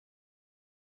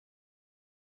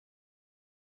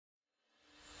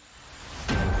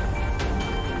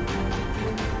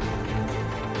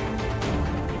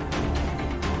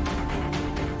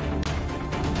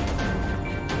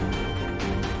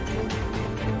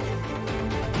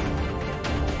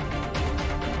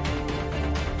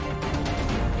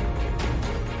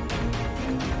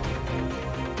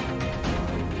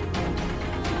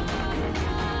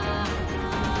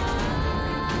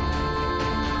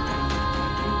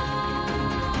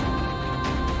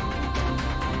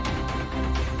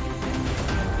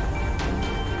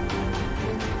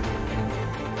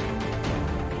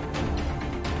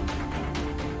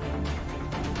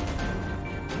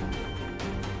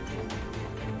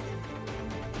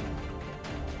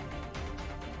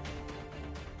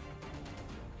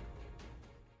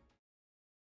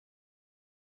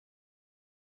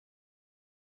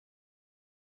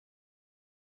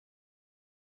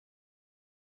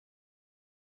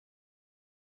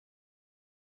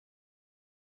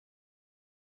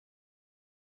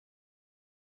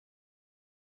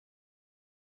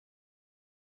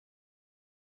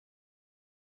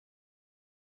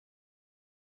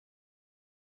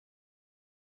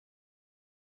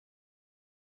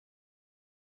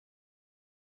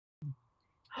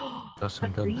Does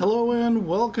sound good. Hello and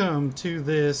welcome to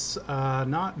this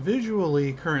not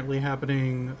visually currently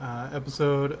happening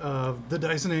episode of the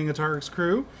Dicening Atarik's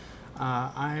crew.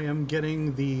 I am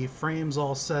getting the frames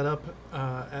all set up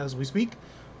as we speak,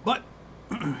 but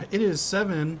it is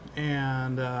 7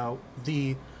 and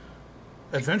the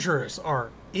adventurers are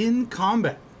in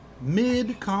combat,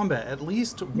 mid-combat. At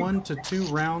least 1 to 2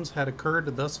 rounds had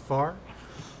occurred thus far.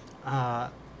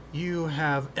 You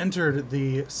have entered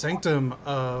the sanctum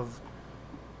of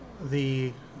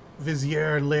the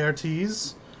Vizier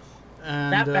Laertes,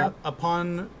 and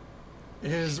upon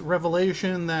his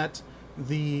revelation that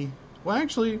well,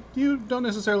 actually, you don't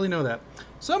necessarily know that.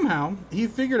 Somehow, he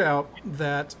figured out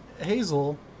that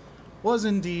Hazel was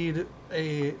indeed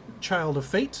a child of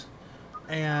fate,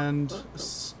 and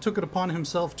took it upon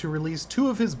himself to release 2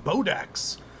 of his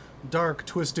Bodaks, dark,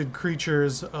 twisted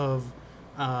creatures of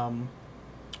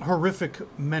horrific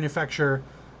manufacture,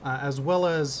 as well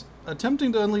as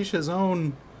attempting to unleash his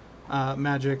own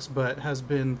magics, but has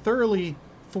been thoroughly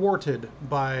thwarted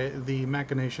by the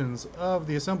machinations of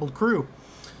the assembled crew.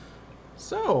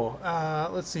 So,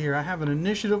 let's see here. I have an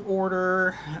initiative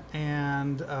order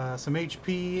and some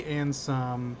HP and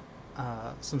some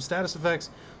status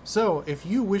effects. So, if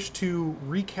you wish to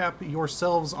recap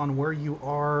yourselves on where you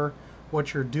are,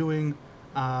 what you're doing,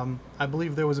 I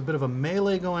believe there was a bit of a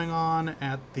melee going on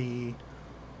at the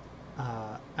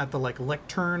like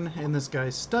lectern in this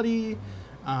guy's study.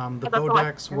 The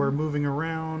Bodaks were moving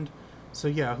around. So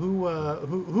yeah,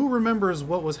 who remembers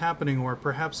what was happening, or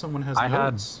perhaps someone has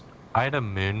notes? I had a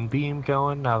moonbeam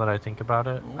going, now that I think about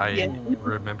it. Oh, I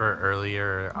remember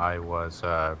earlier I was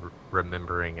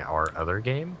remembering our other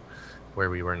game where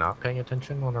we were not paying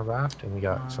attention on a raft and we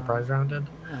got surprise rounded.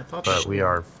 Yeah, but we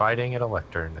are fighting at a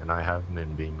lectern and I have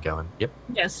moonbeam going. Yep.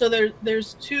 Yeah, so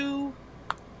there's two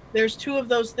of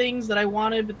those things that I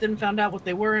wanted, but then found out what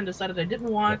they were and decided I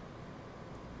didn't want. Yep.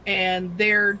 And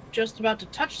they're just about to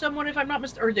touch someone, if I'm not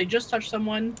mistaken, or they just touched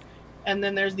someone. And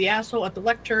then there's the asshole at the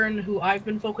lectern who I've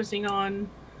been focusing on,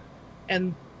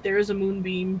 and there is a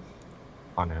moonbeam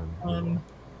on him.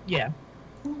 Yeah.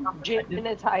 Jin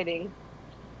is hiding,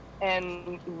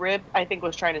 and Rip, I think,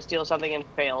 was trying to steal something and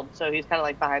failed, so he's kind of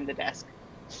like behind the desk.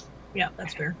 Yeah,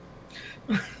 that's fair.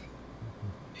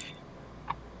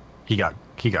 He got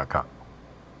caught.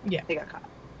 Yeah, he got caught.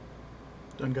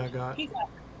 Done got. He got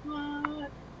caught.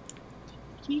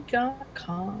 He got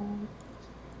caught.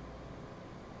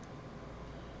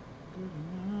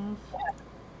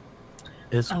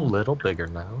 It's a little bigger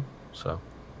now, so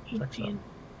check that.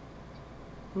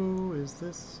 Who is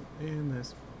this in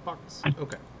this box?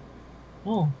 Okay.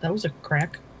 Oh, that was a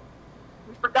crack.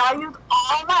 I forgot to use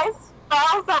all my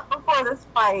spells up before this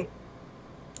fight.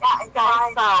 Yeah, I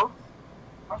got myself.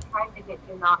 I tried to get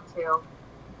you not to,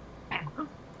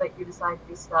 but you decided to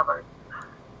be stubborn.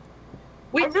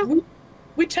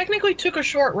 We technically took a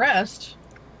short rest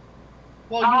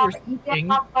while you were sleeping.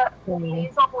 Yeah, but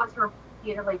Hazel was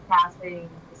repeatedly casting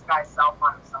Disguise Self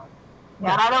on himself.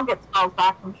 Yeah, and I don't get spells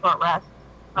back from short rest.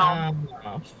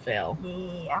 Fail.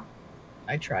 Yeah.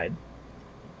 I tried.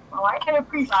 Well, I can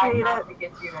appreciate it. To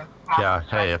get you to yeah,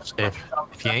 hey, if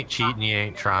you ain't cheating, you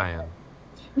ain't trying.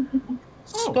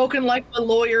 Spoken like the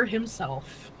lawyer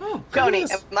himself. Oh, Tony,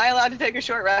 am I allowed to take a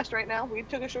short rest right now? We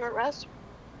took a short rest.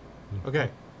 Okay,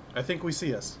 I think we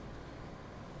see us.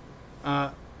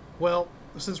 Well,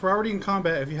 since we're already in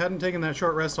combat, if you hadn't taken that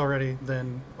short rest already,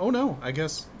 then oh no, I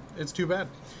guess it's too bad.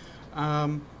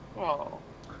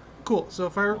 Cool. So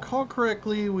if I recall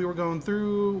correctly, we were going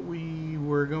through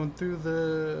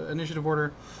the initiative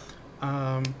order.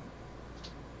 Yeah.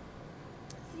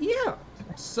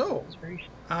 So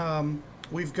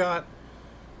we've got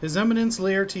His Eminence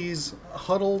Laertes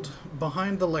huddled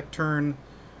behind the lectern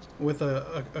with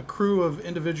a crew of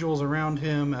individuals around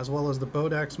him, as well as the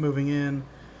Bodaks moving in.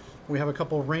 We have a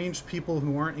couple ranged people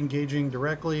who aren't engaging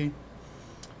directly.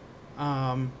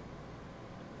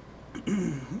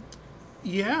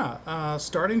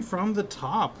 Starting from the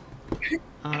top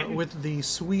with the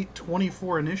sweet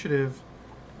 24 initiative,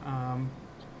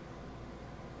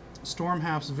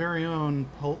 Stormhalf's very own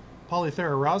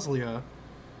Polythera Roslia.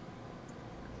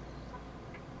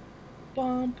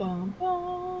 Bum, bum,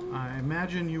 bum. I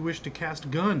imagine you wish to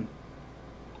cast Gun.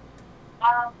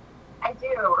 I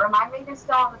do. Remind me to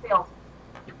still on the field.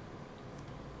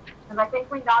 Because I think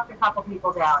we knocked a couple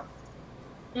people down.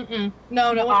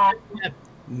 No one yet.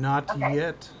 Not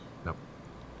yet. Nope.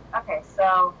 Okay,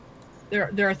 so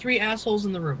there are 3 assholes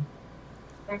in the room.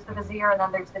 There's the Vizier, and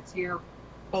then there's the 2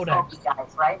 Bodaks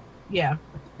guys, right? Yeah.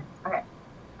 Okay.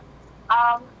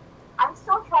 I'm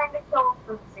still trying to kill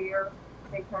the Vizier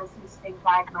because he stink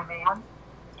bagged my man.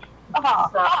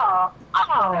 I'm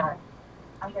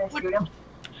gonna shoot him.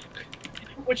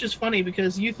 Which is funny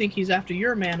because you think he's after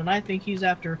your man, and I think he's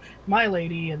after my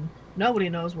lady, and nobody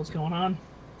knows what's going on.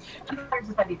 And then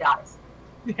just that he dies.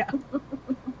 Yeah.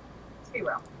 Let's be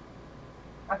real.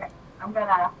 Okay, I'm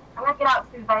gonna get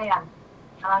out to the van,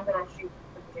 and I'm gonna shoot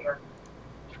the Vizier.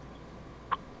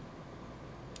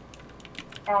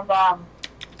 And I'm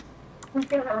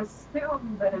gonna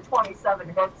assume that a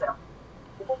 27 hits him.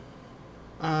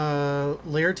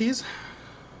 Laertes?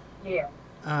 Yeah.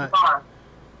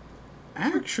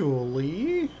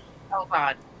 Actually, Oh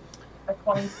God. A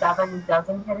 27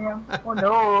 doesn't hit him. Oh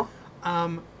no.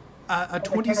 a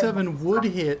 27 would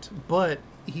hit, but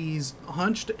he's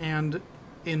hunched and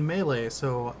in melee,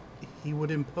 so you would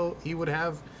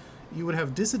have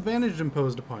disadvantage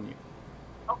imposed upon you.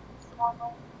 Oh,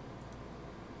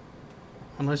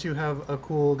 Unless you have a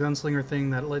cool gunslinger thing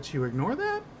that lets you ignore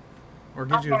that? Or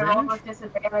gives you roll advantage? with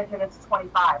disadvantage and it's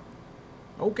 25.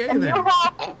 Okay, And then. you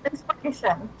have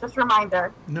inspiration. Just a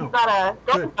reminder. No. You got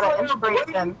Good. an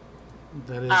inspiration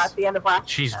That is... at the end of last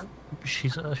She's a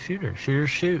shooter. Shooter,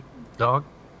 shoot, dog.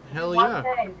 Hell One yeah.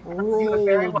 day, because you were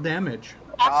very Roll well- damage.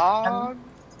 Dog.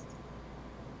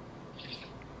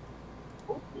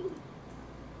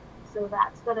 So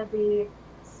that's going to be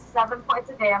 7 points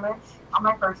of damage on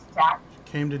my first attack.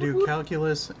 Came to do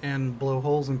calculus and blow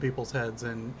holes in people's heads,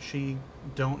 and she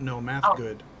don't know math Oh.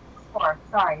 good. 4.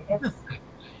 Sorry. It's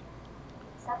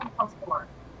 7 plus 4.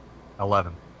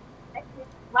 11.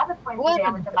 11 points of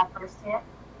damage on my first hit.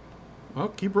 Well,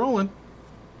 keep rolling.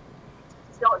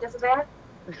 Still at disadvantage?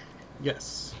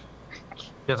 Yes. She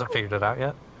hasn't figured it out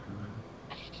yet?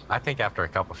 I think after a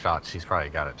couple shots, she's probably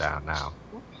got it down now.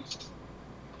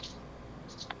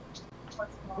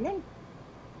 What's the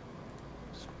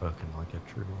Spoken like a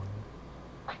true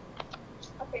one.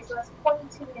 Okay, so that's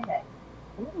 22 to hit.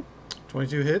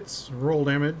 22 hits. Roll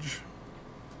damage.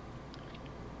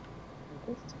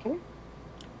 Okay.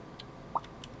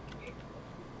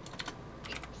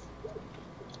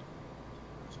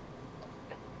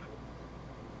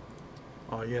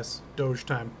 Oh, yes. Doge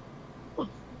time.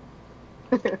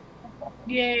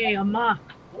 Yay, a mock.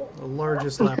 The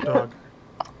largest lapdog.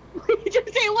 You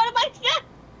just say, what am I saying?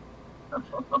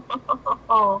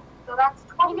 Oh, so that's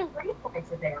 23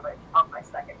 points of damage on my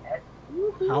second hit.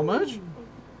 How much?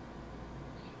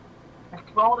 I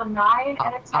rolled a 9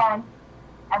 and a 10,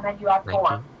 and then you add 4.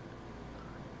 19.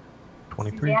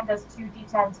 23. Suzanne does 2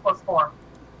 d10s plus 4.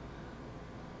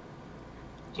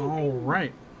 All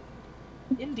right.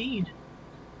 Indeed.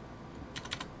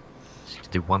 She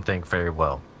can do one thing very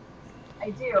well.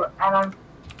 I do, and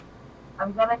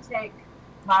I'm gonna take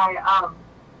my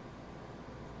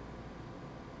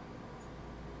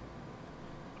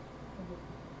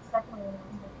second one.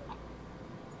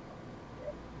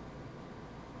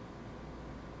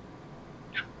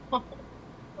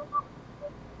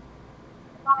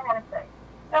 I had a thing.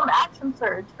 No, action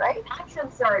surge, right?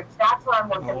 Action surge. That's what I'm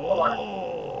looking for.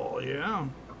 Oh, yeah.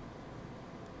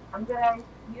 I'm gonna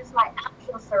use my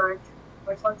action surge,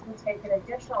 which lets me take an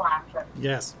additional action.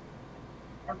 Yes.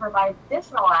 And for my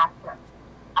additional action,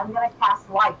 I'm gonna cast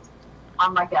light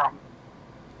on my gun.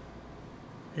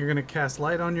 You're going to cast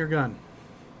light on your gun.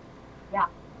 Yeah.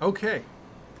 Okay.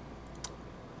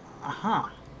 Uh-huh.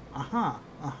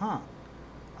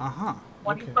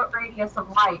 20-foot radius of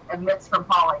light emits from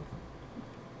Polly.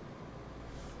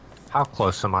 How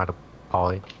close am I to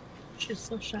Polly? She's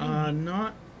so shiny.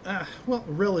 Not... well,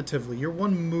 relatively. You're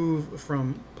one move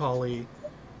from Polly.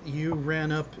 You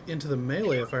ran up into the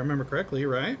melee, if I remember correctly,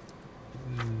 right?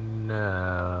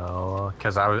 No,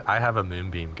 because I have a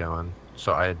moonbeam going,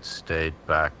 so I had stayed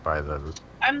back by the...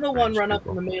 I'm the one range run up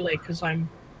people. in the melee because I'm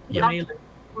the Yeah. melee.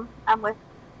 I'm with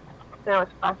Klesh.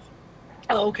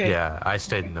 Oh, okay. Yeah, I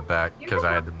stayed in the back because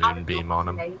I had the moonbeam on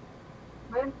him.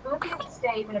 Moonbeam will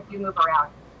stay even if you move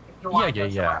around. If you want to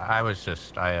Yeah. I was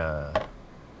just in the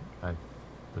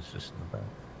back.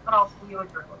 But also you and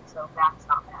Druid, so that's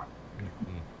not bad.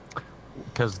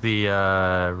 Because the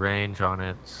range on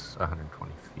it's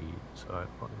 120 feet, so I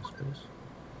have plenty of space.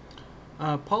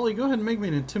 Polly, go ahead and make me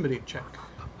an intimidate check.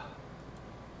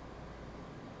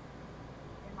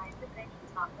 And my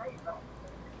intimidation's not great, but...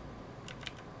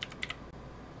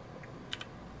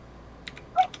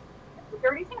 Oh, that's a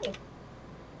dirty thing.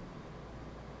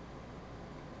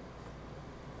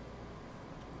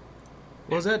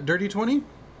 What was that? Dirty 20?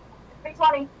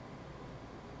 320.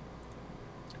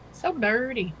 So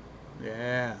dirty.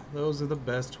 Yeah, those are the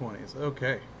best 20s.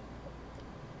 Okay.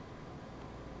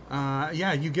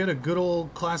 Yeah, you get a good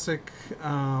old classic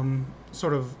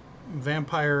sort of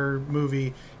vampire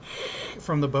movie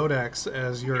from the Bodax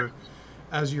as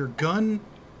your gun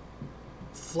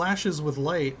flashes with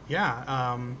light.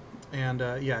 Yeah.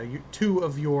 Yeah, 2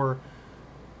 of your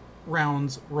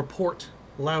rounds report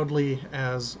loudly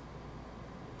as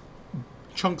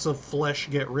chunks of flesh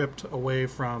get ripped away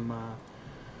from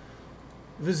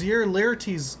Vizier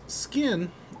Laertes'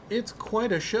 skin. It's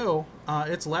quite a show.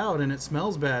 It's loud and it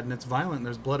smells bad and it's violent and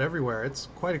there's blood everywhere. It's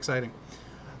quite exciting.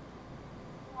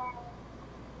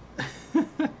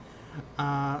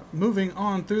 Moving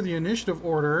on through the initiative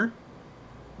order,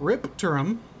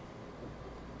 Ripturum.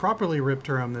 Properly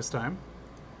Ripturum this time.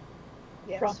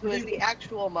 Yes, who is the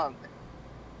actual monk.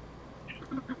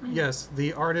 Yes,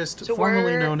 the artist So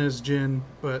formerly we're- known as Jin,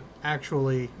 but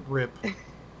actually Rip.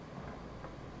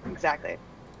 Exactly.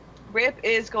 Rip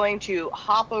is going to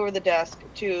hop over the desk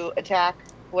to attack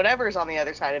whatever's on the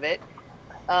other side of it.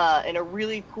 In a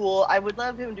really cool, I would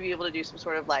love him to be able to do some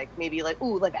sort of like, maybe like,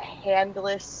 ooh, like a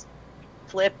handless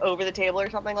flip over the table or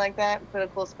something like that. Put a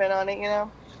cool spin on it, you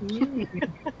know?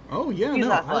 Oh yeah, He's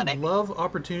no, I athletic. love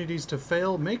opportunities to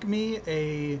fail. Make me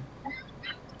an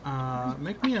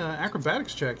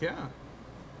acrobatics check, yeah.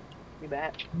 You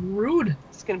bet. Rude.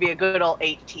 It's going to be a good old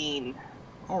 18.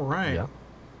 All right. Yeah.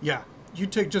 Yeah, you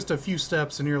take just a few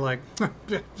steps and you're like,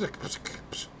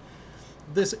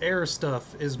 this air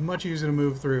stuff is much easier to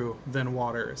move through than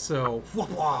water. So, wah,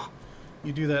 wah,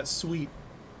 you do that sweet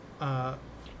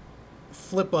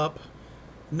flip up,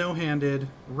 no-handed,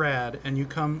 rad, and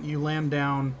you land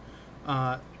down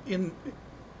in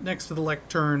next to the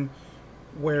lectern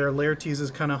where Laertes is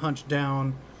kind of hunched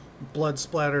down, blood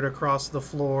splattered across the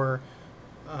floor,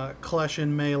 Klesh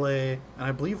in melee, and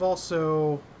I believe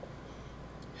also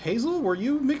Hazel, were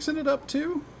you mixing it up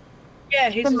too? Yeah,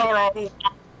 he's The melee.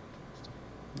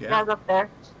 Yeah. Guys up there.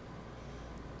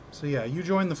 So yeah, you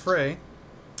join the fray.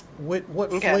 What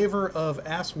Okay. flavor of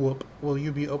ass whoop will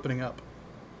you be opening up?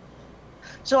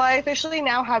 So I officially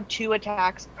now have 2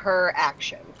 attacks per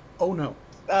action. Oh no.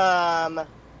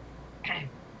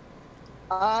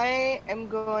 I am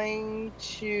going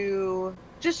to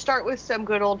just start with some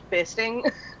good old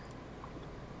fisting.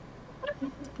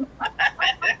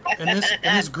 In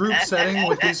this group setting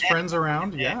with these friends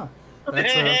around, yeah,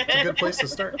 that's a good place to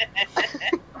start.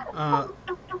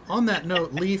 On that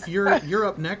note, Leaf, you're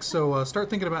up next, so start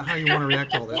thinking about how you want to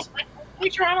react to all this.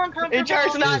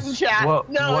 HR's not in chat. What-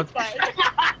 no, what- it's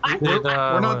fine.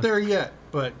 We're not there yet,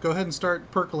 but go ahead and start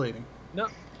percolating. No,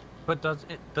 but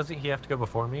doesn't he have to go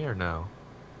before me or no?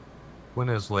 When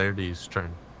is Laertes'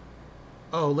 turn?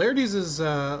 Oh, Laertes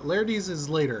is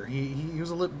later. He was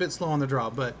a little bit slow on the draw,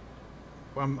 but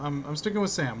I'm sticking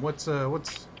with Sam. What's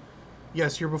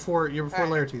Yes, you're before Alright.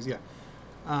 Laertes,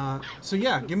 yeah. So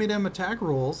yeah, give me them attack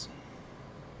rolls.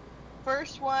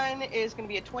 First one is going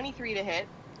to be a 23 to hit.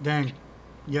 Dang.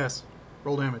 Yes.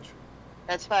 Roll damage.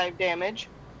 That's 5 damage.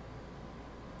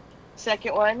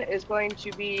 Second one is going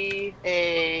to be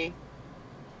a...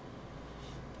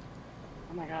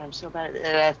 Oh my god, I'm so bad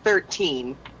at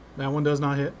 13. That one does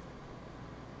not hit.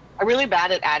 I'm really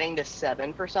bad at adding to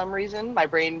 7 for some reason. My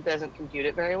brain doesn't compute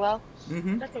it very well.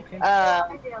 Mm-hmm. That's okay. I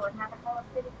do, and have a whole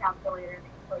city calculator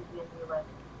to play D&D with.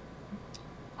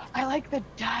 I like the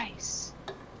dice.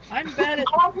 I'm bad at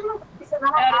Oh, I do. So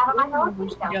then I add my adding whole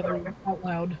numbers city together calculator. out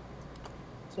loud.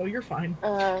 So you're fine.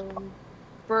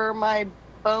 For my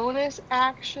bonus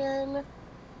action...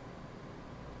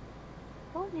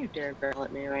 Don't you dare barrel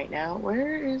at me right now.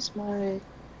 Where is my...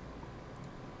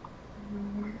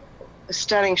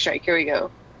 Stunning strike. Here we go.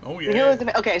 Oh You know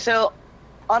what okay, so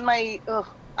on my...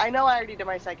 I know I already did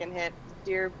my second hit.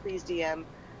 Dear, please DM.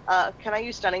 Can I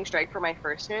use Stunning Strike for my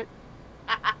first hit?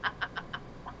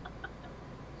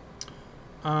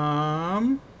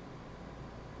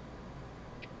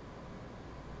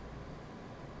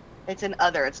 It's an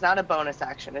other. It's not a bonus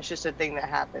action. It's just a thing that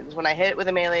happens. When I hit with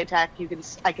a melee attack,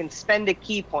 I can spend a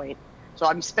key point. So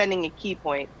I'm spending a key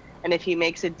point. And if he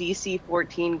makes a DC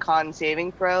 14 con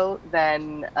saving throw,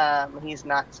 then he's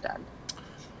not stunned.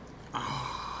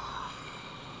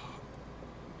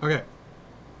 Okay.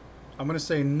 I'm going to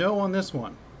say no on this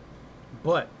one.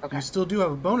 But Okay. you still do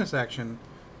have a bonus action,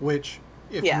 which,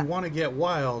 if Yeah. you want to get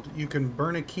wild, you can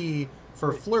burn a key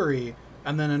for flurry,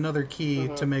 and then another key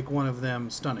to make one of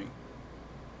them stunning.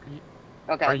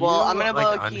 Okay, Are well, you, I'm going to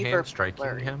blow a key for unhand striking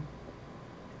flurry. him?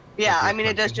 Yeah, Like I you're mean,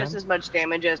 it does punching just him? as much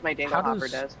damage as my Dangle Hopper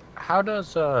does. How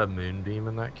does Moonbeam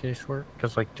in that case work?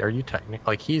 Because are you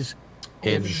technically he's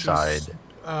If inside?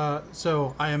 she's-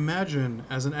 so I imagine,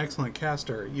 as an excellent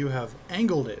caster, you have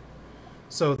angled it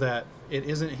so that it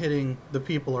isn't hitting the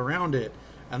people around it,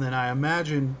 and then I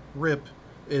imagine Rip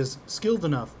is skilled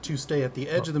enough to stay at the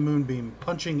edge of the moonbeam,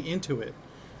 punching into it,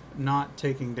 not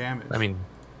taking damage. I mean,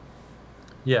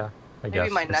 yeah, I guess.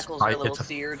 Maybe my It's knuckles are a little it's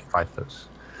seared.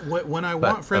 When I But,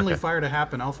 want friendly okay. fire to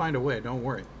happen, I'll find a way. Don't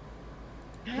worry.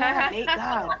 Thank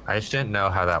God. I just didn't know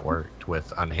how that worked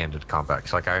with unhanded combat.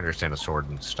 'Cause, like, I understand a sword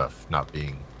and stuff not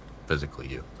being physically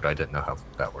you, but I didn't know how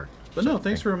that worked. But no,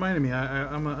 thanks for reminding me.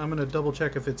 I'm going to double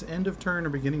check if it's end of turn or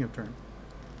beginning of turn.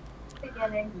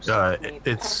 Beginning.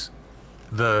 It's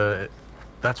the.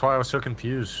 That's why I was so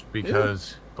confused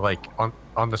because, like,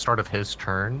 on the start of his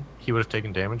turn, he would have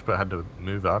taken damage, but had to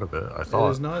move out of it. I thought.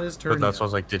 It is not his turn But that's yet. why I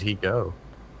was like, did he go?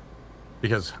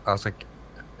 Because I was like,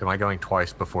 am I going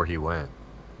twice before he went?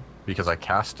 Because I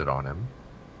cast it on him.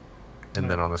 And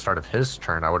then on the start of his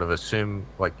turn, I would have assumed,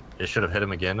 like, it should have hit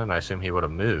him again, and I assume he would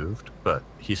have moved, but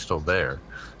he's still there.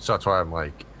 So that's why I'm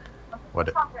like,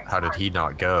 how did he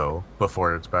not go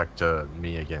before it's back to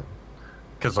me again?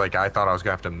 Because, like, I thought I was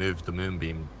going to have to move the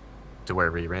moonbeam to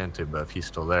wherever he ran to, but if he's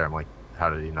still there, I'm like, how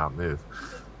did he not move?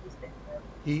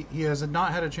 He has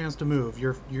not had a chance to move.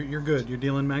 You're good. You're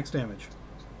dealing max damage.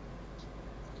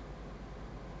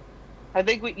 I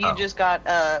think you just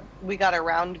got we got a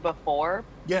round before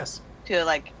Yes. to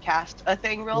like cast a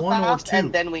thing real One or fast, two.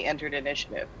 and then we entered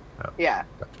initiative. Oh. Yeah.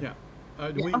 Yeah. Yeah,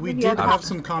 We yeah, did that's- have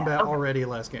some combat already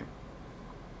last game.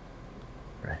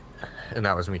 Right. And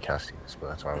that was me casting this, but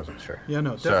that's why I wasn't sure. Yeah,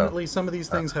 no, So, definitely some of these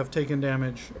things have taken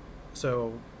damage.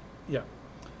 So, yeah.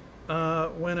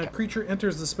 When a creature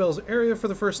enters the spell's area for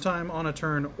the first time on a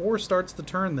turn or starts the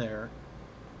turn there.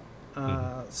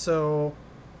 So,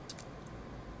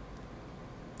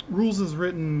 rules is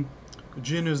written,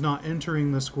 Jin is not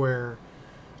entering the square,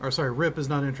 or sorry, Rip is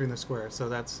not entering the square. So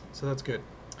that's good.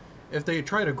 If they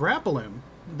try to grapple him,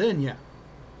 then yeah.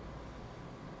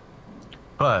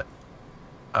 But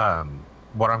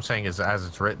what I'm saying is, as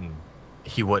it's written,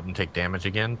 he wouldn't take damage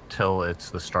again till it's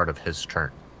the start of his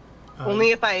turn.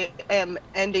 Only if I am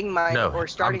ending my No, or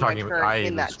starting I'm my talking. turn I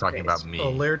in that was talking space. about me.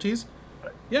 Oh, Laertes?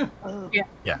 Yeah,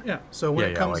 Yeah. So when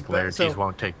it comes like back, Laertes so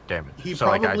won't take damage. he So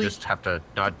like I probably- just have to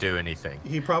not do anything.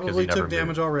 he probably never took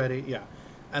damage moved. already. Yeah,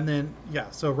 and then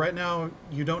yeah. So right now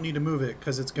you don't need to move it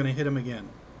because it's going to hit him again.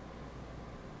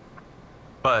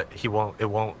 But he won't.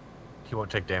 He won't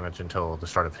take damage until the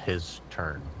start of his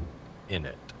turn in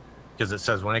it, because it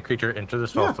says when a creature enters the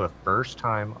spell Yeah. for the first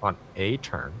time on a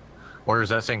turn, or is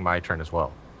that saying my turn as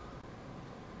well,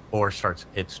 or starts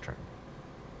its turn?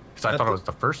 Because I At thought the- it was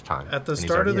the first time. At the and he's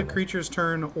start of already the in it. creature's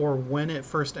turn or when it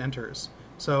first enters.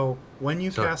 So when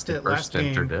you So cast he it last first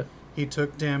entered game, it. he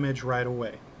took damage right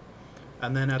away.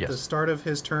 And then at the Yes. start of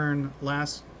his turn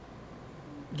last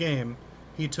game,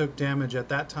 he took damage at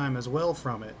that time as well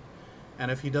from it. And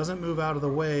if he doesn't move out of the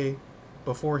way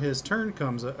before his turn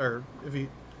comes, or if he,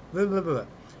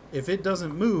 if it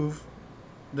doesn't move,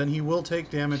 then he will take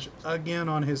damage again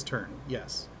on his turn.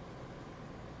 Yes.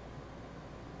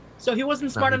 So he wasn't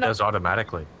No, smart he enough. does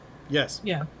automatically. Yes.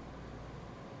 Yeah.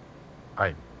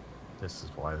 This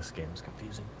is why this game is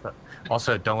confusing. But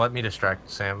also, don't let me distract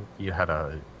Sam. You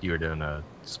were doing a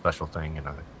special thing, and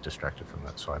I distracted from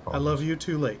that. So I I apologize. love you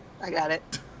too late. I got it.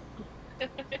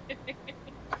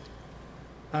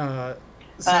 Sam,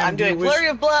 I'm do you doing wish- flurry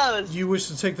of blows. You wish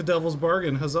to take the devil's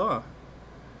bargain, huzzah.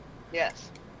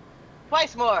 Yes.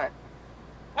 Twice more.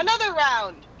 Another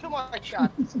round. 2 more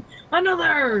shots.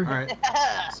 Another. All right.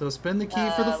 So spend the key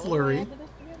for the What do I flurry. add to this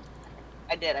again?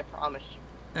 I did, I promise.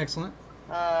 Excellent.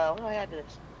 What do I add to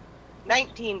this?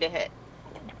 19 to hit.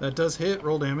 That does hit.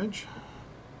 Roll damage.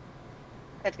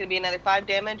 That's going to be another 5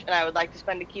 damage, and I would like to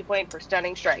spend a key point for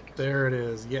stunning strike. There it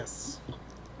is. Yes.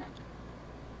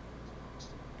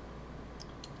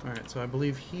 All right. So I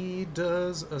believe he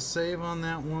does a save on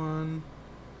that one.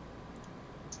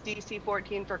 DC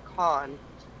 14 for con.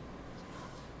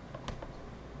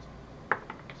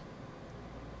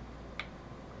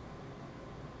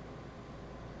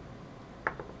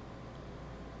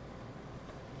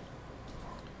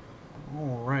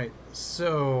 All right.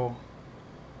 So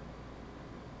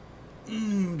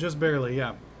just barely,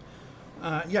 yeah.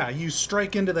 Yeah, you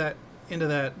strike into that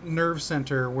nerve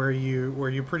center where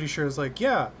you're pretty sure it's like,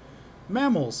 yeah,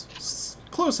 mammals,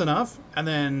 close enough, and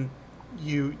then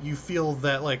you feel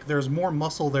that like there's more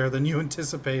muscle there than you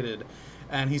anticipated,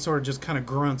 and he sort of just kind of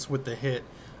grunts with the hit.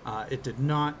 It did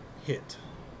not hit.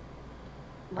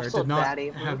 Or it Muscle did not fatty.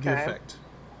 have the Okay. effect.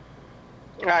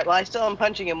 Alright, well, I still am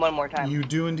punching him one more time. You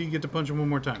do indeed get to punch him one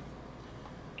more time.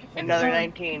 Another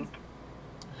 19.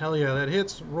 Hell yeah, that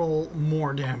hits. Roll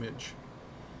more damage.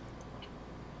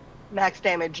 Max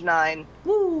damage 9.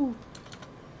 Woo!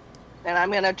 And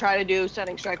I'm going to try to do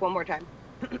stunning strike one more time.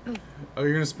 Oh,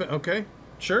 you're gonna spend? Okay,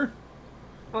 sure.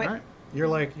 Wait. All right. You're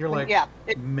like. Yeah.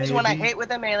 It's when I maybe- hit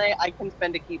with a melee, I can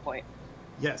spend a key point.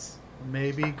 Yes.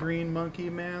 Maybe Green Monkey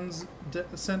Man's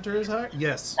center is high?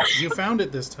 Yes, you found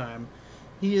it this time.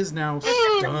 He is now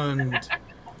stunned.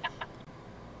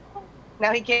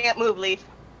 Now he can't move, Leaf.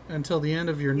 Until the end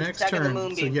of your next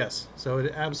turn. So yes, so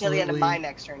it absolutely... Until the end of my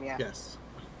next turn, yeah. Yes.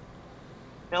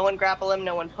 No one grapple him,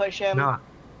 no one push him. No,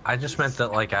 I just meant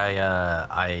that, like,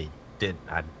 I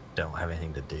don't have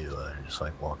anything to do. I just,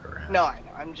 like, walk around. No, I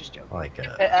know. I'm just joking. Like,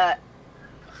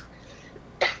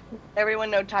 everyone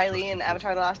know Ty Lee in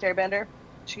Avatar: The Last Airbender?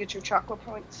 She gets your chocolate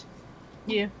points.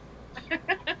 Yeah.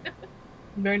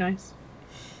 Very nice.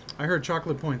 I heard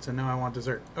chocolate points, and now I want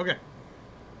dessert. Okay.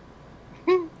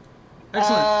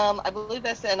 Excellent. I believe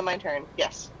that's the end of my turn.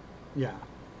 Yes. Yeah.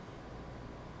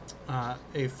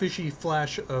 A fishy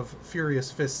flash of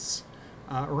furious fists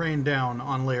rained down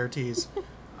on Laertes.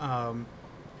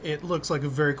 It looks like a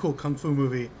very cool kung fu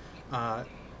movie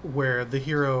where the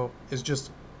hero is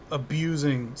just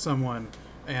abusing someone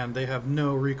and they have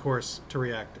no recourse to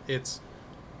react. If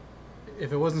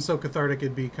it wasn't so cathartic,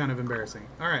 it'd be kind of embarrassing.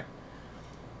 All right.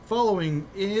 Following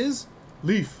is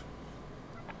Leaf.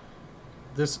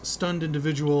 This stunned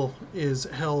individual is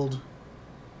held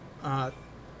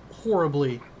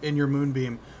horribly in your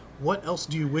moonbeam. What else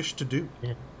do you wish to do?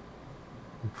 Yeah.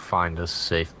 Find a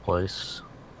safe place.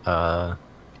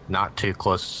 Not too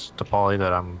close to Polly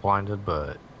that I'm blinded,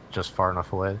 but just far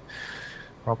enough away,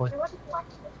 probably.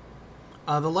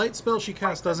 The light spell she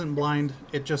casts doesn't blind.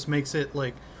 It just makes it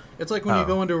like... It's like when you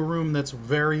go into a room that's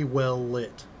very well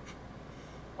lit.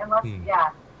 Unless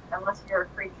you're a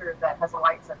creature that has a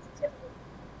light sensitivity.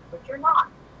 But you're not.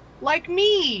 Like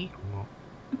me!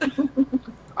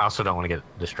 I also don't want to get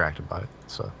distracted by it,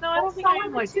 so... No, I don't think I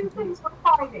am like... two things we're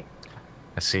fighting.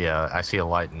 I see a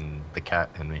light and the cat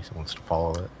in me wants to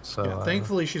follow it, so... Yeah,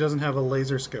 thankfully she doesn't have a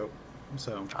laser scope,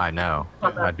 so... I know.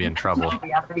 I'd be in trouble.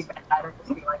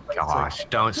 Gosh,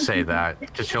 don't say that,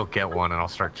 because she'll get one and I'll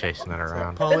start chasing it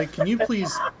around. Polly, can you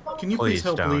please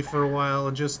help don't. Leaf for a while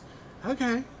and just...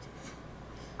 Okay.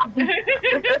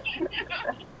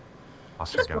 I'll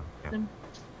start going.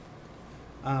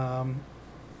 Yeah.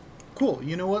 Cool.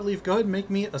 You know what, Leaf? Go ahead and make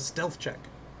me a stealth check.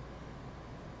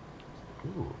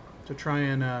 Ooh. To try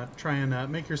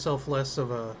and make yourself less of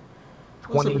a...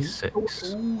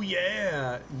 26. Ooh,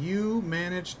 yeah. You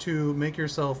managed to make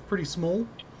yourself pretty small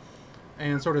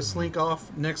and sort of slink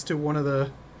off next to one of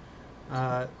the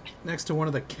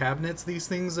cabinets these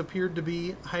things appeared to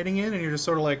be hiding in, and you're just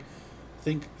sort of like,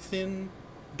 think thin,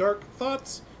 dark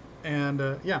thoughts, and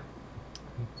yeah.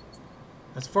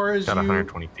 As far as got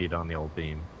 120 feet on the old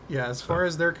beam. Yeah, as far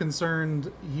as they're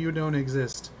concerned, you don't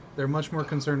exist. They're much more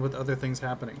concerned with other things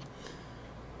happening.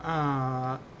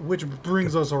 Which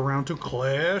brings us around to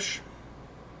Klesh.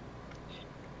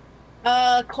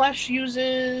 Klesh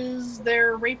uses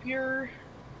their rapier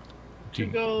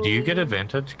Do you get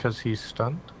advantage because he's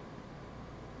stunned?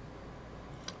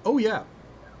 Oh yeah.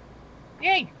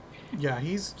 Yay! Yeah,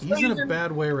 he's in a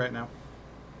bad way right now.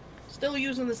 Still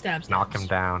using the stab. Knock him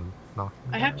down. Knock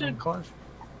him I have to. Klesh.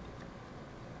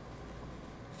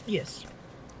 Yes.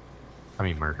 I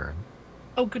mean, murder him.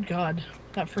 Oh, good God!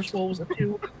 That first roll was a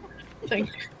 2.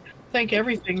 Thank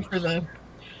everything for the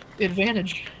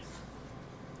advantage.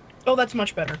 Oh, that's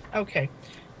much better. Okay.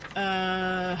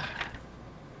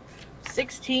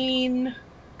 16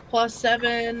 plus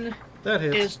 7 That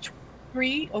hits. is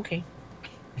 3. Okay.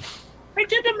 I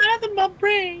did the math in my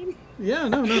brain. Yeah,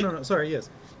 no. Sorry, yes.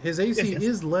 His AC Yes.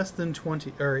 is less than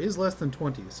 20, or is less than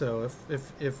 20. So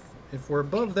if we're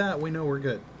above that, we know we're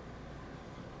good.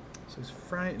 So he's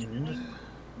frightened.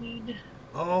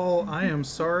 Oh, I am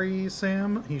sorry,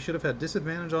 Sam. He should have had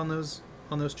disadvantage on those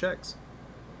checks.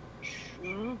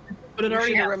 But it You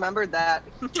already should have happened. remembered that.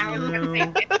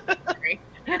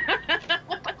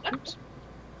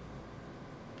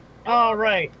 All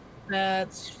right.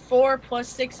 That's 4 plus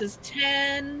 6 is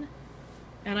 10.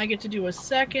 And I get to do a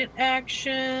second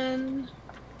action.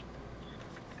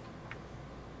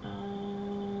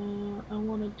 I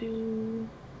want to do...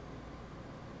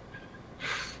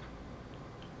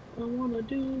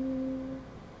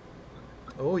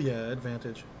 Oh yeah,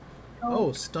 advantage.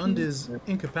 Oh, stunned is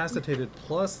incapacitated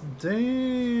plus.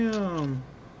 Damn.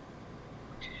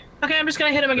 Okay, I'm just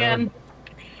going to hit him again.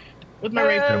 With my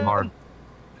rapier. Hit him hard.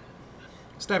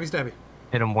 Stabby.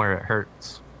 Hit him where it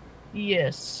hurts.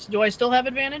 Yes. Do I still have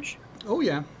advantage? Oh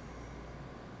yeah.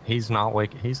 He's not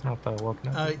that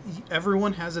woken up.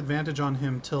 Everyone has advantage on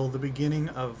him till the beginning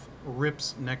of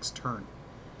Rip's next turn.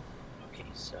 Okay,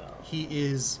 so... He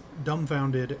is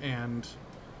dumbfounded and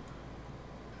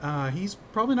he's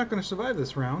probably not going to survive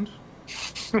this round.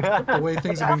 The way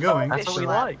things have been going. That's what we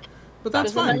like. But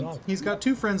that's Doesn't fine. it? He's got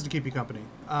 2 friends to keep you company.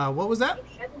 What was that?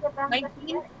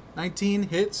 19? 19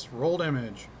 hits. Roll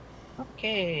damage.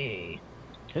 Okay.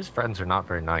 His friends are not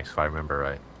very nice, if I remember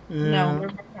right. Yeah. No,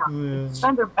 Yeah.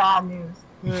 Under bad news.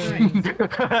 Yeah.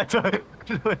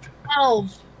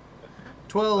 12.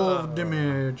 12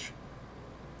 damage.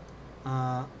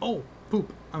 Oh,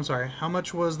 poop. I'm sorry. How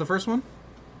much was the first one?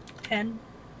 10.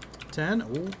 10?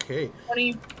 Okay.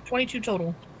 22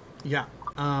 total. Yeah.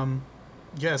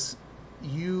 Yes.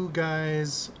 You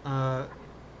guys,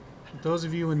 those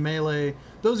of you in melee,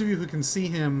 those of you who can see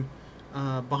him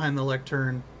behind the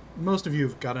lectern, most of you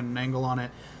have got an angle on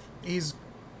it. He's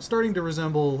starting to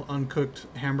resemble uncooked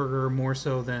hamburger more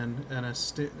so than a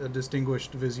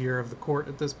distinguished vizier of the court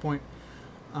at this point.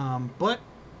 But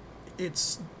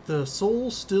the soul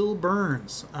still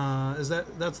burns.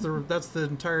 That's the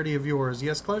entirety of yours?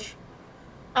 Yes, Klesh?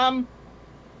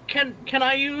 Can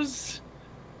I use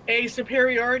a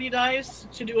superiority dice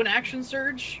to do an action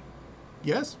surge?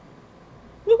 Yes.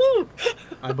 Woohoo!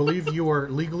 I believe you are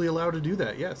legally allowed to do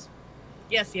that. Yes.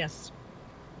 Yes.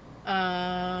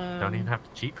 Don't even have to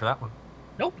cheat for that one.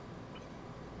 Nope.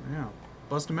 Yeah.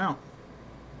 Bust him out.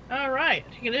 All right.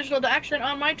 Take additional action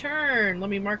on my turn. Let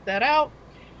me mark that out.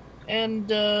 And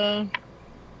the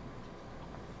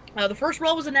first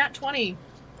roll was a nat 20.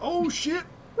 Oh shit!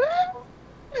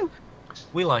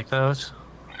 We like those.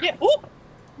 Yeah. Ooh.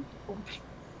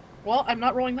 Well, I'm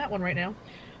not rolling that one right now.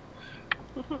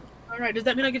 All right. Does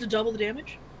that mean I get to double the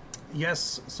damage?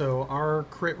 Yes. So our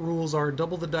crit rules are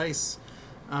double the dice.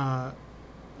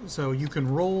 So you can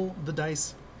roll the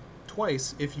dice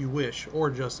twice if you wish, or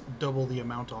just double the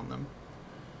amount on them.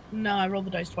 No, I rolled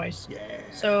the dice twice. Yeah.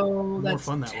 So that's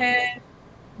fun that 10. way.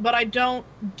 But I don't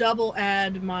double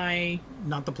add my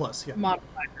Not the plus. Yeah.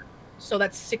 modifier. So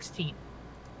that's 16.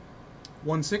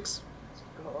 1-6.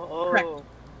 Oh. Correct.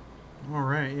 All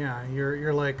right. Yeah.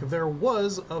 You're like, there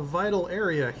was a vital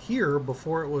area here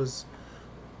before it was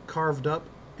carved up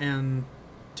and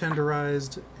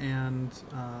tenderized and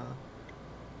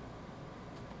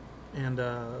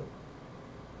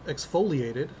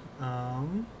exfoliated.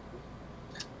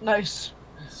 Nice.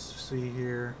 Let's see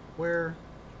here. Where?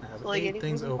 I have Like 8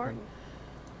 things anything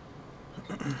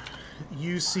open.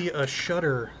 You see a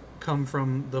shudder come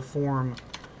from the form,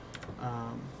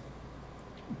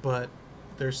 but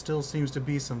there still seems to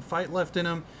be some fight left in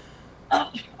him.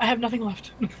 I have nothing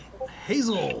left.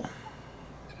 Hazel.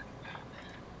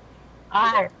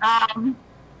 Alright,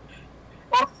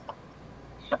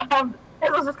 it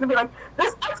was just gonna be like,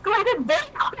 this escalated very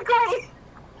quickly!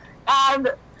 And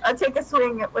take a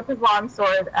swing with his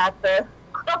longsword at the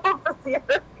Vizier.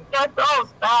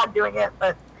 It's bad doing it,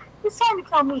 but he's trying to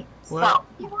kill me. Well,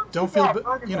 so, don't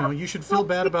feel, you should feel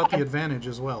bad about the advantage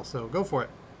as well, so go for it.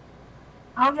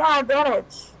 Oh yeah,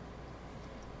 advantage.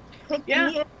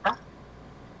 Yeah.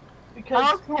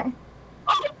 Because Okay.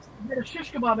 I did a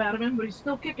shish kebab out of him, but he's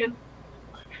still kicking.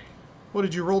 What,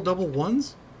 did you roll double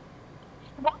ones?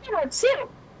 1 or 2.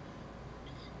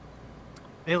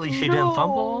 At least she didn't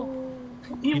fumble.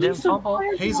 You didn't Elisa fumble.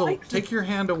 Blair Hazel, likes take your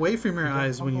hand away from your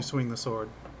eyes when you swing the sword.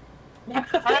 Okay,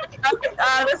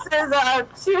 this is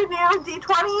 2 new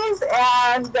d20s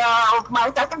and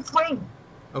my second swing.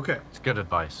 Okay, It's good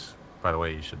advice. By the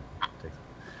way, you should take it.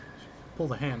 pull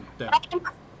the hand down.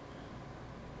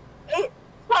 8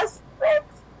 plus 6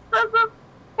 for the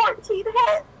 14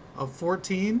 hit. A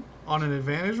 14 on an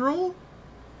advantage roll?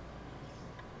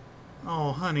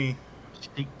 Oh, honey.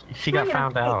 She got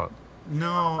found out.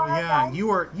 No, yeah,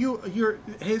 you're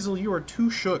Hazel, you are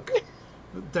too shook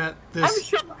that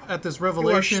at this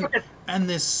revelation and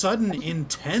this sudden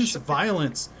intense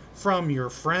violence from your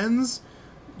friends,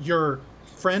 your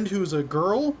friend who's a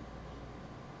girl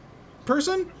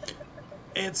person.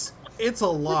 It's a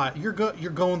lot. You're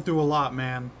going through a lot,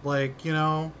 man. Like,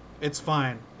 it's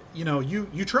fine.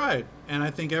 You tried, and I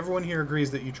think everyone here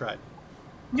agrees that you tried.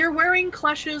 You're wearing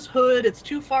Klesh's hood. It's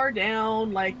too far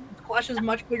down. Like, Klesh is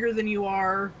much bigger than you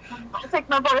are. I'll take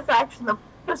my bonus action to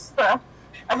push the...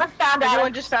 I just found out.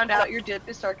 Everyone just found out your dip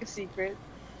is darkest secret.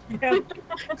 Yeah.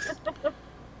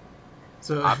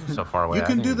 So I'm so far away. you I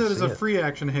can didn't do that even as see a it. free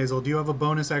action, Hazel. Do you have a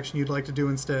bonus action you'd like to do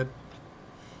instead?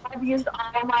 I've used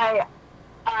all my...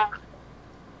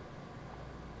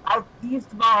 I've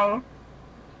used my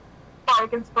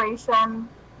Bardic Inspiration.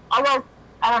 I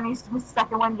don't use my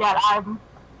second one yet. I'm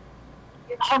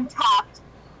tapped.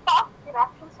 Oh, get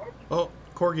action surge. Oh,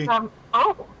 Corgi. Do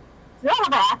I have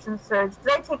an action surge?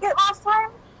 Did I take it last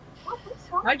time? I don't think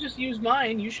so. I just used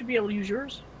mine. You should be able to use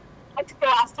yours. I took it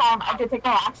last time. I did take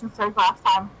my action surge last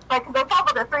time. Because I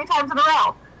fumbled it 3 times in a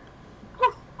row.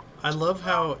 I love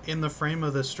how in the frame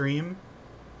of the stream,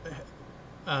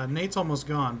 Nate's almost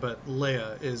gone, but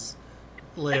Leia is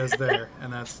Leia's there,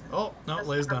 and that's... Oh, no,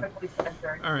 Leia's done. Perfectly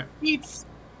centered. All right. Eats.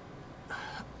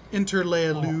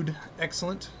 Interlude.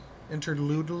 Excellent.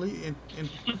 Interludely.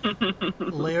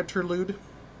 Leiterlude.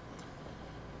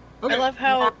 Okay. I love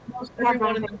how most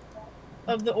everyone in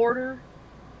of the order,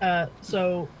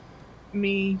 so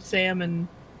me, Sam, and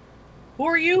who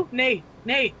are you? Nate.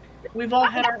 We've all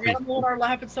had our animal in our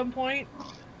lap at some point.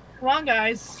 Come on,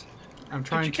 guys. I'm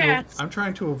trying cats.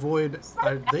 to avoid.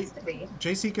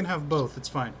 JC can have both. It's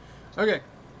fine. Okay.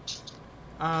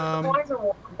 The boys are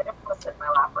warm. They don't want to sit in my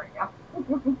lap right now.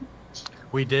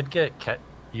 We did get cat.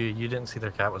 You didn't see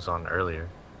their cat was on earlier.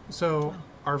 So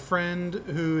our friend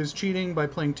who is cheating by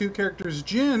playing 2 characters,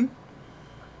 Jin,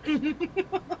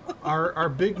 our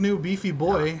big new beefy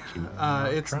boy,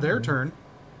 it's their turn.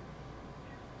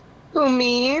 Who,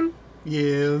 me?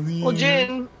 Yeah. Well,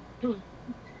 Jin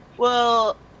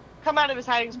will come out of his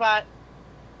hiding spot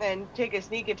and take a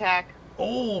sneak attack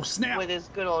Oh, snap. with his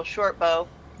good old short bow.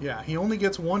 Yeah, he only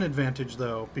gets 1 advantage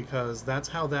though, because that's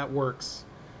how that works.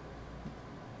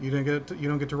 You don't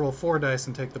get to roll 4 dice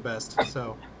and take the best.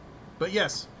 So, but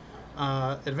yes,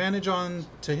 advantage on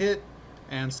to hit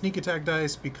and sneak attack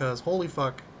dice because holy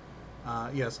fuck.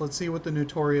 Yes, let's see what the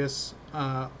notorious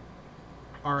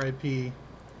RIP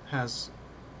has,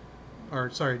 or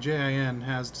sorry, JIN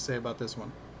has to say about this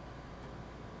one.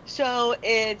 So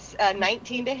it's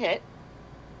 19 to hit.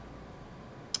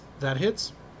 That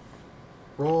hits.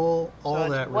 Roll all So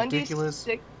it's that 1d6. ridiculous.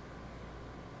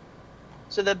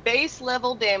 So the base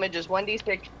level damage is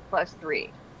 1d6 plus 3.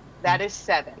 That is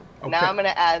 7. Okay. Now I'm going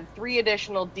to add 3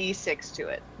 additional d6 to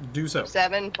it. Do so.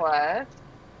 7 plus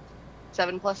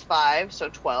 5, so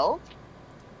 12.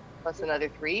 Plus another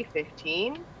 3,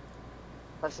 15.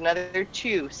 Plus another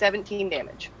 2, 17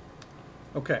 damage.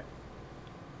 Okay.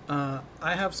 I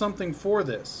have something for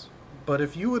this, but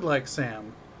if you would like,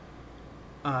 Sam,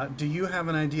 do you have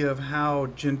an idea of how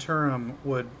Jinturum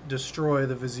would destroy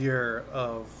the Vizier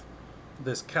of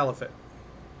this caliphate?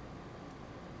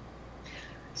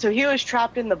 So he was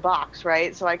trapped in the box,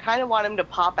 right? So I kind of want him to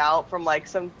pop out from like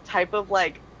some type of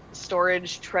like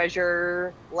storage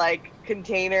treasure, like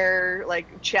container,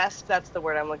 like chest. That's the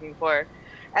word I'm looking for.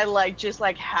 And like just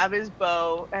like have his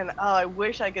bow. And oh, I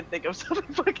wish I could think of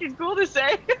something fucking cool to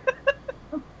say.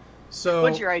 So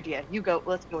what's your idea? You go.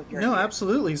 Let's go with your idea. No,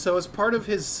 absolutely. So as part of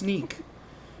his sneak,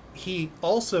 he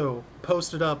also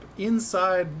posted up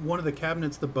inside one of the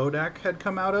cabinets the Bodak had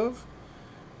come out of,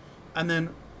 and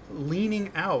then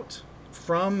leaning out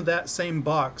from that same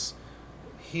box,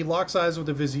 he locks eyes with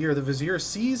the Vizier. The Vizier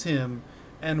sees him,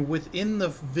 and within the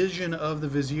vision of the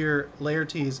Vizier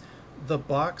Laertes, the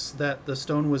box that the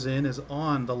stone was in is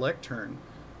on the lectern,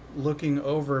 looking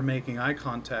over, making eye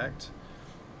contact.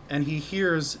 And he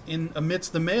hears, in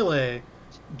amidst the melee,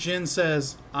 Jin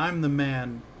says, "I'm the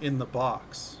man in the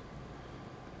box."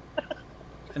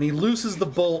 And he looses the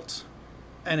bolt,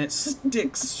 and it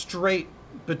sticks straight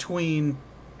between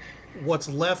what's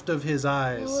left of his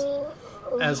eyes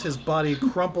as his body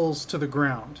crumples to the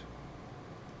ground.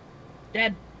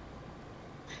 Dead.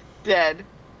 Dead.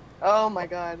 Oh my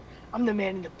god. I'm the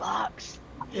man in the box.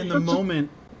 In the moment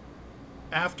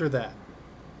after that,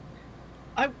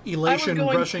 I elation was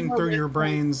going rushing for through it. your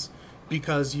brains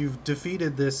because you've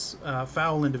defeated this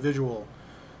foul individual.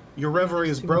 Your reverie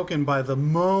is broken by the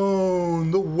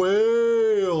moan, the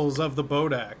wails of the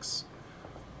Bodaks.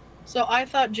 So I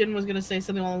thought Jin was gonna say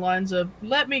something along the lines of,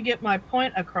 "Let me get my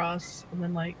point across," and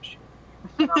then like,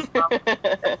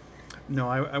 No,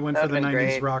 I went for That'd the been 90s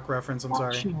great. rock reference, I'm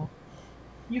sorry.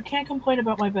 You can't complain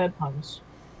about my bad puns.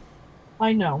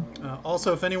 I know.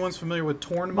 Also, if anyone's familiar with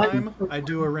Torn Mime, I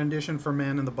do a rendition for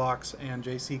Man in the Box, and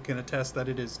JC can attest that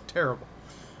it is terrible.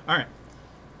 Alright.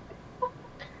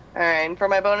 Alright, and for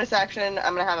my bonus action,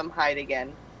 I'm gonna have him hide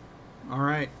again.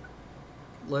 Alright.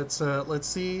 Let's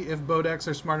see if Bodaks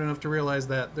are smart enough to realize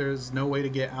that there's no way to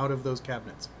get out of those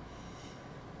cabinets.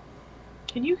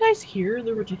 Can you guys hear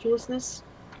the ridiculousness?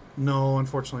 No,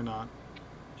 unfortunately not.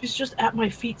 She's just at my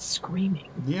feet screaming.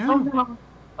 Yeah. Oh, no.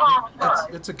 Oh,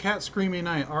 God. It's a cat screaming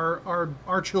night.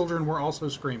 Our children were also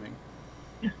screaming.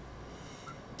 It's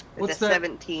What's a that?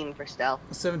 17 for stealth.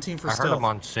 17 for I heard a stealth.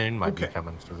 monsoon might be Okay.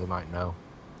 coming, so they might know.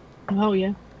 Oh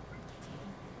yeah.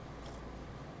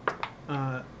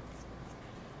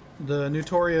 The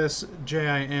notorious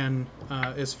JIN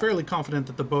is fairly confident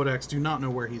that the Bodaks do not know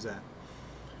where he's at.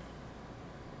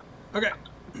 Okay.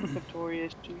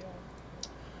 Victorious GI.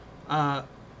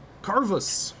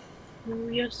 Karvis. Oh,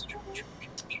 yes.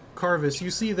 Karvis, you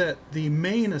see that the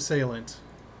main assailant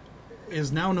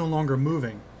is now no longer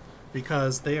moving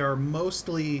because they are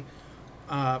mostly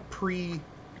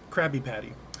pre-Krabby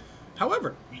Patty.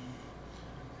 However,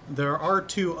 There are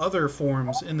 2 other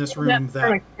forms in this room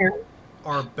that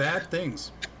are bad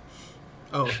things.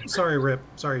 Oh, sorry, Rip.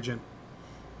 Sorry, Jen.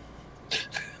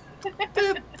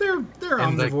 They're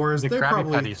omnivores. The They're Krabby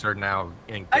probably... Patties are now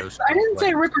in ghost. I didn't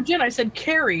say Rip or Jen. I said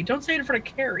Carrie. Don't say it in front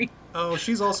of Carrie. Oh,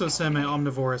 she's also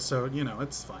semi-omnivorous, so, you know,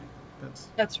 it's fine.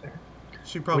 That's fair.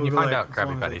 She probably when you find like, out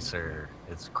Krabby Patties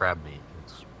it's crab meat,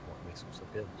 it's what makes them so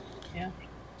good. Yeah.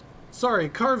 Sorry,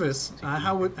 Karvis,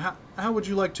 how would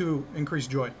you like to increase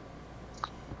joy?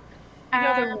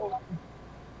 Can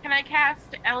I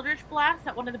cast Eldritch Blast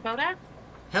at one of the Bodax?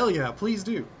 Hell yeah, please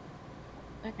do.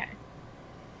 Okay.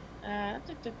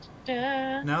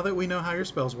 Now that we know how your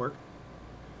spells work.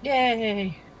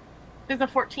 Yay. Does a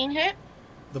 14 hit?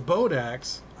 The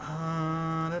Bodax.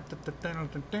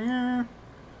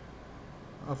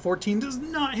 A 14 does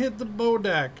not hit the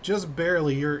Bodax, just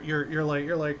barely. You're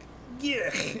like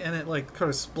yeah, and it like kind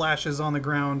of splashes on the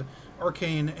ground.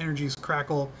 Arcane energies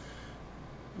crackle.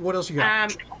 What else you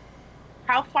got?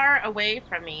 How far away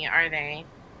from me are they?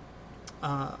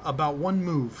 About 1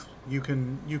 move. You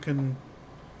can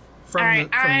from All right,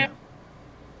 I'm the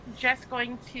just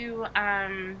going to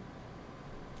I'm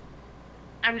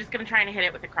just gonna try and hit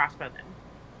it with a crossbow then.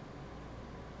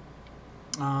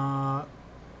 I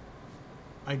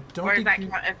don't or think is that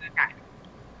count as an attack?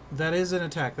 That is an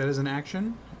attack. That is an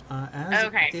action. As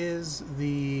Okay. is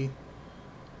the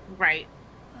Right.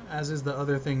 as is the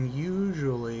other thing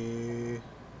usually.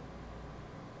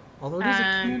 Although it is a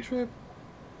cantrip.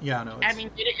 Yeah, no. I mean,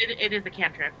 it is a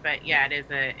cantrip, but yeah, it is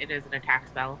an attack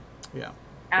spell. Yeah.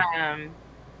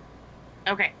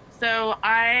 Okay, so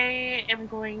I am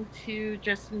going to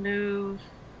just move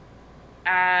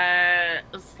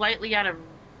slightly out of,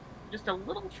 just a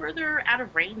little further out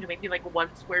of range, maybe like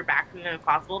 1 square back from them if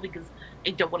possible, because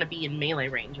I don't want to be in melee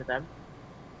range of them.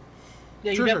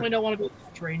 Yeah, you definitely don't want to be in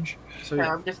touch range. So, So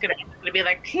I'm just gonna be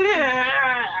like.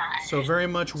 So very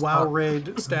much WoW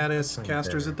raid status. Something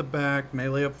Casters there. at the back,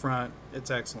 melee up front.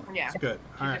 It's excellent. Yeah. It's good.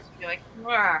 All right. Just be like,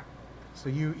 "Wah." So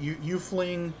you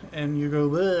fling and you go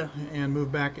 "Bleh," and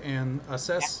move back and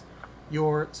assess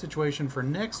your situation for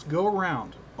next go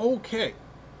around. Okay.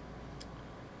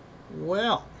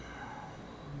 Well,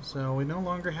 so we no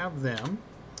longer have them.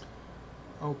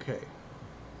 Okay.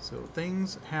 So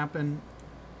things happen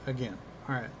again.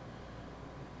 All right.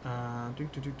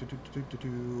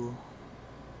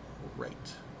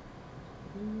 Right.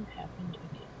 What happened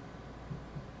again?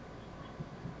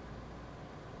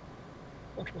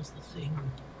 What was the thing?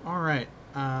 All right.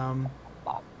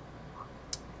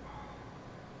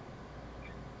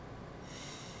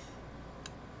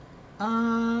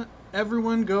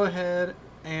 Everyone go ahead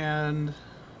and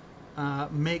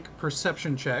make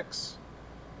perception checks.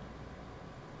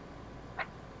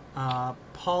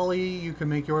 Polly, you can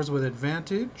make yours with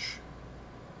advantage.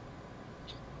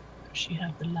 Does she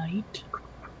have the light?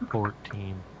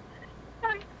 14.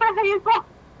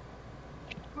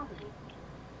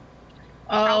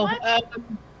 Oh,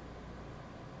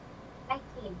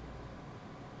 19.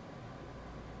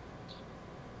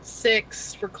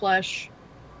 6 for Klesh.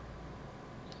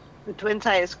 The twins'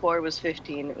 highest score was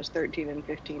 15. It was 13 and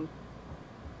 15.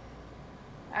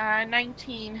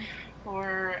 19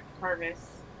 for Karvis.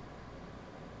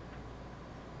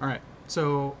 All right.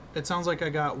 So it sounds like I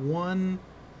got 1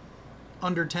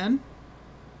 under 10.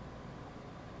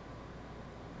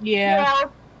 Yeah.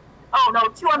 Oh no,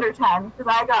 2 under 10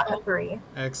 because I got a 3.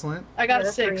 Excellent. I got Yeah,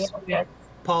 a 6. 3 and Yeah. 6.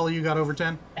 Polly, you got over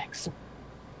 10? Excellent.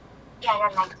 Yeah, I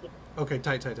got 19. Okay,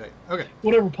 tight. Okay.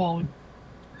 Whatever, Polly.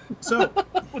 So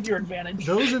With your advantage.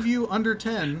 those of you under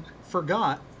 10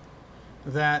 forgot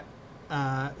that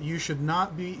you should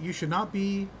not be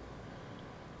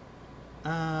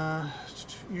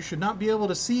able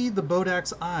to see the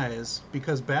Bodak's eyes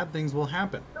because bad things will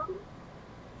happen.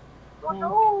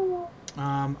 Oh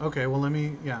no! Okay, well let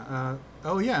me,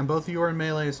 oh yeah, and both of you are in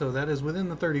melee, so that is within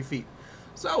the 30 feet.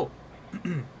 So,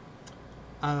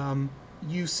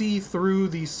 you see through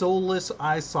the soulless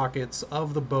eye sockets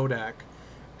of the Bodak,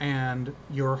 and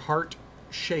your heart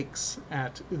shakes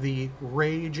at the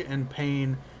rage and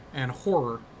pain and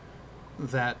horror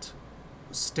that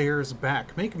stares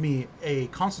back. Make me a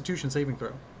Constitution saving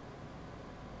throw.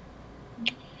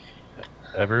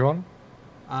 Everyone?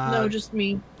 No, just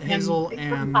me. Hazel It's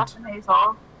and just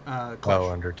Hazel. Klesh.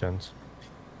 Oh, under 10s.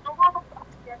 I have a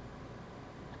question.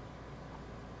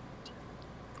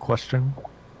 Question?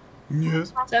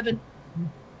 Yes. 7.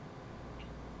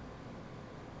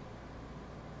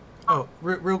 Oh,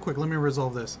 real quick, let me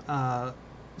resolve this.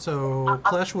 So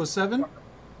Klesh was 7.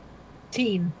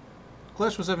 Teen.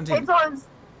 Klesh was 17. Hazel is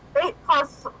 8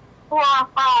 plus 4,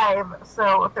 5,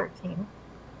 so 13.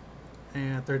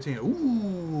 And 13.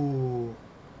 Ooh.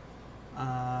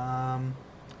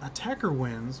 Attacker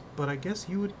wins, but I guess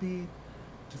you would be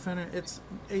defender. It's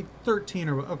a 13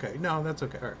 or okay. No, that's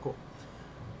okay. All right, cool.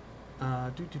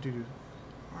 All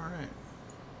right.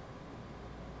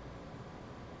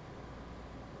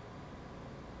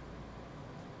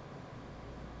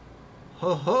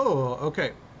 Ho ho.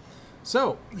 Okay.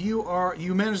 So you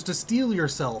managed to steel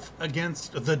yourself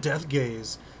against the death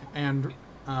gaze and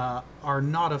are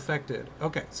not affected.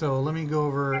 Okay, so let me go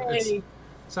over. It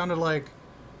sounded like.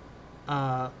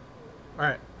 All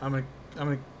right, I'm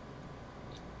gonna.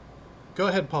 Go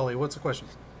ahead, Polly. What's the question?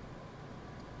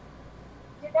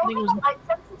 Do they have a light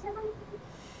sensitivity?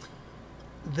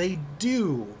 They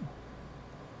do.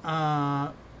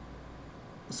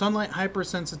 Sunlight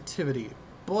hypersensitivity,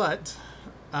 but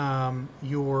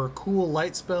your cool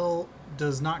light spell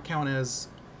does not count as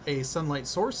a sunlight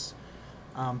source.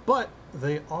 But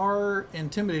they are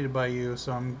intimidated by you,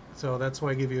 so that's why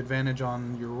I give you advantage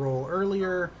on your roll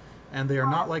earlier, and they are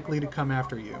not likely to come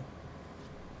after you.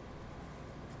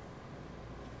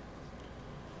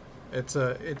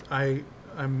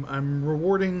 I'm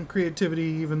rewarding creativity,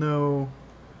 even though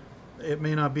it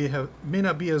may not be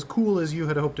as cool as you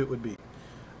had hoped it would be. Nate,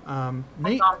 I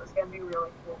thought it was gonna be really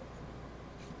cool.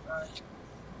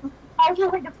 I feel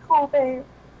like it's cool, babe.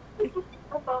 I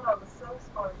thought that was so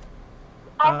smart.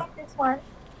 I think it's smart.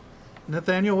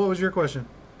 Nathaniel, what was your question?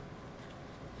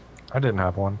 I didn't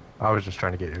have one. I was just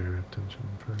trying to get your attention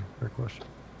for her question.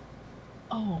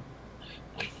 Oh.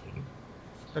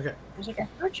 Okay. I was like, I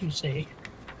heard you say.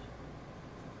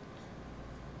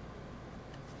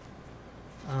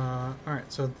 All right.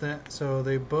 So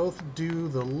they both do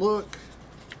the look.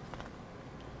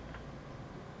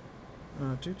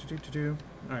 All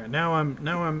right. Now I want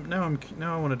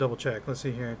to double check. Let's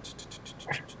see here. It's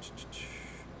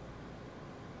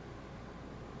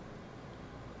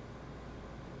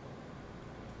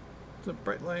a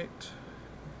bright light.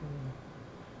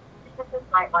 If it's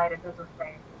bright light, it doesn't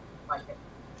say like it.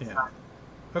 Yeah.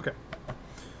 Okay.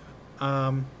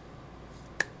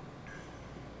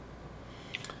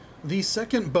 The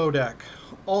second Bodak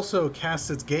also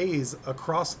casts its gaze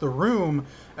across the room.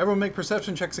 Everyone make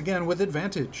perception checks again with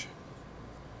advantage.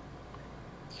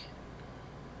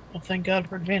 Well, thank God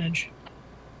for advantage.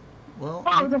 Well,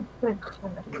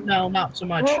 No, not so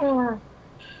much. Wow.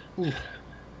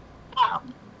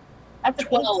 That's a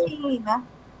 12. 18.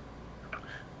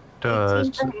 Does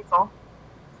 18 for Hazel.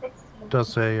 16.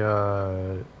 does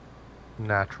a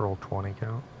natural 20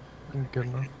 count? Good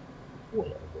enough.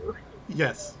 Whatever.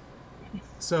 yes.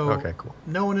 So Okay, cool.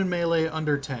 no one in melee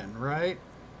under 10, right?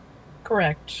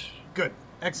 Correct. Good.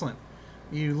 Excellent.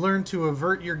 You learn to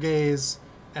avert your gaze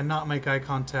and not make eye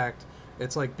contact.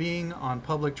 It's like being on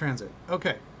public transit.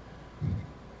 Okay.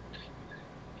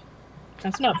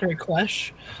 That's not very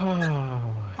Klesh.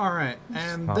 All right.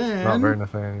 And not then very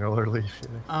Nathaniel or Leaf. the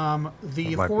It might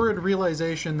be. horrid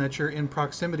realization that you're in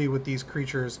proximity with these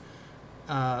creatures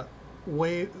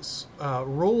rolls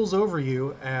over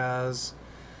you as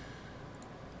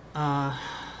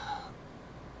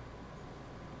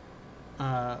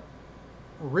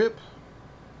Rip,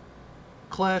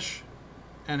 Klesh,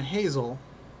 and Hazel,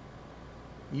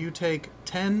 you take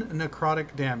 10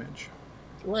 necrotic damage.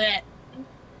 What?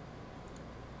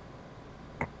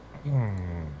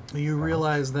 You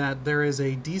realize that there is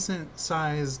a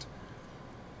decent-sized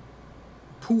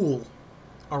pool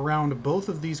around both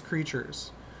of these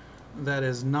creatures that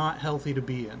is not healthy to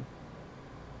be in.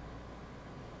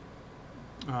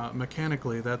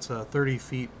 Mechanically, that's 30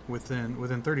 feet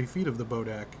within 30 feet of the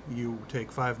Bodak. You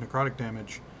take 5 necrotic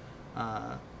damage.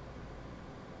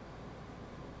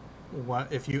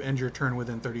 If you end your turn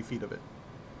within 30 feet of it.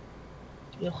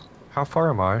 Ugh. How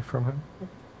far am I from him?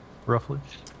 Roughly?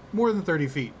 More than 30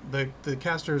 feet. The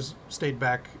casters stayed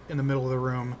back in the middle of the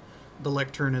room. The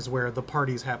lectern is where the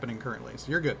party's happening currently, so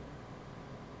you're good.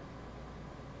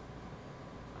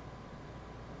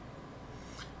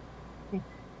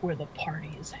 Where the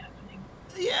party is happening.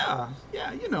 Yeah,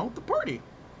 you know, the party.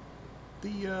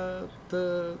 The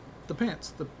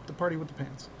pants. The party with the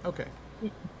pants. Okay.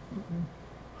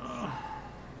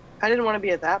 I didn't want to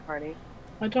be at that party.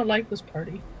 I don't like this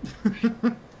party.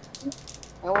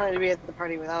 I wanted to be at the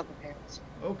party without the pants.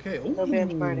 Okay. Ooh, No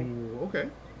pants party. Okay.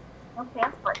 No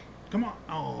pants party. Come on.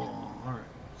 Oh, all right.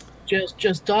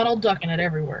 Just Donald ducking it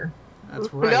everywhere.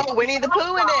 That's right. No, Winnie the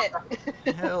Pooh in it!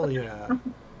 Hell yeah.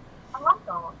 I love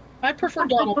Donald. I prefer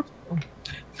Donald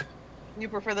You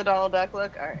prefer the Donald Duck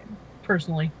look? Alright.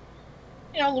 personally.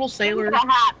 You know, little sailor. Look at the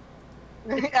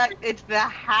hat. It's the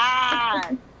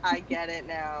hat! I get it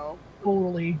now.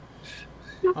 Totally.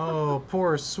 Oh,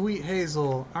 poor sweet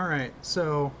Hazel. All right,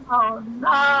 so Oh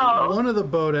no! one of the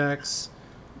Bodaks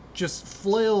just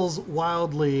flails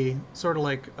wildly, sort of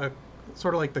like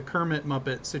the Kermit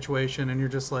Muppet situation, and you're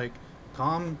just like,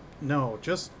 calm, no,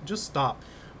 just stop.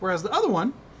 Whereas the other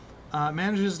one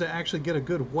manages to actually get a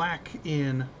good whack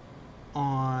in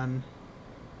on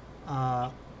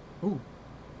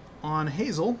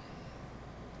Hazel.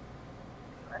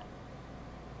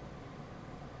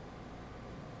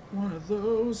 One of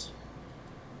those.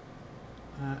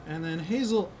 And then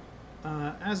Hazel,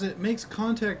 as it makes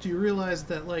contact, you realize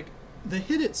that, like, the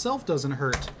hit itself doesn't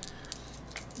hurt,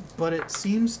 but it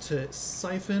seems to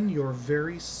siphon your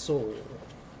very soul.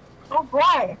 Oh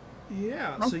boy!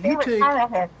 Yeah, My so you favorite take... kind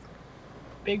of hits.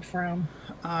 Big frown.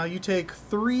 You take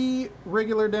 3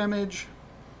 regular damage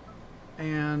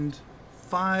and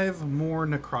 5 more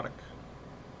necrotic.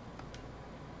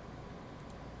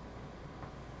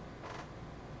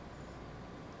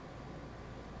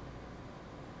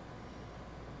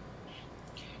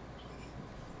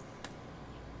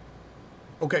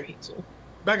 Okay,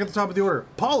 back at the top of the order.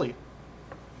 Polly.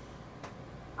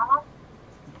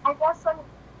 I guess I'm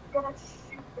gonna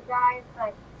shoot the guy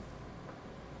that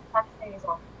touched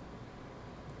Hazel.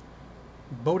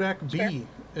 Bodak B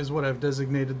is what I've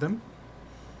designated them.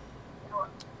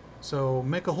 So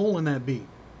make a hole in that B.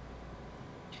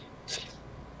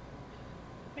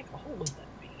 Make a hole in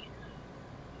that bee.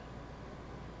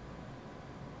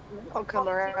 I'll come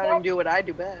around and do what I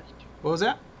do best. What was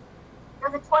that?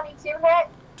 Does a 22 hit?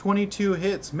 22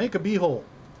 hits. Make a B hole.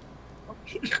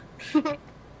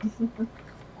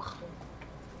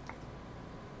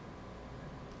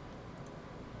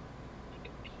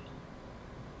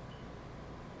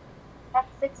 That's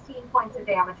 16 points of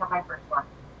damage on my first one.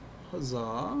 Huzzah.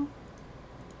 And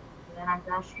then I'm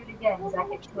gonna shoot again because I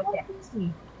get 2 attacks.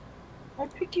 I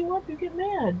pick you up, you get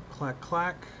mad. Clack,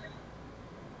 clack.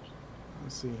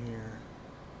 Let's see here.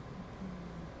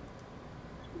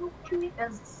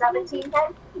 Does 17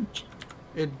 hit?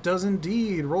 It does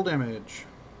indeed. Roll damage.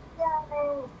 Yay!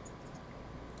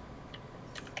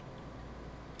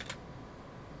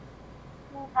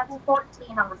 That's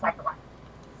 14 on the second one.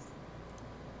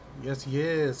 Yes,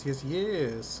 yes, yes,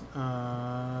 yes.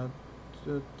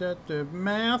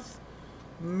 Math.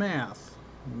 Math.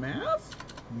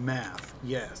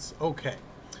 Yes. Okay.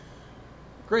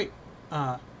 Great.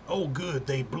 Oh, good.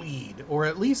 They bleed, or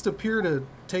at least appear to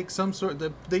take some sort.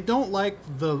 They don't like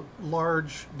the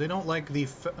large. They don't like the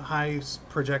high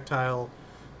projectile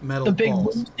metal The big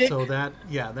balls. boomstick? So that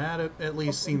at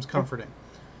least seems comforting.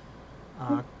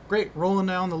 Great. Rolling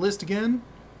down the list again.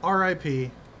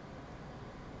 R.I.P.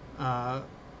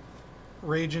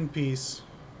 Rage in peace.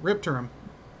 Rip Turum.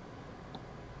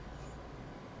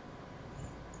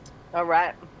 All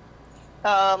right.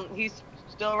 He's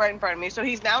still right in front of me, so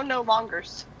he's now no longer.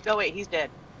 Oh wait, he's dead.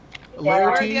 Where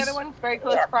are the other Laertes ones? Very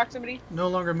close proximity. no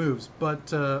longer moves, but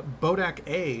Bodak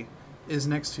A is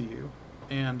next to you,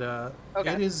 and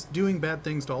Okay. it is doing bad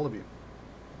things to all of you.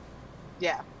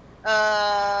 Yeah.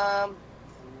 I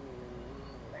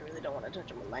really don't want to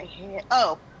touch him with my hand.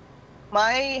 Oh,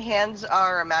 my hands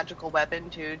are a magical weapon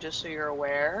too, just so you're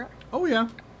aware. Oh yeah.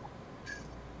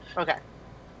 Okay.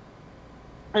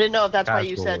 I didn't know if that's why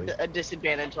you Casually. said a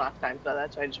disadvantage last time, so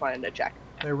that's why I just wanted to check.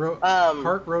 They wrote. Um,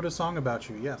 Hart wrote a song about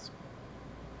you. Yes.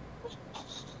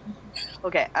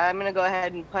 Okay, I'm gonna go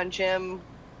ahead and punch him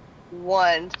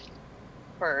once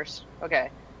first. Okay,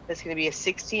 that's gonna be a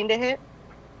 16 to hit.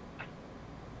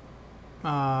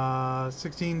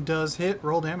 16 does hit.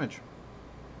 Roll damage.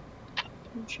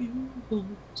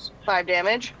 5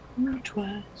 damage.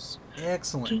 Twice.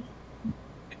 Excellent.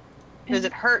 Does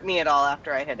it hurt me at all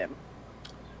after I hit him?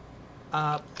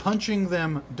 Punching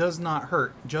them does not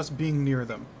hurt. Just being near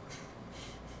them.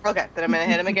 Okay, then I'm gonna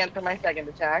hit him again for my second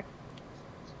attack.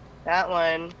 That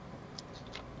one.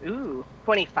 Ooh,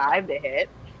 25 to hit.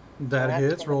 That That's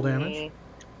hits. Roll gonna damage. be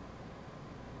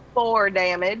 4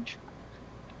 damage.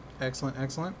 Excellent.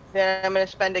 Excellent. Then I'm gonna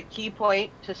spend a key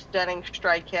point to stunning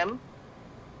strike him.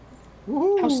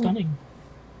 Woohoo! How stunning.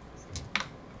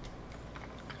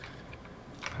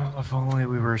 Oh, if only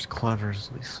we were as clever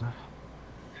as Lisa.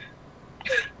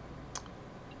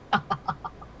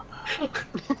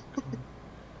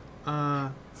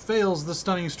 Fails the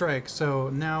stunning strike, so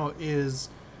now is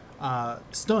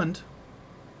stunned,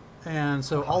 and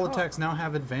so all attacks now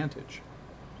have advantage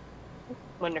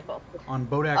Wonderful. on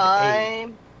Bodak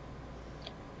A.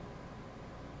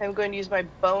 I'm going to use my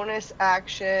bonus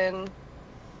action.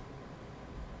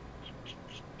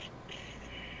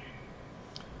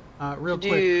 Real to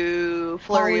quick, do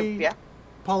flurry. Polly- Yeah.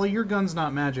 Polly, your gun's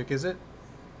not magic, is it?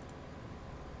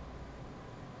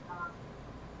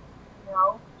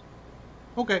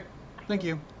 Okay, thank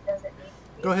you. Does it need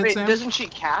to be? Go ahead, Wait, Sam. doesn't she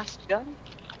cast gun?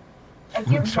 I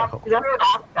do cast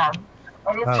gun.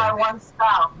 It is my one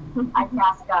spell. I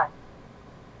cast gun.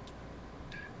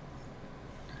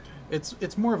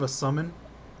 It's more of a summon,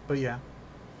 but yeah.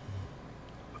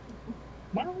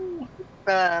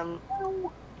 I'm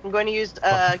going to use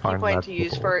I'll key find point that to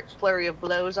use before. for flurry of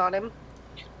blows on him.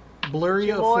 Blurry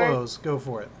Two of more. flows. Go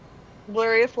for it.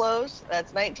 Flurry of flows.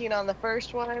 That's 19 on the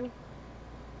first one,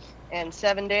 and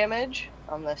 7 damage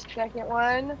on the second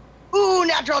one. Ooh,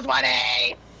 natural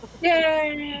 20!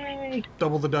 Yay!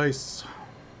 Double the dice.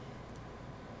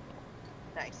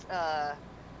 Nice.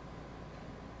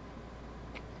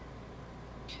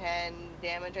 10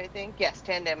 damage, I think. Yes,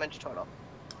 10 damage total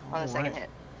on the second hit.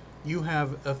 You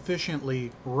have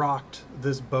efficiently rocked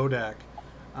this Bodak.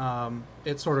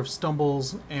 It sort of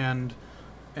stumbles and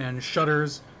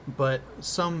shudders, but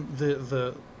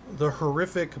the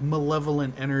horrific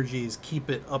malevolent energies keep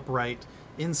it upright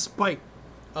in spite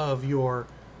of your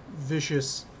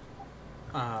vicious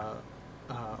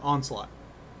onslaught.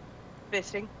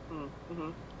 Fisting.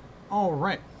 Mm-hmm. All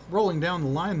right, rolling down the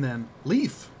line then.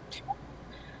 Leaf.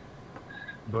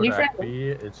 Bodak B,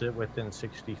 is it within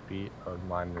 60 feet of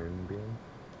my moonbeam?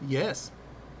 Yes.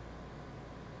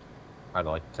 I'd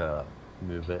like to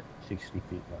move it 60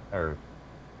 feet, or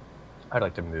I'd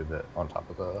like to move it on top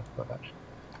of the Bodak.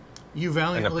 You In a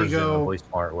valiantly presumably go.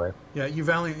 smart way. Yeah, you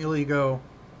valiantly go.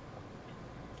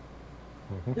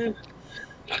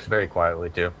 Very quietly,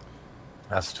 too.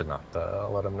 As to not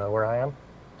let him know where I am.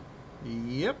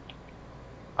 Yep.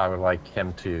 I would like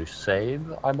him to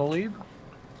save, I believe.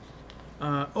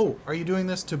 Are you doing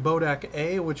this to Bodak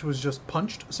A, which was just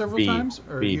punched several B, times?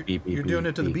 Or B, you're, B, B, you're B, doing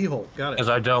it to the B. B hole. Got Because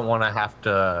it. I don't want to have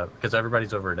to... Because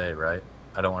everybody's over at A, right?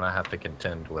 I don't want to have to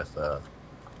contend with them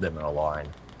in a line.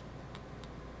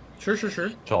 Sure. So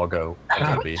I'll go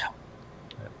to B.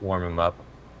 Warm him up.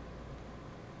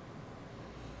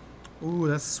 Ooh,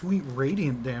 that's sweet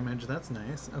radiant damage. That's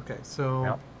nice. Okay, so...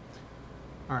 Yep.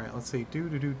 Alright, let's see.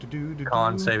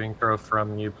 Con saving throw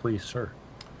from you, please, sir.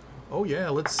 Oh, yeah,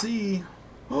 let's see.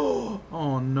 Oh,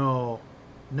 no.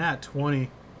 Nat 20.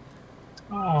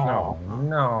 Oh,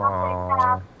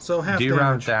 no. So half Do you damage.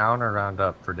 round down or round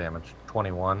up for damage?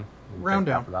 21. Round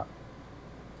Take down. half of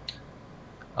that.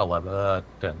 11,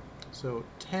 10. So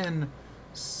 10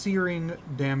 searing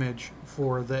damage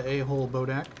for the A-hole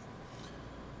Bodak.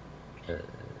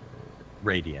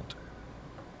 Radiant.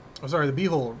 Oh, sorry, the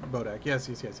B-hole Bodak. Yes.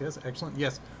 Excellent.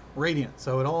 Yes, radiant.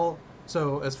 So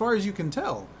as far as you can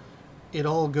tell, it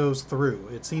all goes through.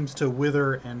 It seems to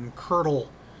wither and curdle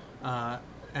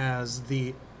as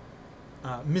the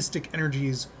mystic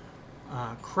energies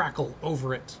crackle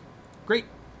over it. Great.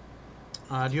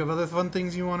 Do you have other fun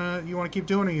things you wanna keep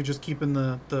doing, or are you just keeping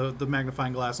the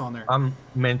magnifying glass on there? I'm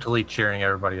mentally cheering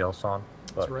everybody else on,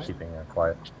 but right. keeping it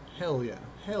quiet. Hell yeah.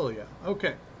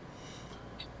 Okay.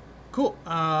 Cool.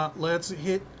 Let's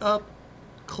hit up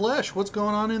Klesh. What's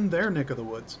going on in their neck of the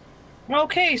woods?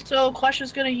 Okay, so Klesh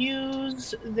is going to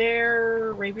use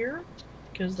their rapier,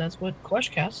 because that's what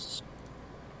Klesh casts.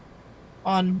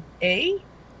 On A?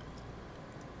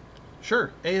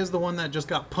 Sure. A is the one that just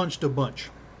got punched a bunch.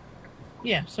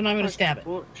 Yeah, so now I'm going to stab it.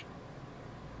 Ooh.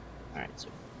 Alright, so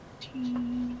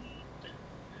 15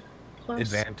 plus...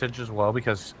 Advantage as well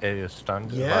because A is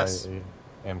stunned. Yes. If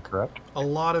I am correct. A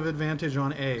lot of advantage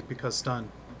on A because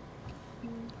stun.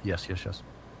 Yes.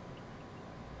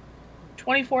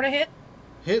 24 to hit.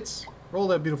 Hits. Roll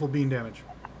that beautiful bean damage.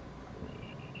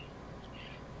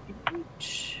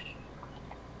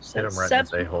 So Hit him right in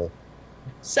his A-hole.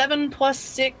 7 plus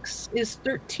 6 is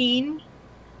 13.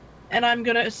 And I'm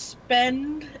going to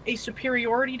spend a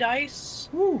superiority dice.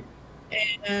 Woo.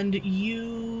 And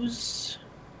use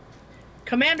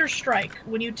Commander Strike.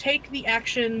 When you take the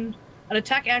action, an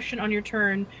attack action on your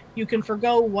turn, you can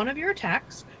forgo one of your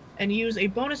attacks and use a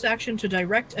bonus action to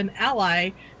direct an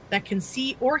ally that can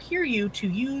see or hear you to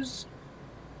use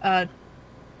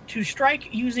to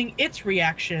strike using its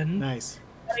reaction. Nice.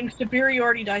 Adding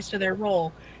superiority dice to their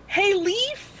roll. Hey,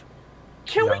 Leaf,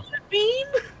 can we get beam?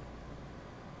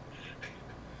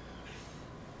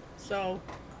 So,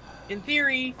 in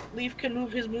theory, Leaf can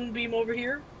move his moonbeam over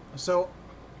here. So,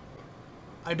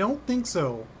 I don't think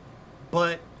so,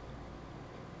 but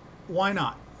why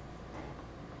not?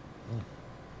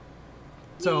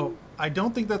 So, I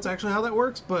don't think that's actually how that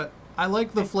works, but I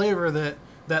like the flavor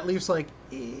that Leaf's like,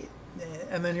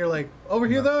 and then you're like, over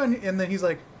here though, and then he's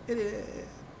like,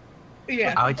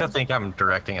 Yeah. I like to think I'm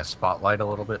directing a spotlight a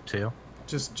little bit too.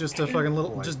 just a fucking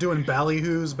little, just doing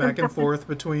ballyhoos back and forth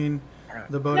between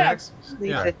the Bodaks.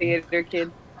 Leave the theater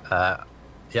kid.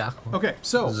 Yeah. Okay,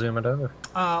 so Zoom it over.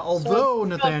 although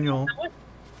Nathaniel,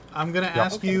 I'm going to Yeah.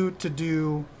 ask you to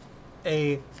do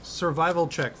a survival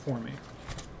check for me.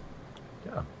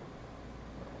 Yeah.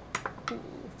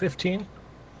 15.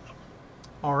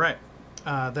 All right,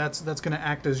 that's going to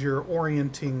act as your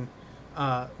orienting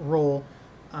roll.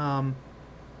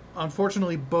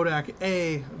 Unfortunately, Bodak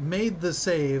A made the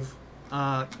save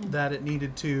that it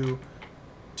needed to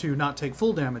not take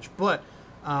full damage. But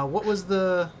what was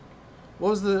the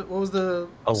 11,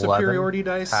 superiority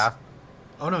dice? Half.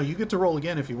 Oh no, you get to roll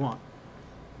again if you want.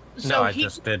 No, I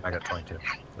just did. I got 22.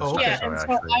 Oh, okay. Yeah, So and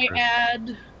so actually I improved.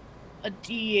 add a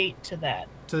D8 to that.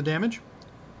 To the damage?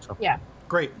 So Yeah.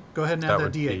 Great. Go ahead and that add that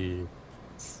would D8. be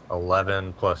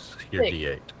 11 plus your Six.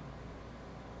 D8.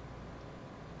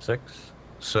 6.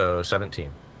 So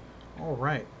 17. All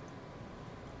right.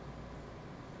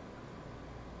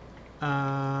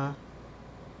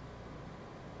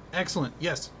 Excellent.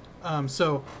 Yes.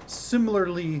 So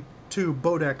similarly to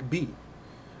Bodak B,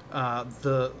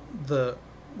 the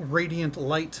radiant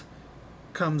light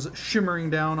comes shimmering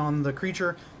down on the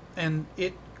creature, and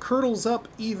it curdles up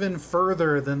even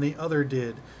further than the other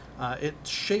did. It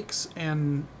shakes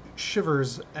and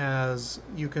shivers as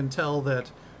you can tell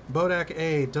that Bodak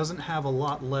A doesn't have a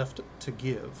lot left to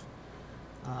give.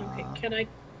 Okay, can I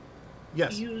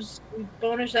Yes, use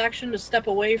bonus action to step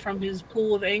away from his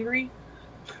pool of angry?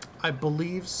 I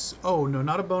believe. Oh no,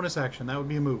 not a bonus action. That would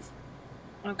be a move.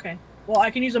 Okay. Well,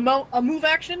 I can use a move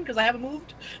action because I haven't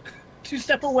moved to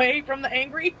step away from the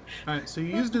angry. All right, so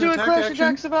you used an Do a attack crash action.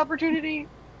 attacks of opportunity.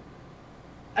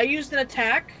 I used an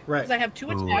attack Right. because I have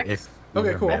 2 Ooh, attacks if Okay,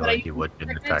 you were cool. melee, But I you would get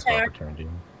an used attack attack. opportunity.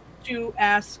 to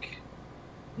ask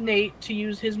Nate to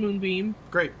use his moonbeam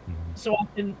Great. so I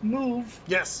can move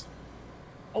Yes.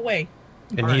 away.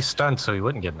 And Alright. he's stunned, so he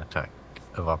wouldn't get an attack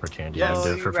of opportunity. Yes. He Oh, can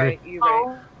do it you're for free. right. You're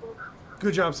right.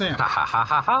 Good job, Sam. Ha ha ha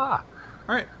ha ha!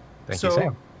 All right. Thank so you,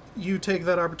 Sam. you take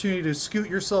that opportunity to scoot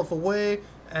yourself away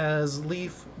as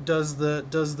Leaf does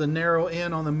the narrow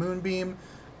in on the moonbeam,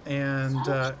 and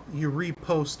you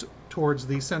repost towards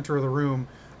the center of the room,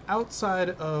 outside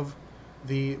of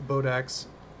the Bodak's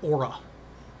aura.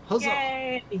 Huzzah!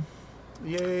 Yay!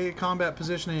 Yay, combat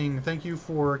positioning. Thank you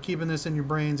for keeping this in your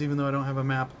brains, even though I don't have a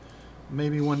map.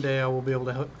 Maybe one day I will be able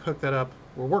to hook that up.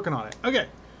 We're working on it. Okay.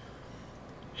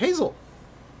 Hazel.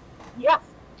 Yes.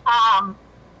 Am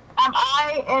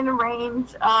I in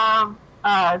range of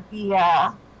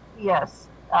the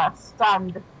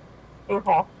stunned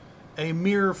a-hole? A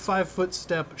mere 5-foot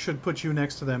step should put you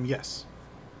next to them, yes.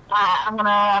 I'm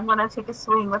gonna take a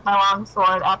swing with my long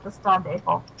sword at the stunned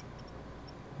a-hole.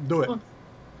 Do it.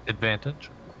 Advantage.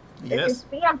 Yes. It's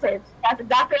advantage. That's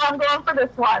exactly what I'm going for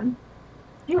this one.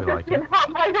 You We like can it. have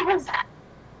my goodness.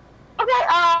 Okay,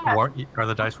 Are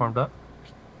the dice warmed up?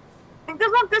 I think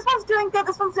this one's doing good.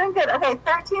 This one's doing good. Okay,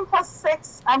 13 plus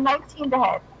 6, 19 to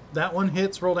hit. That one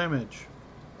hits, roll damage.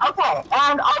 Okay,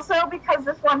 and also because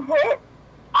this one hit,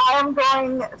 I am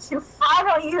going to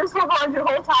finally use my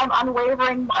whole time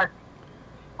unwavering mark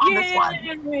on this one.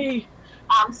 Yay!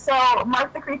 So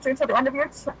mark the creature to the end of your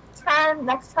turn,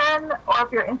 next turn, or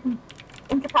if you're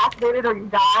incapacitated or you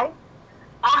die.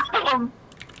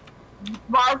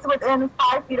 While it's within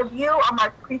 5 feet of you, a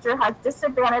marked creature has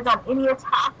disadvantage on any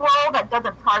attack roll that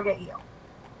doesn't target you.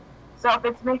 So if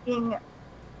it's making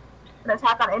an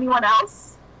attack on anyone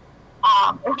else,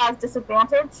 it has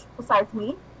disadvantage besides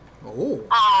me. Oh.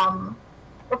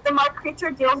 If the marked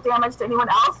creature deals damage to anyone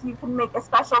else, you can make a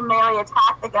special melee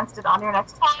attack against it on your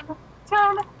next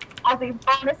turn as a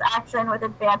bonus action with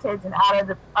advantage, and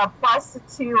added a plus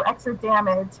 2 extra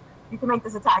damage. You can make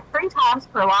this attack 3 times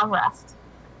per long rest.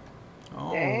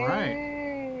 All right.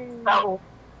 Dang. So,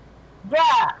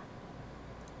 yeah.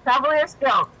 Cavalier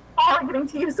skill. Finally getting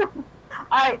to use them.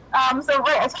 Alright, so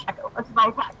wait, attack. What's my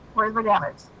attack? Where's my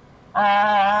damage?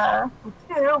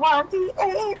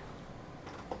 1d8.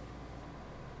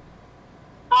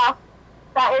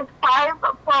 That is 5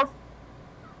 plus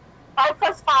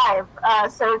 5,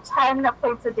 so 10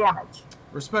 points of damage.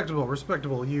 Respectable,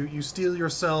 respectable. You steel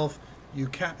yourself. You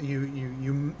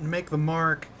make the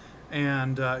mark,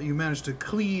 and you manage to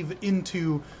cleave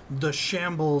into the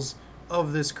shambles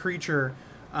of this creature.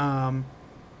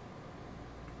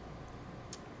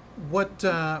 What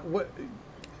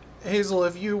Hazel,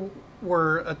 if you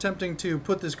were attempting to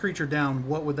put this creature down,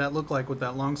 what would that look like with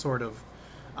that longsword of?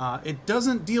 It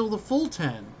doesn't deal the full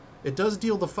 10. It does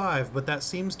deal the 5, but that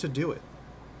seems to do it.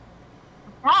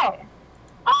 Okay.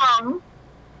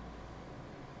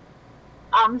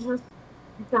 I'm just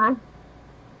gonna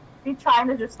be trying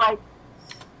to just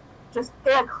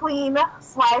get a clean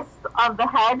slice of the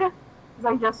head, because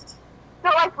I just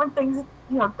feel like when things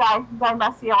die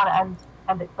messy. I want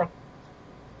to end it quick.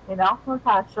 We're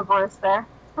kind of chivalrous there.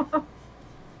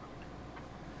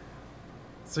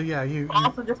 So yeah, you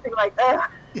also just being like,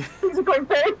 things are going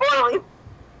very poorly.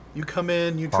 You come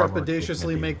in, you Far more trepidatiously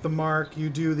dignity. make the mark, you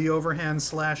do the overhand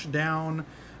slash down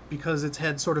because its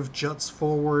head sort of juts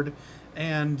forward,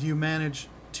 and you manage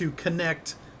to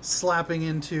connect, slapping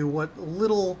into what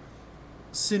little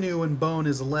sinew and bone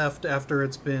is left after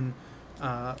it's been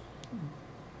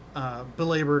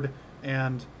belabored,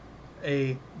 and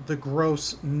the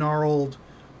gross, gnarled,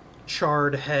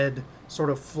 charred head sort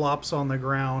of flops on the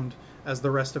ground as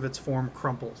the rest of its form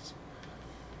crumples.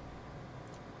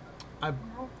 I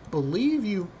believe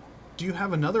you... Do you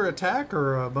have another attack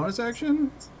or a bonus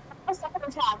action? A second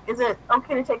attack. Is it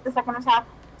okay to take the second attack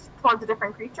towards a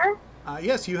different creature?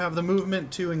 Yes, you have the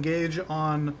movement to engage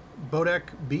on Bodek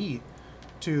B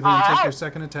to then take your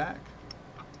second attack.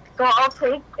 So I'll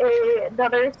take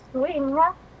another swing,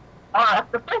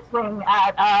 the first swing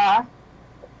at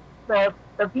the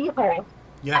beehole.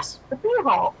 Yes. The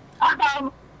beehole.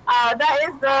 That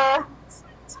is the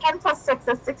 10 plus 6,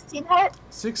 a 16 hit.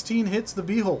 16 hits the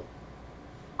beehole.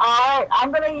 Alright,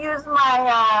 I'm going to use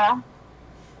my,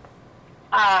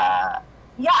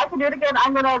 yeah, I can do it again.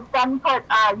 I'm going to then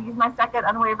use my second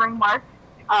unwavering mark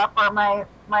for my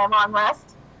long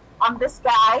rest on this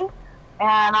guy,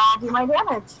 and I'll do my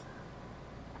damage.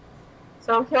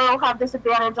 So he'll have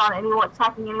disadvantage on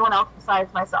attacking anyone else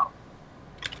besides myself.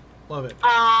 Love it.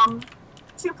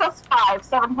 2 plus 5,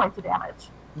 7 points of damage.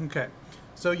 Okay.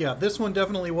 So yeah, this one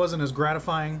definitely wasn't as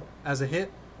gratifying as a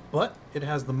hit, but it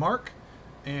has the mark,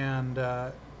 and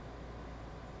I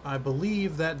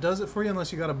believe that does it for you,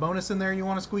 unless you got a bonus in there you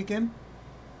want to squeak in?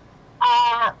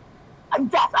 Yes,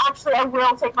 actually I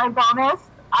will take my bonus.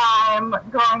 I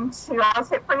was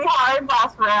hit pretty hard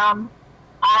last round.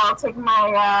 I'll take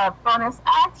my bonus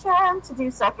action to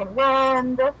do second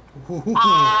wind. Ooh.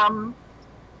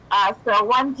 So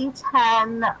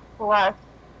 1d10 plus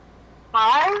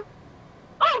 5.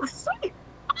 Oh, sweet!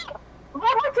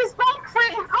 My work is back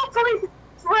free. Hopefully,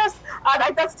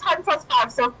 that's 10 plus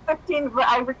 5, so 15.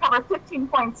 I recover 15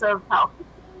 points of health.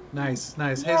 Nice,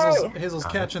 nice. Yay. Hazel's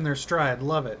catching their stride.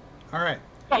 Love it. All right.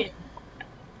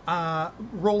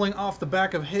 Rolling off the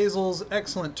back of Hazel's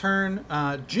excellent turn,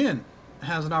 Jin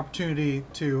has an opportunity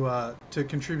to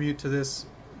contribute to this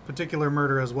particular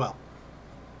murder as well.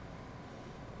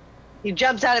 He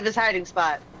jumps out of his hiding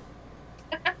spot.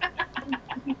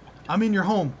 I'm in your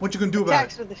home. What you gonna do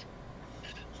about it?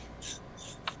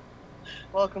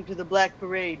 Welcome to the Black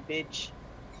Parade, bitch.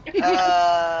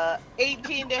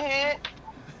 18 to hit.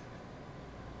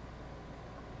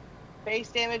 Base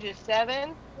damage is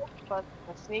 7. Plus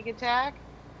a sneak attack.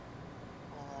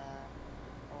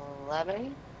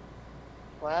 11.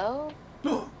 12.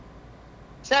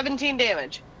 17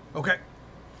 damage. Okay.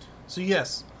 So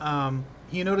yes,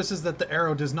 he notices that the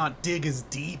arrow does not dig as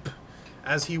deep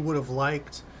as he would have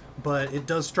liked, but it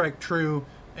does strike true,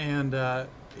 and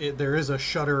there is a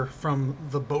shudder from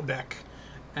the Bodek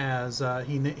as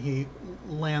he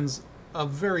lands a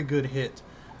very good hit.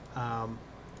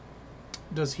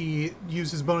 Does he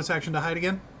use his bonus action to hide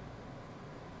again?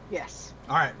 Yes.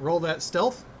 All right, roll that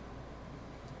stealth.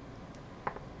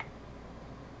 Oh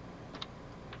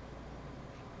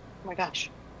my gosh.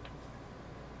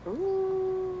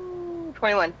 Ooh,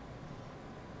 21.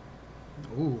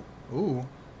 Ooh.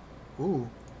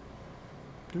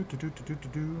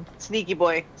 Do. Sneaky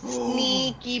boy.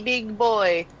 Sneaky big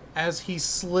boy. As he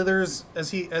slithers,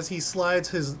 as he slides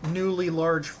his newly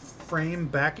large frame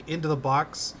back into the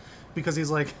box, because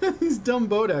he's like, these dumb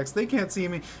Bodeks, they can't see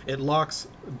me. It locks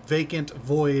vacant,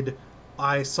 void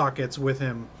eye sockets with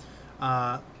him.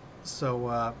 No,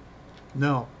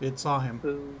 it saw him.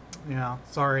 Boo. Yeah,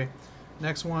 sorry.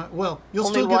 Next one. Well, you'll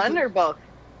Only still get one or both?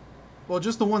 Well,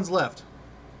 just the ones left.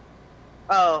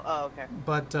 Oh, okay.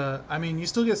 But I mean, you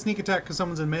still get sneak attack because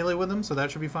someone's in melee with them, so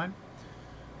that should be fine.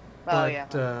 Oh yeah.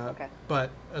 Okay.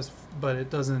 But it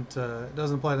doesn't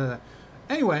apply to that.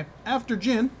 Anyway, after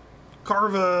Jin,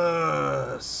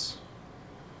 Karvis.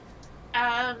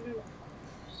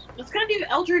 Let's gonna do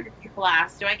Eldritch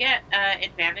Blast. Do I get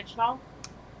advantage at all?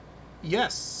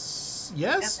 Yes.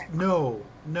 Yes. Okay. No.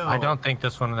 I don't think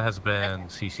this one has been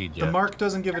CC'd yet. The mark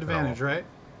doesn't give advantage, right?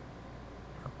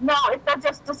 No, it does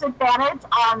just disadvantage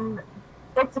on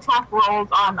its attack rolls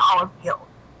on all of you.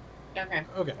 Okay.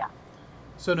 Okay. Yeah.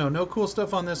 So no cool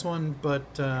stuff on this one, but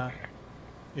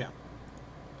yeah.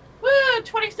 Woo!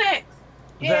 26.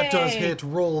 That does Yay. hit.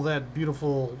 Roll that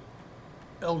beautiful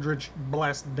Eldritch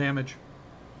Blast damage.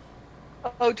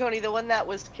 Oh, Tony, the one that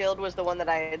was killed was the one that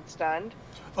I had stunned.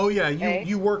 Oh yeah, Okay.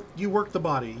 you worked the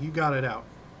body. You got it out.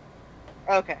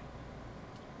 Okay.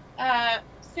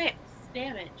 6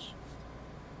 damage.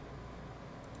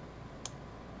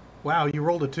 Wow, you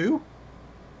rolled a 2?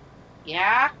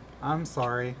 Yeah. I'm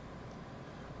sorry.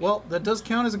 Well, that does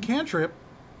count as a cantrip,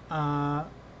 but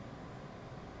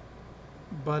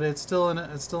it's still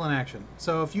an action.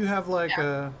 So if you have like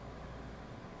a,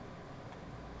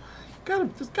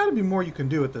 there's got to be more you can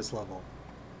do at this level.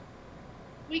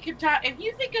 We could talk. If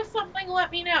you think of something, let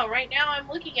me know. Right now, I'm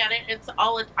looking at it. It's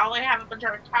all I have a bunch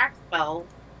of attack spells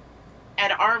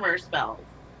and armor spells.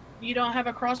 You don't have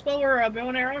a crossbow or a bow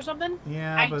and arrow or something?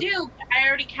 Yeah, I but do. But I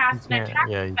already cast an attack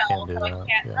Yeah, you spell, can't do so I that.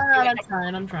 can't Yeah. do it. I'm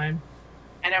trying. I'm trying.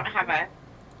 I don't have a.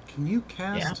 Can you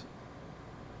cast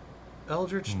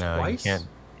Eldritch No, twice? you can't.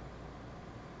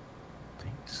 I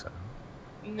think so.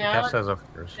 No, Cast it's as a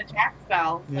first. an attack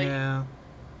spell. Like, Yeah.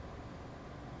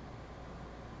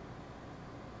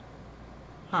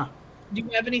 Huh. Do you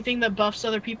have anything that buffs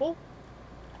other people?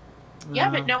 yeah,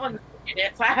 but no one did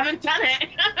it, so I haven't done it.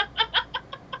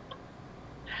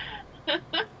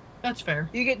 That's fair.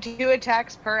 You get 2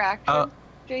 attacks per action,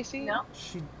 JC? No.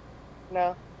 She.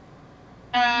 No.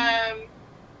 I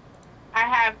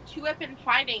have 2-weapon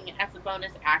fighting as a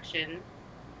bonus action,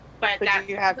 but But that's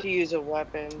you have to use a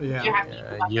weapon. Yeah. You have to use a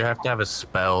You weapon. have to have a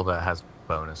spell that has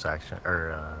bonus action,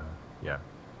 or yeah,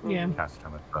 Yeah. cast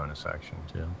time with bonus action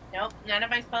too. Nope, none of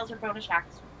my spells are bonus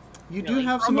actions. You do Really?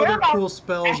 have some other cool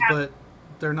spells, but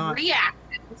they're not.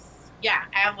 Reactions. Yeah,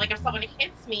 I have, like, if someone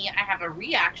hits me, I have a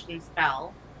reaction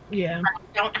spell. Yeah. I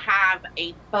don't have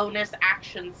a bonus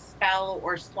action spell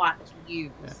or slot to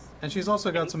use. Yeah. And she's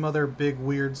also got some other big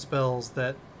weird spells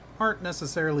that aren't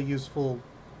necessarily useful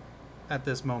at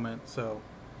this moment. So.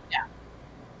 Yeah.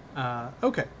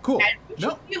 Okay. Cool. And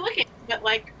No. you look at it, but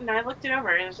like, no, I looked it over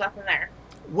and there's nothing there.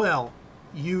 Well,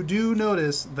 you do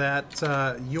notice that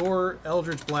your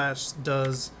Eldritch Blast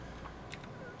does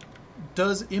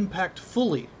impact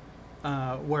fully,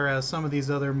 whereas some of these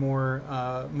other more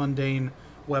mundane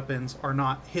weapons are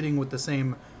not hitting with the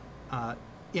same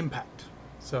impact.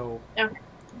 So, Okay.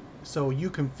 so you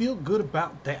can feel good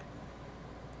about that.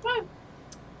 Fine.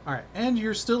 All right, and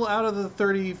you're still out of the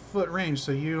 30-foot range,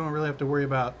 so you don't really have to worry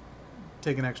about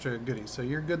taking extra goodies. So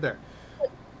you're good there.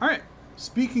 All right.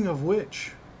 Speaking of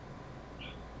which,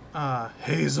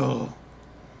 Hazel.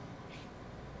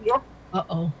 Yep,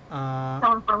 Uh-oh.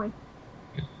 coming for me.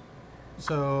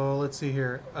 So let's see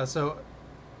here.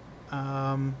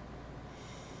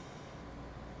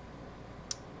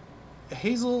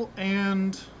 Hazel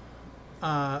and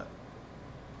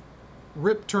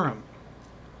Rip Turum.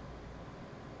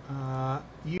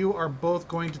 You are both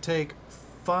going to take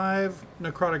 5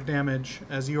 necrotic damage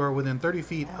as you are within 30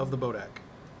 feet of the Bodak.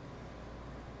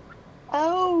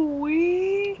 Oh,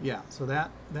 we. Yeah, so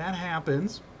that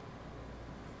happens.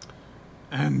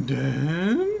 And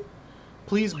then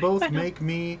please both make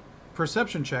me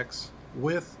perception checks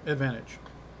with advantage.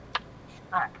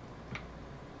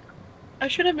 I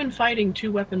should have been fighting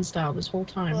 2-weapon style this whole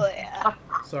time. Well, yeah.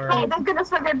 Sorry. Oh, thank goodness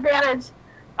for the advantage.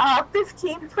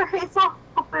 15 for Hazel.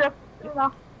 You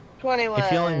know. 21.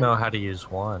 If you only know how to use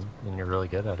one and you're really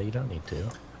good at it, you don't need to.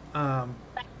 The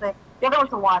other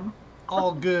one's a 1.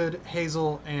 All good,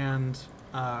 Hazel and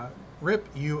Rip.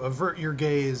 You avert your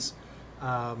gaze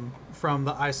from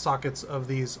the eye sockets of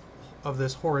this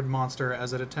horrid monster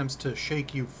as it attempts to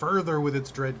shake you further with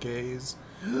its dread gaze.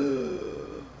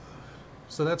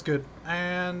 So that's good.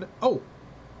 And so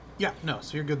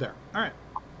you're good there. All right.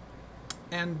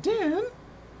 And then,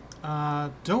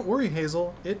 don't worry,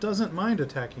 Hazel. It doesn't mind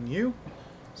attacking you.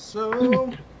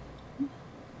 So,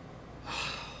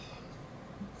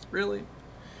 really.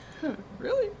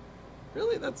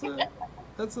 That's a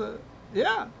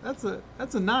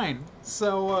 9.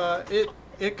 So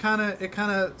it kind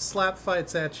of slap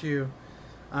fights at you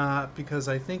because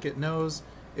I think it knows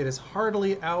it is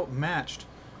hardly outmatched,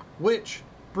 which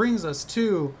brings us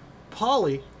to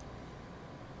Polly.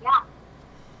 Yeah.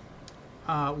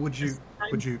 Would you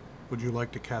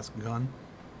like to cast gun?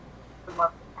 Would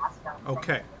love to cast them.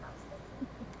 Okay.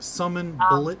 Summon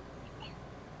bullet.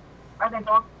 Are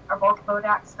both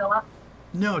Bodaks still up?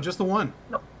 No, just the one.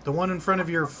 No. The one in front of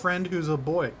your friend who's a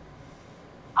boy.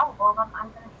 Oh, well, then I'm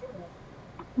gonna shoot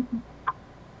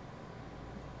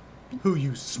it. Who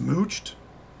you smooched?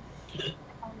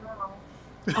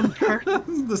 I know.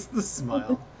 the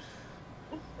smile.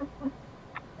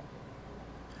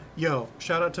 Yo,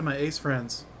 shout out to my ace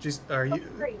friends. Are you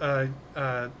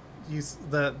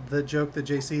the joke that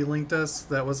JC linked us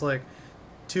that was like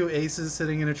 2 aces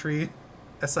sitting in a tree,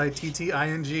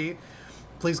 SITTING.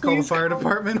 Please call the fire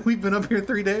department. We've been up here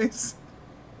 3 days.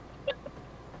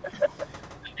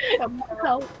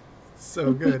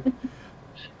 So good.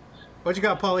 What you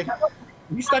got, Polly?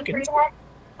 You stuck it. 23 hit.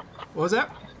 What was that?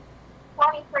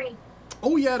 23.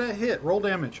 Oh yeah, that hit. Roll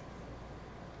damage.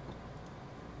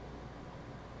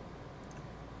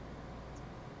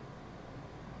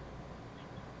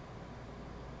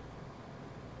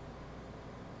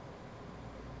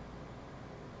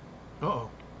 Uh-oh.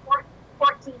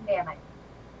 14 damage.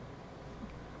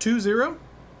 2-0?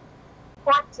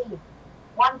 14.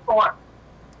 1-4.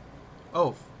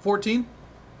 Oh, 14?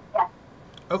 Yes.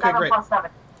 Okay, 7 great. plus 7.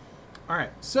 All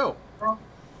right. So, Well,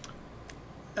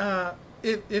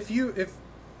 if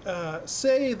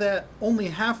say that only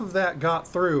half of that got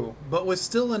through, but was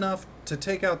still enough to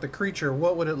take out the creature,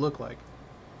 what would it look like?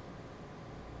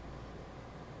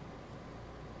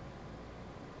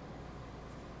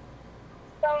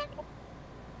 so,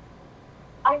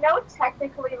 I know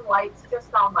technically light's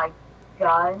just on my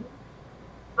gun,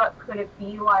 but could it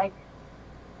be like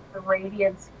the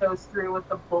radiance goes through with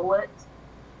the bullet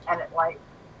and it like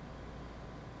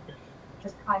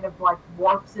just kind of like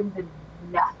warps into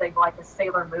nothing like a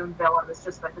Sailor Moon villain that's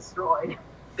just been destroyed?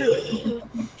 There's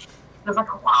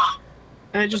like a lot.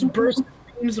 And it just bursts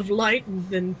beams of light and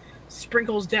then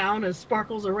sprinkles down as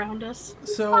sparkles around us.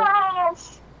 So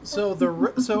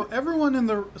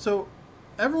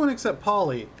everyone except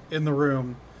Polly in the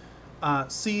room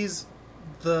sees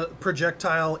the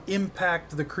projectile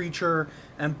impact the creature,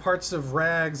 and parts of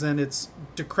Rags and its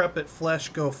decrepit flesh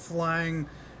go flying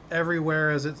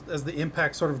everywhere as the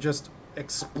impact sort of just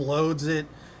explodes it.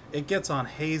 It gets on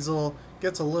Hazel,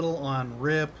 gets a little on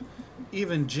Rip.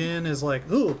 Even Jin is like,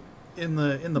 ooh, in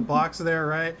the box there,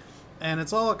 right? And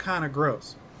it's all kind of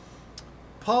gross.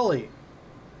 Polly,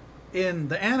 in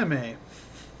the anime,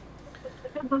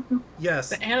 yes,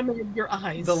 The anime of your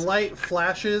eyes. the light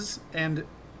flashes and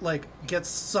like gets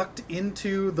sucked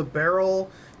into the barrel.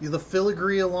 The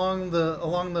filigree along the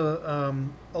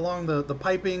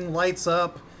piping lights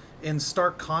up in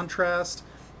stark contrast,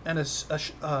 and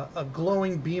a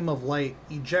glowing beam of light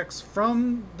ejects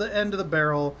from the end of the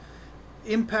barrel,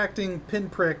 impacting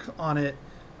pinprick on it,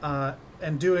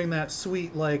 and doing that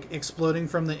sweet like exploding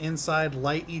from the inside,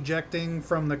 light ejecting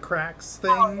from the cracks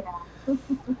thing. Oh,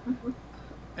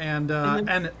 yeah.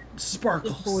 And it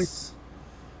sparkles.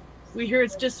 We hear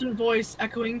its distant voice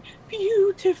echoing,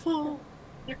 "Beautiful."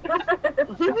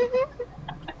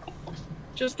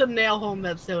 Just to nail home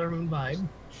that Sailor Moon vibe.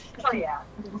 Oh yeah.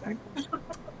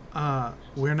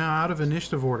 We're now out of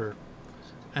initiative order,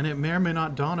 and it may or may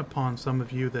not dawn upon some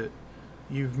of you that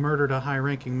you've murdered a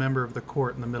high-ranking member of the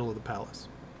court in the middle of the palace.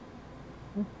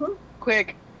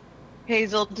 Quick,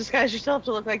 Hazel, disguise yourself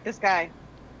to look like this guy.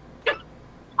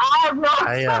 I have no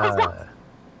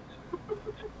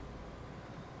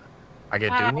Do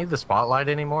you need the spotlight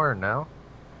anymore or no?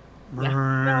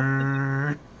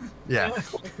 Yeah,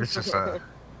 it's just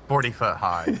 40 foot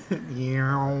high.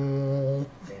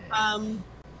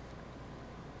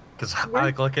 Because I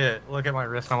like look at my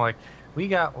wrist and I'm like, we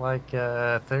got like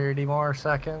 30 more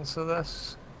seconds of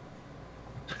this.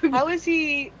 How is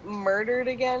he murdered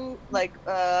again? Like,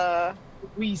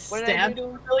 We What did I stabbed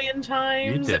him a million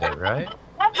times. You did it, right?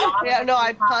 yeah, no,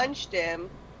 I punched him.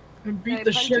 And Did I beat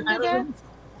the punch shit him out of again? him.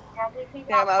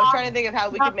 Damn, I was trying to think of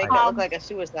how we could make that look like a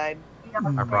suicide.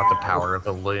 I brought the power of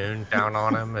the loon down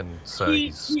on him, and so He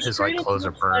his straight like up clothes are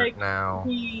looks burnt like now.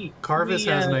 Carvis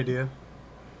has an idea.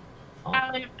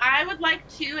 I would like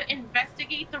to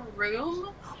investigate the room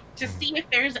to see if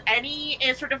there's any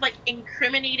sort of like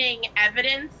incriminating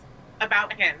evidence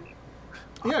about him.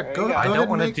 Yeah, There go, you go go. I ahead don't and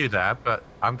want to make... do that, but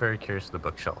I'm very curious of the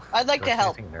bookshelf. I'd like to There's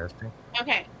help. anything interesting?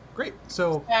 Okay. Great.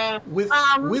 So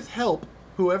with help,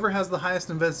 whoever has the highest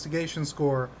investigation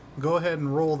score, go ahead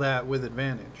and roll that with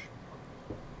advantage.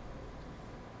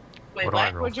 Wait, What do I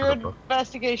what? roll? What's for your the book?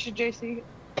 investigation, JC?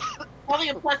 Only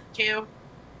a +2.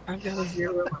 I've got a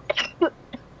 0.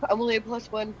 I'm only a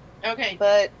 +1. Okay.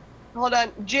 But hold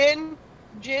on, Jin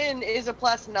is a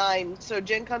 +9. So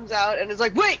Jin comes out and is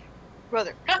like, "Wait,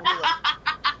 brother."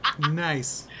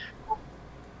 Nice.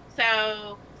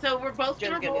 So we're both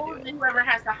Jen's gonna gonna roll, do it. and whoever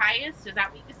has the highest, is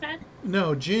that what you said?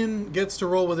 No, Jin gets to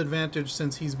roll with advantage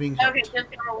since he's being helped. Okay,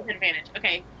 just gonna roll with advantage.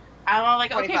 Okay. I'm all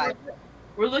like, okay, 25.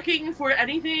 we're looking for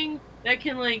anything that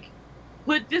can like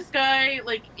put this guy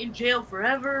like in jail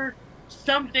forever,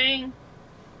 something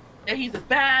that he's a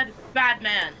bad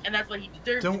man, and that's what he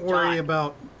deserves. Don't to worry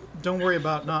die.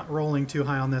 about not rolling too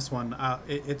high on this one.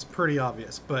 It's pretty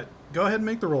obvious, but go ahead and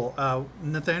make the roll.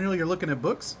 Nathaniel, you're looking at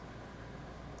books.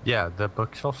 Yeah, the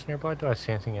bookshelf's nearby. Do I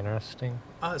see anything interesting?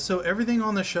 So everything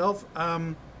on the shelf,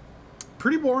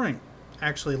 pretty boring,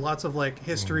 actually. Lots of like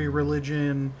history,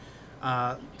 religion,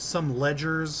 some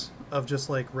ledgers of just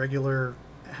like regular,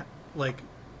 like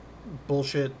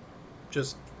bullshit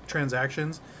just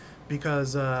transactions,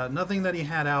 because nothing that he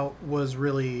had out was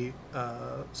really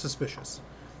suspicious.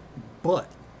 But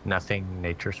nothing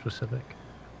nature specific.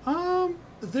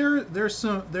 There's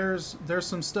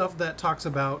some stuff that talks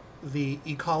about the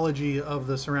ecology of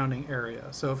the surrounding area.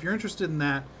 So if you're interested in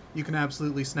that, you can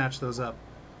absolutely snatch those up.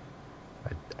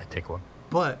 I take one.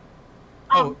 But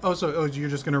so you're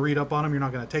just gonna read up on them? You're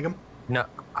not gonna take them? No,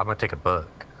 I'm gonna take a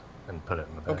book and put it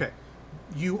in the bag. Okay,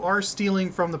 you are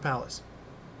stealing from the palace.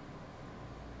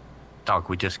 Dog,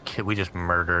 we just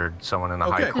murdered someone in the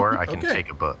high court. I can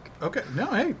take a book. Okay, no,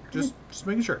 hey, just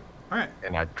making sure. All right.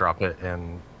 And I drop it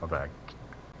in my bag.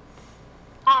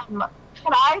 Can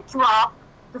I drop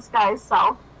disguise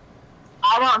self?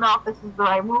 I don't know if this is the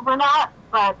right move or not,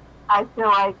 but I feel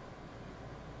like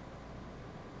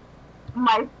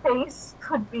my face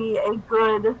could be a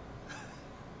good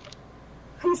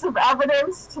piece of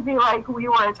evidence to be like, we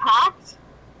were attacked.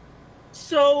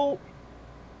 So,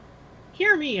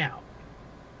 hear me out.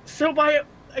 So by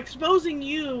exposing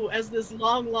you as this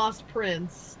long-lost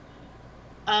prince,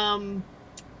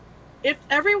 if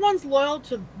everyone's loyal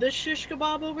to this shish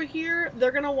kebab over here,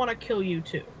 they're gonna want to kill you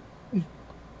too.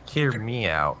 Hear me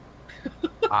out.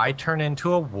 I turn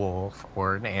into a wolf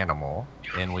or an animal,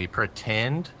 and we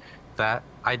pretend that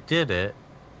I did it,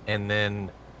 and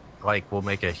then, like, we'll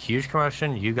make a huge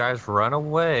commotion. You guys run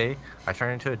away. I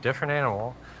turn into a different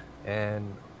animal,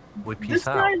 and we peace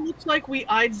out. This guy looks like we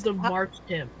Ides of Marched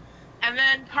him. And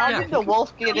then How did the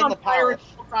wolf get in the palace?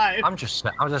 I'm just.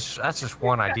 That's just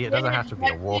one idea. It doesn't have to be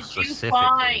a wolf What did you specifically.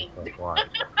 find? But why?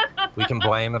 We can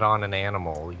blame it on an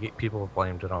animal. People have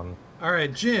blamed it on. All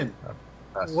right, Jin.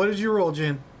 us. What did you roll,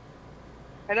 Jin?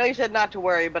 I know you said not to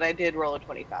worry, but I did roll a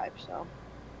 25, so.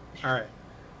 All right.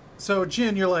 So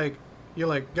Jin, you're like,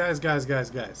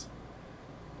 guys.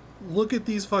 Look at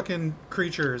these fucking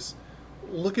creatures.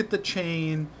 Look at the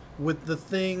chain with the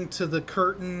thing to the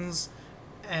curtains,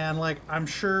 and like, I'm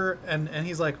sure, and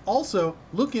he's like, also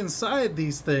look inside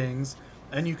these things,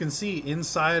 and you can see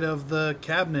inside of the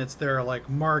cabinets there are like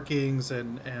markings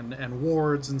and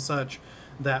wards and such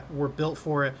that were built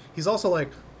for it. He's also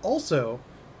like, also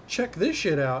check this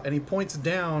shit out, and he points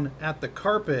down at the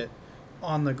carpet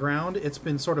on the ground. It's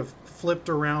been sort of flipped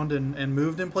around and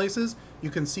moved in places. You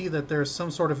can see that there's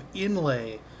some sort of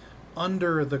inlay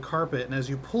under the carpet, and as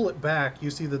you pull it back,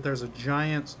 you see that there's a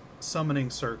giant summoning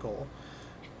circle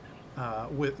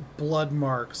with blood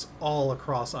marks all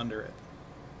across under it.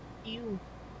 Ew.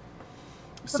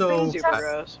 So Super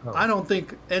gross. I don't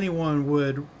think anyone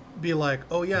would be like,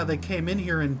 oh yeah, they came in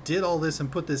here and did all this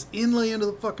and put this inlay into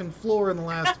the fucking floor in the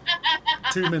last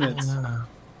 2 minutes.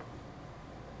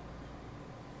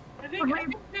 I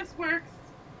think this works.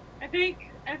 I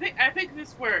think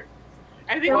this works.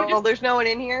 I think Well, there's no one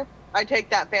in here. I take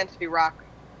that fantasy rock.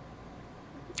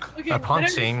 okay, Upon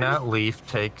whatever. seeing that, Leaf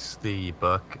takes the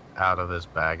book out of his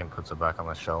bag and puts it back on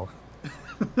the shelf,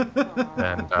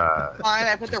 and Fine,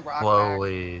 I put the rock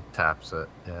slowly taps it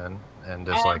in, and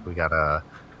just like we gotta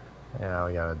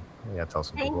tell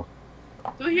some people.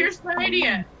 So here's my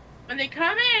idea. When they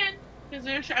come in, because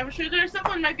I'm sure there's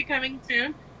someone might be coming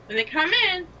soon. When they come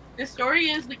in, the story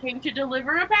is we came to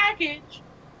deliver a package,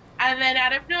 and then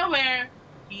out of nowhere,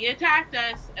 he attacked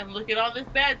us, and look at all this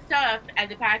bad stuff,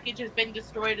 and the package has been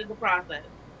destroyed in the process.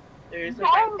 There's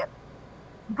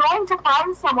Going to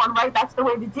find someone, right? That's the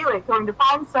way to do it. Going to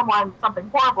find someone, something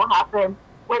horrible happened,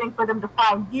 waiting for them to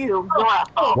find you. You're at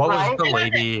home, What right? was the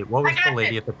lady? What was I got the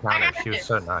lady this. at the I counter? got She was this.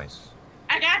 so nice.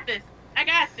 I got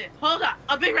this. Hold up.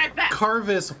 I'll be right back.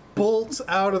 Karvis bolts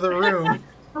out of the room.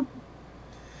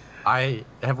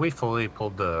 Have we fully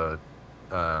pulled the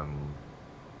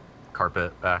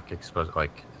carpet back, exposed,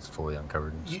 like it's fully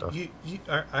uncovered and stuff?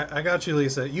 I got you,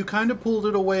 Lisa. You kind of pulled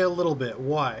it away a little bit.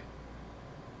 Why?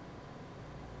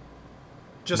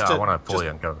 I want to fully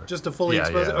uncover. Just to fully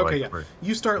expose it? Okay, like,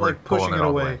 You start we're like pushing pulling it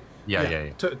all the away. way. Yeah.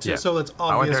 Yeah. So it's I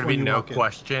want obvious there to be when you no walk in.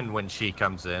 question when she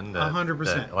comes in.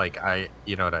 100%. Like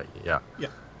yeah.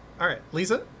 All right,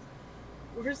 Lisa?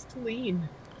 Where's Talene?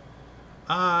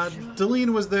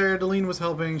 Deline was there. Deline was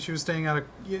helping. She was staying out of...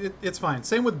 It's fine.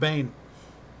 Same with Bane.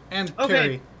 And Okay.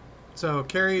 Carrie. So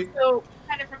Carrie So,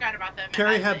 Kind of forgot about them.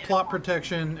 Carrie had plot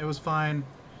protection. It was fine.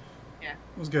 Yeah.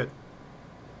 It was good.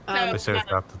 We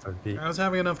served out the third beat. I was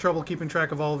having enough trouble keeping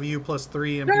track of all of you plus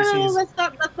 3 NPCs. no,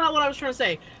 that's not what I was trying to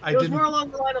say. I It was didn't- more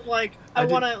along the line of like, I I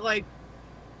didn't- want to like,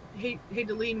 hey,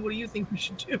 Deline, what do you think we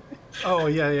should do? Oh,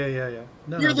 yeah.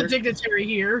 No, You're the they're, dignitary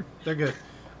here. they're good.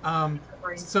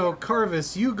 So,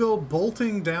 Karvis, you go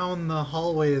bolting down the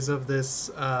hallways of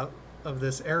this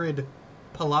arid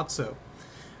palazzo,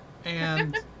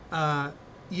 and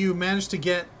you manage to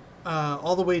get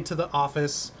all the way to the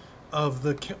office of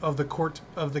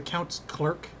the count's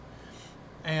clerk.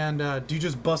 And do you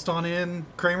just bust on in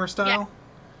Kramer style?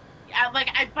 Yeah, like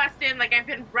I bust in, like I've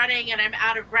been running and I'm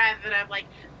out of breath, and I'm like,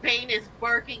 Bane is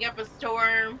barking up a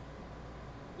storm.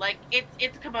 Like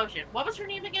it's a commotion. What was her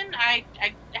name again? I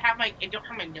don't have my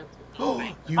notes with me. Oh,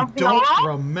 you Viola? don't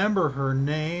remember her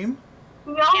name?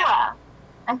 Viola. Yeah.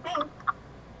 I think.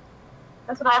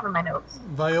 That's what I have in my notes.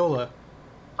 Viola.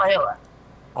 Viola.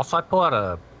 Also, I pull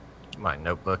out my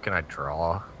notebook and I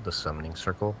draw the summoning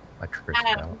circle. I trace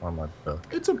it out on my book.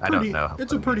 It's a I don't pretty. know how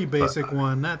It's a to pretty make it, basic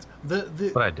one. That's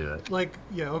the. But I do it. Like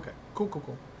yeah. Okay. Cool.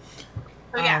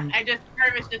 So yeah,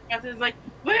 Karvis just busses like,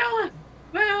 Viola,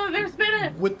 there's been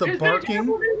a With the there's been a barking?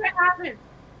 terrible thing that happened.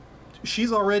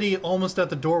 She's already almost at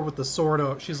the door with the sword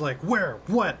out. She's like, "Where?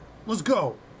 What? Let's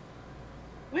go."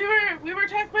 We were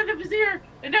attacked by the Vizier,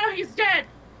 and now he's dead.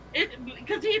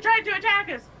 Because he tried to attack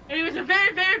us, and he was a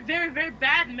very, very, very, very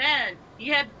bad man. He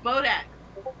had Bodak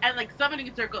and like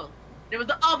summoning circles. It was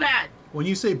all bad. When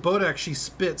you say Bodak, she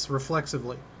spits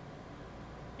reflexively.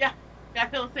 Yeah, I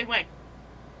feel the same way.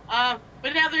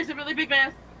 But now there's a really big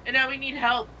mess, and now we need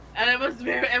help. And it was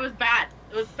bad.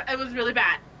 It was really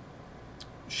bad.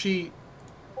 She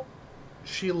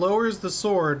lowers the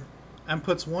sword and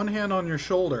puts one hand on your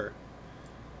shoulder.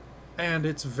 And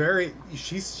it's very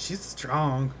she's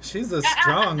strong. She's a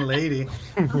strong lady.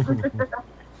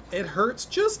 It hurts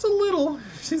just a little.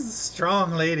 She's a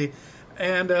strong lady.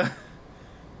 And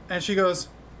she goes,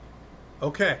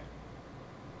 "Okay.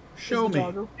 Show Is the me."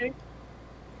 dog okay?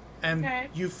 And Okay.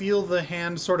 you feel the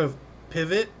hand sort of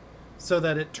pivot so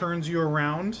that it turns you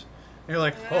around. And you're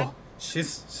like, "Oh,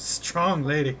 she's a strong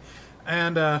lady."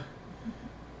 And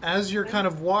as you're kind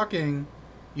of walking,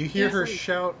 you hear her Yes,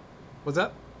 shout, "What's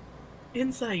that?"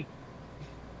 Insight.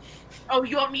 Oh,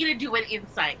 you want me to do an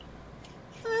insight?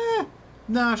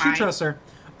 No, she Fine. trusts her.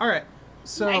 All right.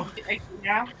 So,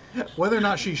 Yeah. whether or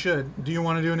not she should, do you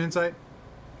want to do an insight?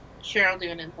 Sure, I'll do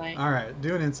an insight. All right,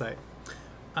 do an insight.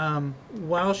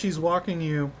 While she's walking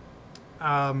you,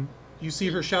 you see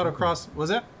her shout across. Was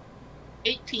that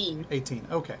 18. 18?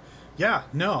 Okay. Yeah.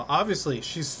 No. Obviously,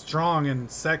 she's strong and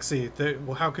sexy.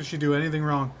 Well, how could she do anything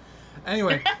wrong?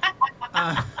 Anyway,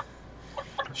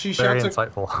 she Very shouts.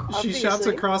 insightful. She shouts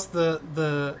Obviously. across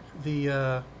the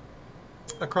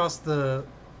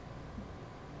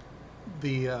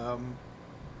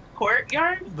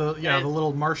Courtyard? the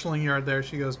little marshalling yard there.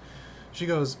 She goes,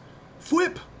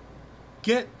 "Fwip,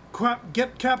 get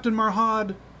Captain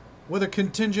Marhad with a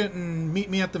contingent and meet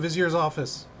me at the Vizier's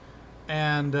office."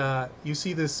 And you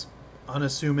see this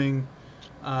unassuming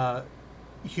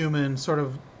human sort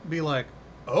of be like,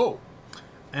 "Oh,"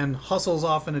 and hustles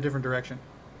off in a different direction.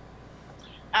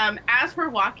 As we're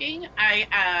walking,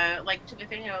 I like to the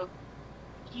thing of,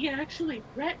 he actually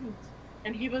threatened,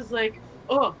 and he was like,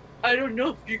 "Oh, I don't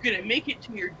know if you're gonna make it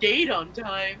to your date on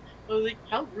time." I was like,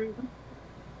 how rude.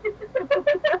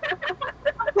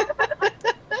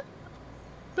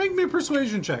 Make me a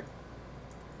persuasion check.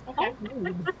 Okay.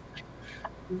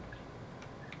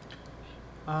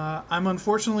 I'm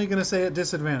unfortunately going to say at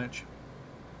disadvantage.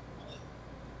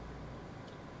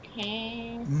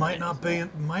 Okay. Might not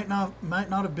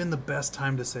have been the best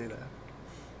time to say that.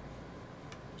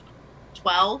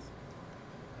 12.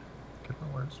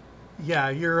 Good words. Yeah,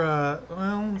 you're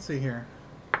well, let's see here.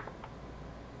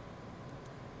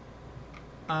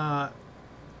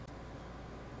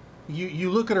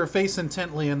 You look at her face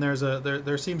intently, and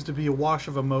there seems to be a wash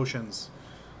of emotions.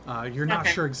 You're not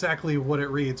Okay. sure exactly what it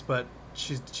reads, but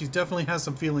she definitely has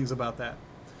some feelings about that.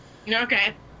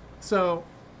 Okay. So,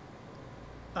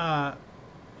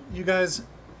 you guys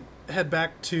head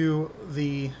back to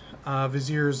the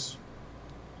Vizier's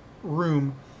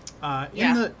room.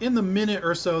 In the minute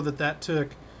or so that took,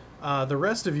 the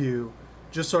rest of you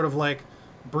just sort of like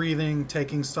breathing,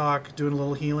 taking stock, doing a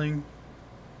little healing.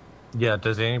 Yeah,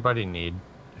 does anybody need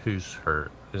who's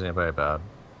hurt? Is anybody bad?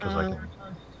 'Cause I can...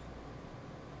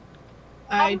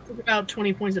 I took about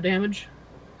 20 points of damage.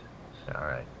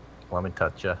 Alright. Let me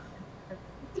touch you.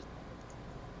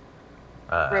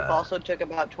 Rip also took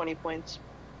about 20 points.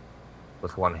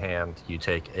 With one hand, you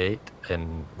take 8,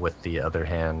 and with the other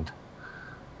hand,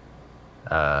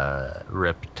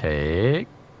 Rip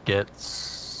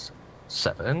gets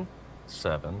 7.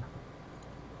 7.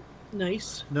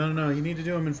 Nice. No, you need to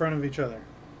do them in front of each other.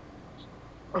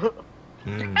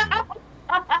 Good.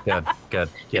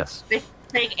 Yes.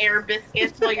 Take air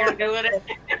biscuits while you're doing it.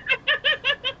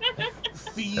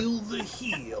 Feel the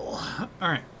heal. All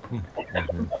right.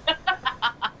 Mhm.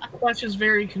 Clutch is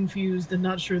very confused and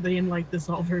not sure they didn't like this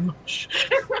all very much.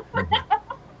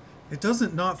 It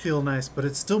doesn't not feel nice, but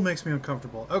it still makes me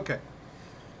uncomfortable. Okay.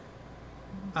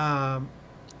 The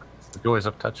joys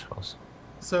of touch spells.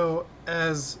 So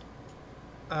as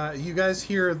you guys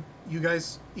hear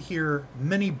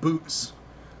many boots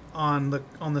on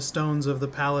the stones of the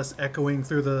palace echoing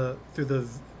through the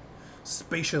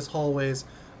spacious hallways.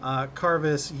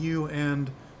 Karvis, you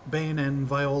and Bane and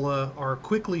Viola are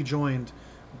quickly joined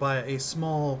by a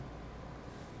small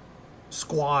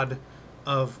squad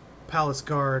of palace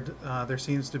guard. There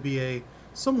seems to be a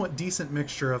somewhat decent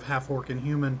mixture of half-orc and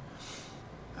human.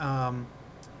 And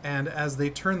as they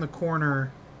turn the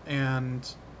corner and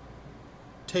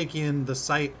take in the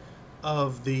sight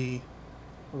of the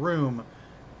room,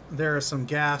 there are some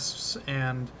gasps,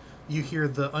 and you hear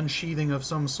the unsheathing of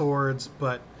some swords,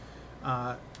 but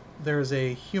there's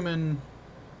a human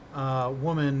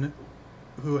woman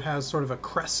who has sort of a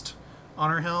crest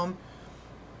on her helm,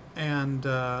 and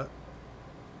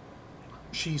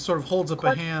she sort of holds up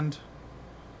a hand.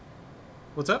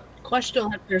 What's up? Klesh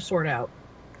don't have their sword out.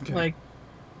 Okay. Like,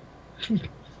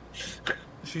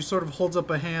 she sort of holds up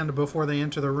a hand before they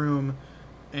enter the room,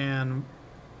 and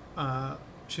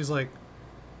she's like,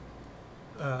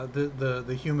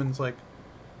 the human's like,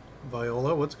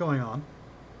 Viola, what's going on?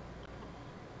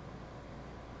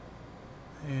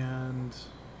 And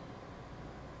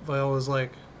Viola's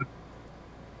like,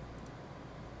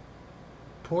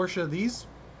 Portia, these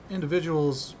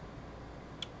individuals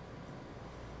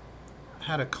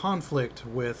had a conflict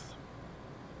with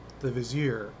the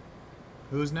Vizier,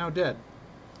 who is now dead.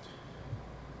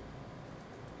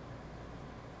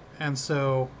 And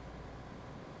so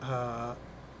the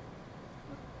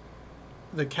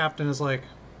captain is like,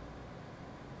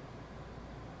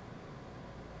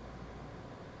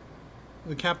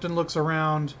 the captain looks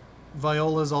around.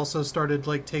 Viola's also started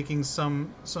like taking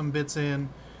some bits in,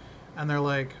 and they're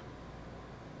like,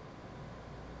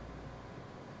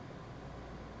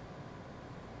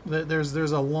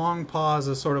 there's a long pause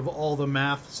as sort of all the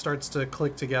math starts to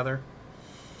click together.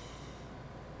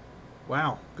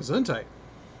 Wow, gesundheit.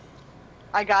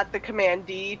 I got the command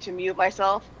D to mute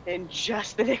myself in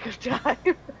just the nick of time.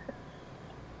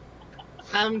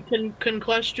 can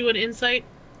Klesh do an insight?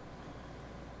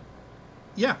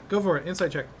 Yeah, go for it.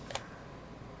 Insight check.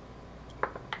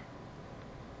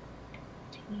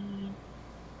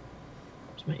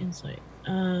 What's my insight?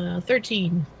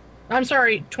 13. I'm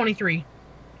sorry, 23.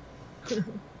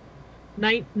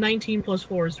 19 plus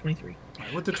 4 is 23.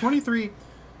 With the 23,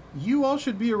 you all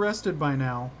should be arrested by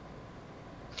now.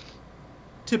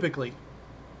 Typically.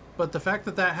 But the fact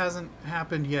that that hasn't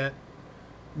happened yet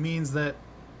means that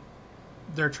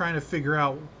they're trying to figure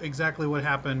out exactly what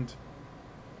happened.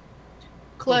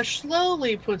 Klesh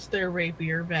slowly puts their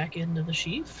rapier back into the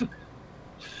sheath.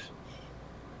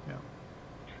 Yeah.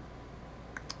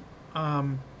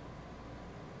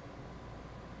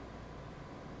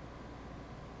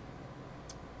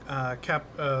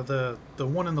 The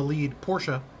one in the lead,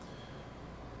 Portia,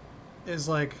 is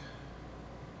like,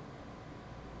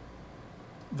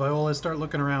 Viola start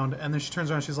looking around, and then she turns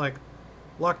around. She's like,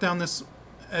 lock down this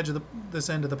edge of this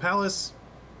end of the palace.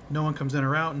 No one comes in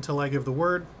or out until I give the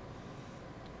word.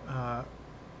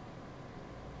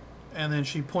 And then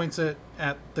she points it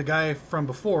at the guy from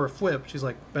before, Flip. She's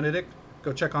like, Benedict,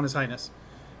 go check on His Highness.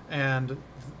 And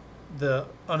the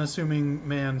unassuming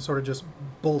man sort of just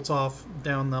bolts off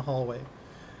down the hallway.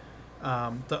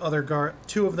 The other guard,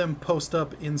 two of them post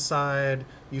up inside.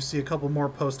 You see a couple more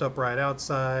post up right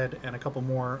outside, and a couple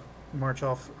more march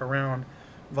off around.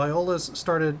 Viola's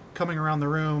started coming around the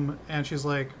room, and she's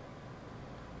like,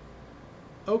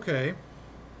 okay,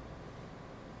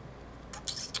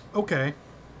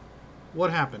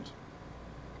 what happened?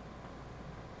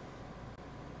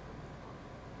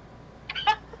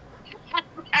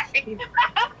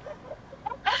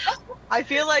 I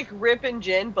feel like Rip and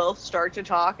Jin both start to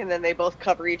talk, and then they both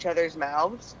cover each other's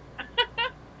mouths.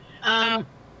 I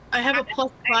have a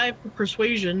 +5 for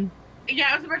persuasion. Yeah,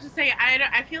 I was about to say,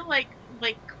 I feel like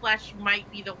Klesh might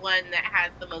be the one that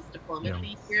has the most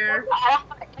diplomacy here.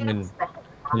 And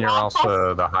you're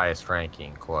also the highest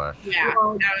ranking, Klesh. Yeah.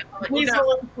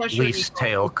 Least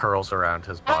tail curls around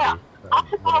his body. A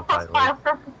little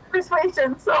tightly.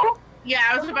 Persuasion, so. Yeah,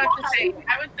 I was about to say,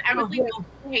 I would leave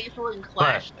Hazel and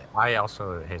Klesh. But I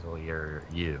also, Hazel, you're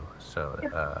you, so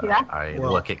Yeah. I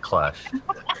look at Klesh.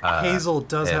 Hazel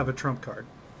does have a trump card.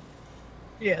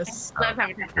 Yes. Does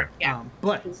have a different, yeah.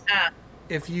 But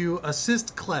if you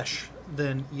assist Klesh,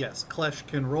 then yes, Klesh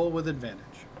can roll with advantage.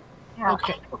 Yeah.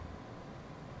 Okay.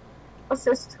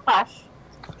 Assist Clash.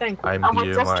 Thank you. I'm would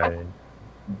you, just my...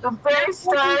 The very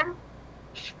stern.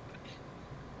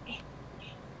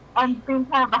 I'm being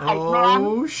kind of a hype man.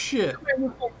 Oh shit!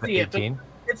 See it, but 18?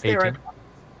 it's there. 18?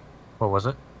 What was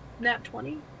it? nat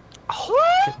 20.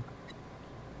 What?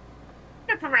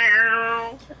 That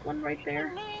one right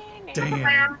there.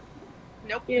 Damn.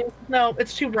 Nope. Yeah, no,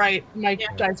 it's too bright. My Yeah.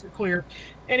 dice are clear.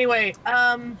 Anyway,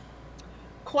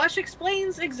 Klesh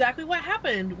explains exactly what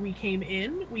happened. We came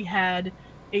in, we had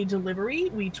a delivery,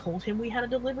 we told him we had a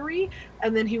delivery,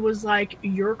 and then he was like,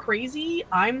 "You're crazy,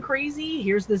 I'm crazy,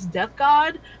 here's this death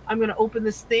god, I'm gonna open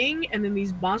this thing," and then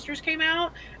these monsters came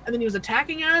out, and then he was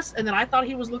attacking us, and then I thought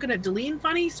he was looking at Deline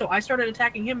funny, so I started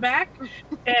attacking him back,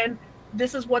 and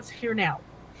this is what's here now.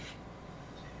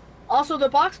 Also, the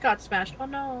box got smashed. Oh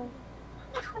no.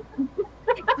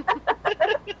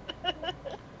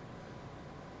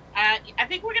 I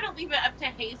think we're gonna leave it up to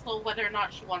Hazel whether or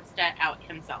not she wants to out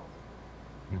himself.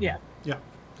 Yeah. Yeah.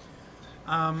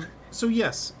 So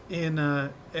yes, in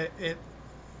an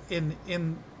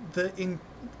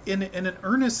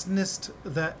earnestness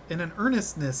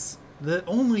that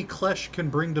only Klesh can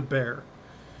bring to bear,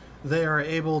 they are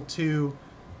able to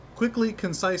quickly,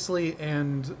 concisely,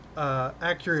 and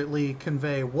accurately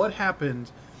convey what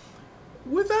happened,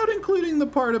 without including the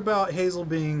part about Hazel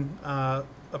being a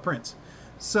prince.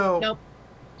 So, Nope.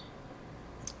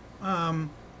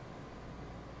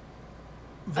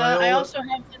 Viola, I also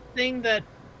have the thing that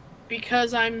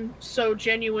because I'm so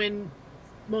genuine,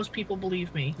 most people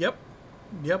believe me. Yep,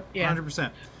 Yeah.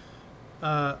 100%.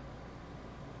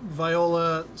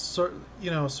 Viola, sort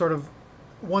of,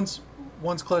 once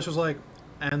Klesh was like,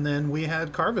 and then we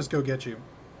had Karvis go get you,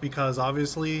 because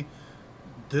obviously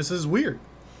this is weird.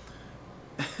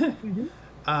 Mm-hmm.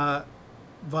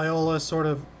 Viola sort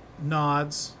of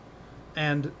nods,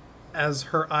 and as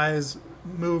her eyes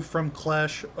move from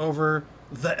Klesh over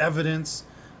the evidence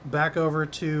back over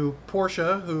to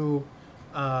Portia, who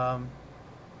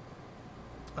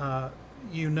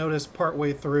you notice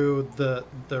partway through the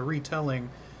retelling,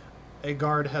 a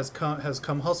guard has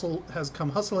come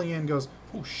hustling in, goes,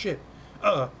 "Oh shit,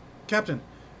 Captain."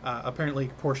 Apparently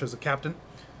Portia's a captain.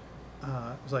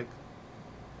 It's like,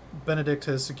 Benedict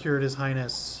has secured His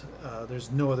Highness. There's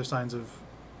no other signs of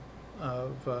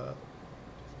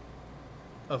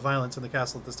violence in the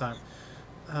castle at this time.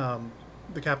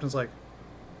 The captain's like,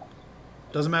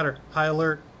 "Doesn't matter. High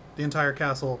alert. The entire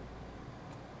castle.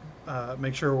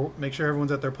 Make sure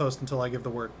everyone's at their post until I give the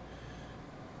word."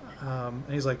 And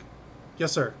he's like,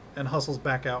 "Yes, sir," and hustles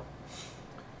back out.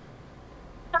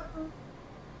 Can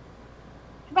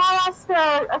I ask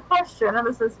a question? And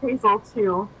this is Hazel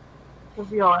to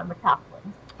Viola and the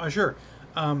captain. Sure.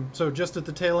 So just at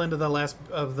the tail end of the last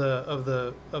of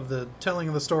the telling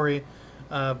of the story,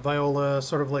 Viola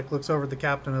sort of like looks over at the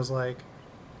captain and is like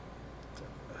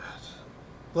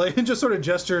just sort of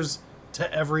gestures to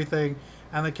everything,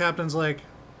 and the captain's like,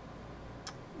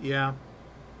 yeah.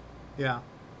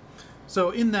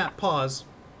 So in that pause,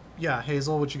 yeah,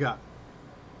 Hazel, what you got?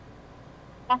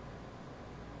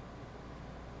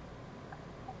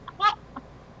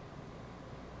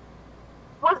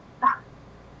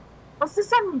 Was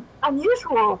this an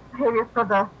unusual behavior for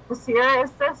the Vizier?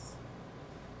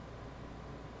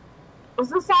 Was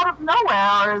this out of nowhere,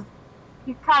 or has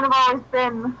he kind of always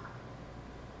been?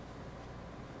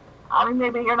 I mean,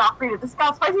 maybe you're not free to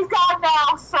discuss, but he's gone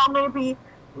now, so maybe.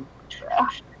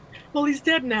 Well, he's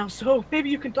dead now, so maybe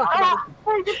you can talk about it.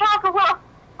 We can talk about.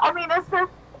 I mean, it's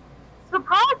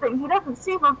surprising. He doesn't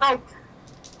seem like.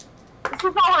 This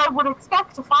is not what I would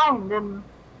expect to find in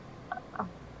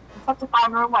such a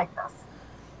fine room like this.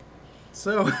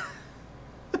 So,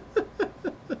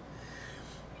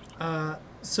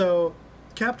 so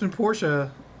Captain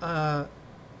Portia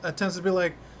attempts to be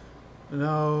like,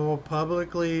 "No,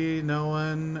 publicly, no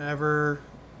one ever.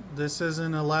 This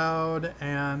isn't allowed,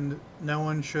 and no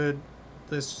one should.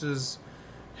 This is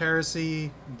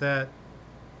heresy that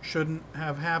shouldn't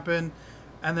have happened."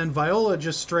 And then Viola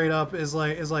just straight up is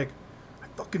like, "I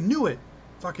fucking knew it.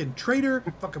 Fucking traitor,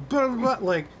 fucking blah, blah, blah."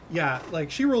 Like, yeah, like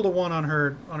she rolled a 1 on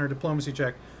her diplomacy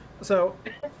check. So,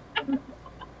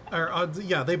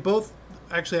 yeah, they both,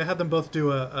 actually I had them both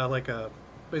do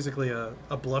basically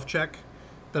a bluff check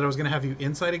that I was gonna have you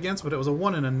insight against, but it was a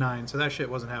 1 and a 9, so that shit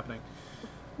wasn't happening.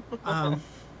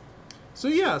 So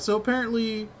yeah, so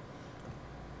apparently,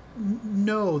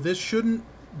 no, this shouldn't.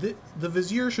 The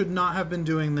Vizier should not have been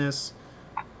doing this.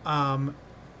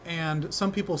 And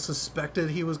some people suspected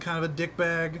he was kind of a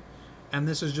dickbag, and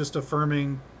this is just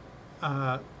affirming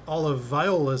all of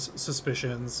Viola's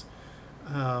suspicions.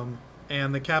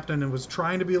 And the captain was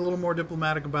trying to be a little more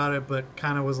diplomatic about it, but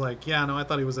kind of was like, "Yeah, no, I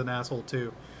thought he was an asshole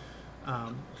too."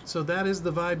 So that is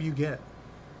the vibe you get.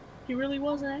 He really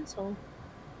was an asshole.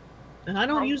 And I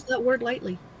don't use that word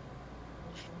lightly.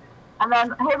 And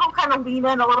then Hazel kind of lean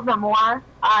in a little bit more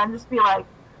and just be like,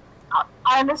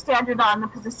 I understand you're not in a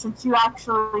position to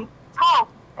actually tell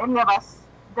any of us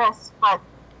this, but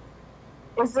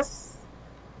is this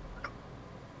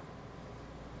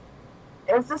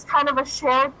kind of a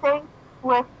shared thing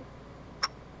with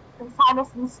His Highness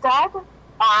instead, or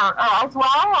as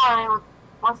well, or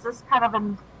was this kind of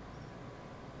an?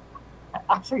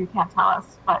 I'm sure you can't tell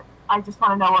us, but I just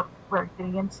want to know what we're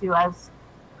getting into as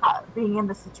being in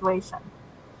the situation.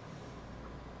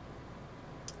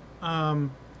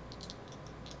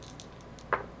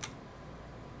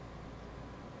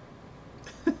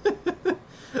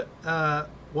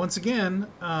 Once again,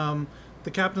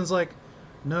 the captain's like,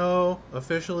 no,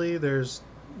 officially there's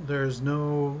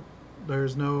no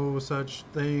such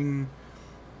thing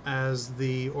as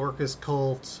the Orcus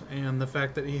cult, and the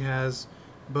fact that he has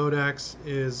Bodax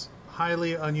is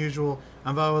highly unusual.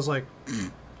 And Val was like,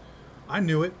 I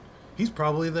knew it. He's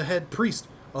probably the head priest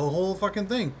of the whole fucking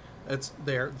thing.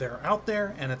 They're out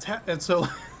there, and and so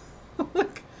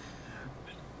like,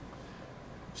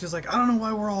 she's like, I don't know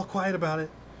why we're all quiet about it.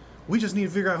 We just need to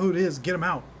figure out who it is, get him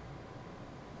out.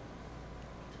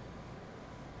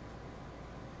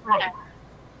 Right.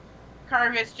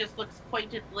 Karvis just looks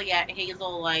pointedly at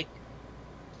Hazel like,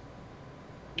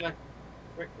 what?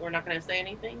 We're not going to say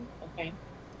anything? Okay.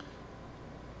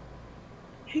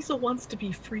 Hazel wants to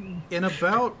be free. In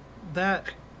about that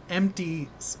empty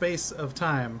space of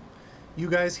time, you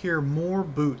guys hear more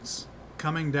boots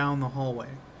coming down the hallway.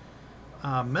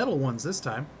 Metal ones this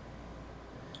time.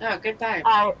 Oh, good time.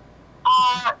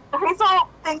 Hazel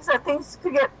thinks that things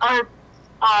could get, has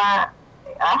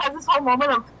this whole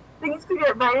moment of things could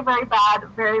get very, very bad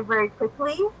very, very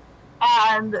quickly,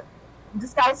 and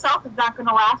disguise self is not going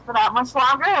to last for that much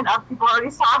longer, and other people already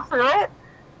saw through it,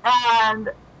 and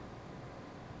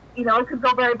you know, it could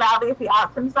go very badly if he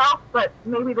outs himself, but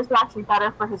maybe this is actually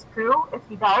better for his crew if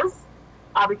he does,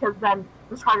 because then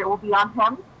the target will be on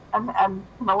him and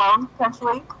him alone,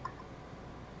 potentially.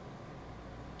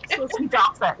 So he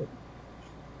drops it.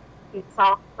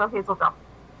 So Hazel drops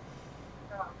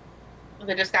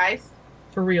The disguise?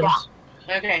 For reals.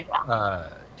 Yeah. Okay.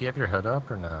 Do you have your hood up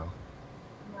or no?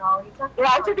 No, yeah,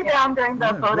 I took it down during the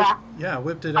Bodax. Yeah,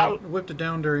 whipped it out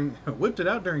during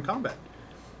combat.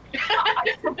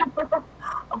 But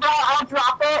I'll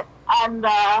drop it, and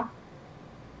I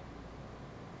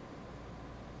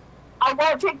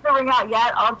won't take the ring out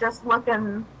yet. I'll just look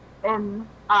in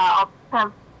I'll kind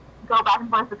of go back and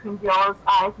forth between Viola's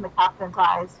eyes and the captain's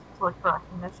eyes to look for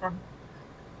recognition.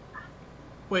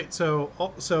 Wait, so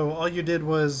all you did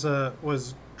was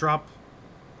drop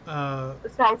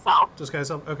Disguise self. Disguise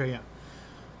self? Okay,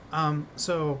 yeah.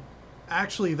 So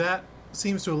actually that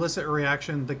seems to elicit a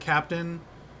reaction. The captain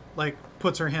like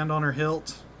puts her hand on her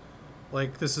hilt,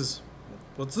 like,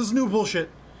 what's this new bullshit?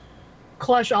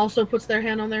 Klesh also puts their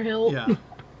hand on their hilt. Yeah.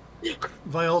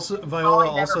 Viola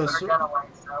also. Yeah.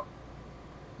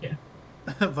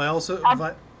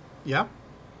 Yeah.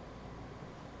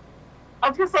 I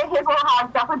was gonna say Hazel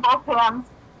has definitely both hands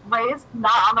raised,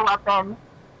 not on the weapon,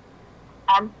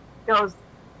 and goes,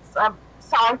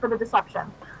 sorry for the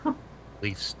deception.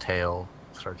 Leaf's tail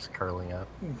starts curling up.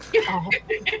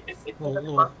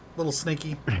 little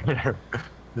snaky.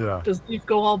 Yeah. Does Leaf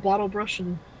go all bottle brush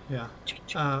and... Yeah.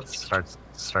 Starts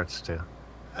to.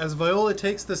 As Viola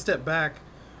takes the step back,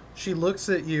 she looks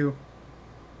at you,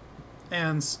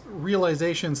 and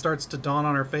realization starts to dawn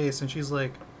on her face, and she's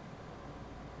like,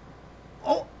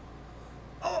 "Oh,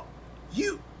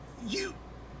 you,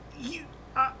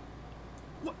 what?"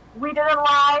 We didn't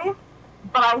lie,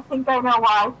 but I think I know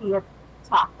why he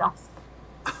attacked us.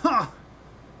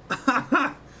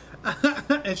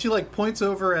 And she like points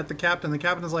over at the captain. The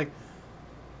captain is like,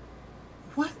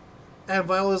 "What?" And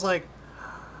Viola's like,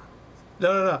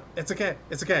 No, it's okay,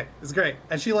 it's great.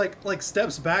 And she like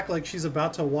steps back like she's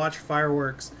about to watch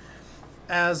fireworks.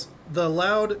 As the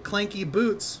loud clanky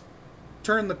boots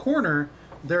turn the corner,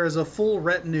 there is a full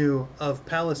retinue of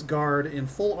palace guard in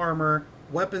full armor,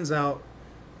 weapons out,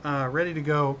 ready to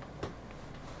go.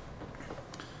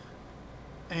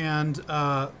 And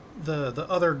the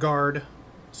other guard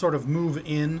sort of move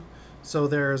in. So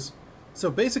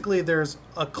basically there's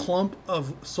a clump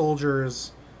of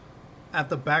soldiers at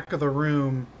the back of the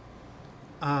room,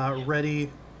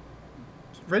 ready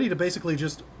to basically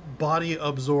just body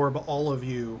absorb all of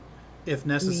you if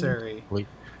necessary.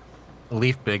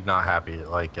 Leaf big not happy,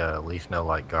 like Leaf no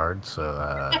like guard, so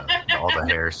all the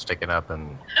hair sticking up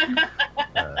and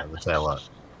the tail up.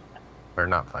 Or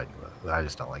not fighting, but I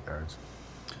just don't like guards.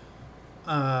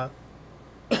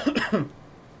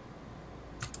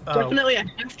 Definitely a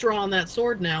half draw on that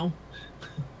sword now.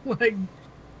 Like,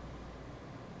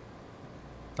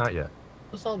 not yet.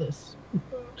 what's all this?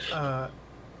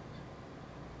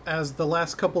 as the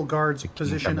last couple guards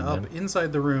position up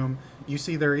inside the room, you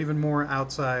see there are even more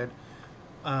outside.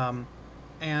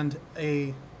 And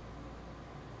a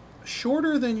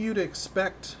shorter than you'd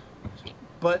expect,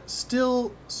 but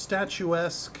still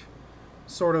statuesque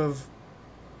sort of...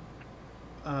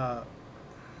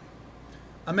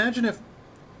 imagine if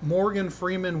Morgan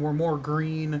Freeman were more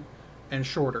green and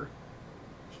shorter.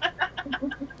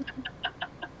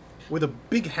 With a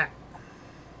big hat.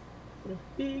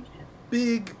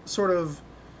 Big sort of...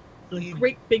 A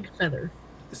great big feather.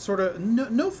 Sort of...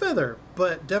 No feather,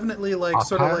 but definitely like top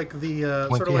sort hat? of like the...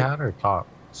 Pointy sort of like, hat or top?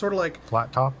 Sort of like...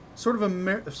 Flat top? Sort of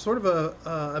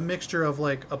a mixture of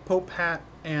like a Pope hat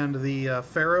and the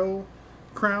Pharaoh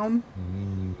crown.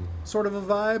 Sort of a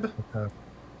vibe. Okay.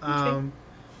 Are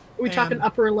we talking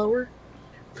upper or lower?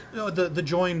 No, the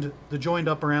joined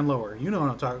upper and lower. You know what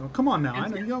I'm talking about. Come on now. I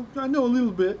know a little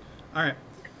bit. All right.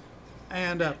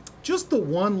 And just the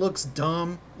one looks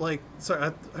dumb. Like,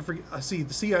 sorry, I forget. I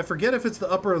forget if it's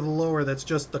the upper or the lower. That's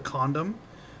just the condom.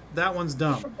 That one's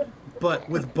dumb. But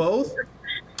with both,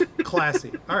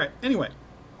 classy. All right. Anyway,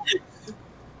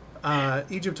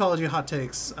 Egyptology hot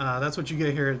takes. That's what you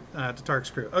get here at Tatark's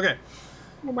Crew. Okay.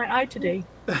 Oh, my eye today.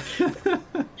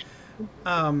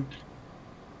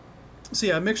 So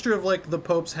yeah, a mixture of like the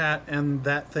Pope's hat and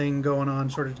that thing going on,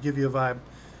 sort of to give you a vibe.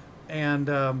 And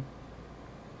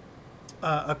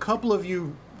a couple of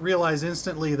you realize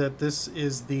instantly that this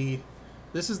is the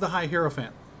High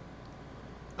Hierophant.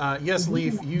 Yes,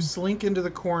 Leaf, you slink into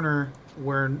the corner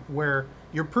where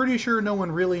you're pretty sure no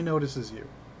one really notices you.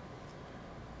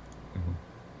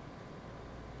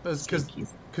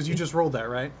 Because you just rolled that,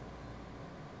 right?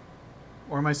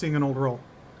 Or am I seeing an old roll?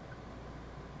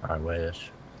 I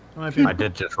wish. I I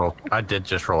did just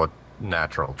roll a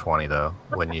natural 20 though.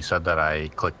 When you said that, I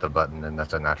clicked the button and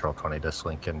that's a natural 20 to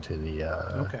slink into the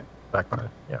back part.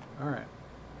 Yeah. All right.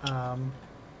 All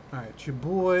right. Your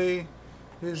boy,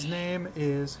 his name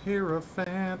is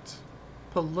Hierophant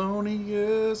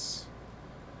Polonius.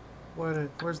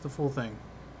 Where's the full thing?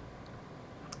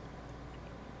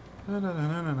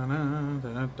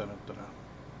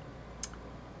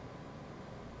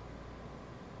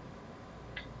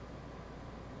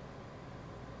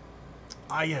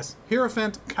 Ah, yes.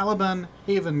 Hierophant Caliban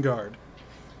Havenguard.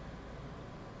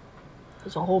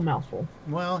 It's a whole mouthful.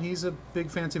 Well, he's a big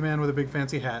fancy man with a big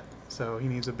fancy hat, so he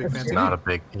needs a big fancy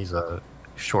He's he's a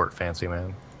short fancy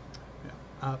man.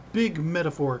 Yeah. Big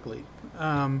metaphorically.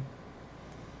 So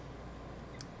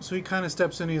he kind of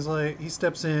steps in, he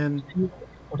steps in,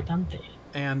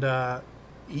 and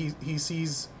he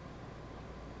sees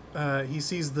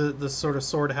the sort of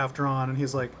sword half drawn, and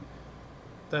he's like,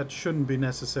 that shouldn't be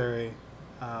necessary.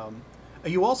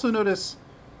 You also notice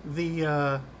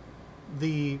the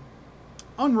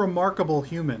unremarkable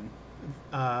human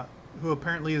who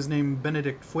apparently is named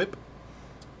Benedict Fwip,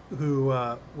 who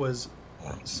was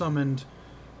summoned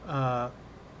by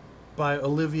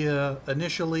Olivia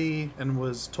initially and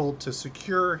was told to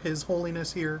secure his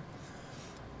holiness here.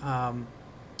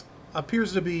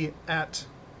 Appears to be at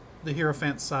the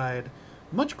Hierophant's side,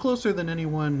 much closer than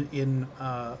anyone in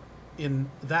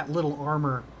that little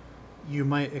armor you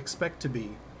might expect to be.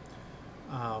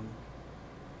 The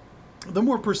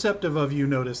more perceptive of you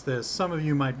notice this. Some of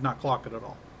you might not clock it at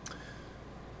all.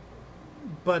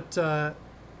 But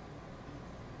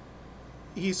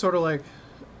he's sort of like,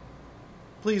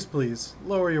 please,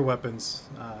 lower your weapons.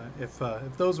 If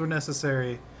those were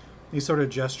necessary, he sort of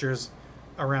gestures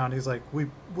around. He's like, we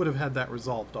would have had that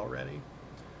resolved already.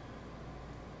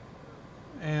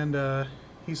 And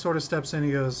he sort of steps in.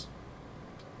 He goes,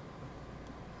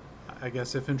 I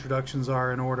guess if introductions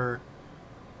are in order,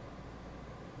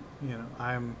 you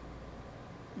can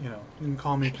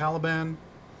call me Caliban.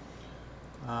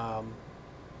 An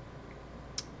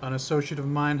associate of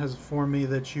mine has informed me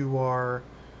that you are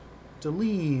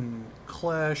Deline,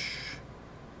 Klesh,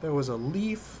 there was a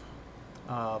Leaf,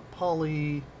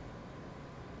 Polly,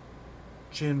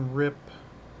 Jin Rip,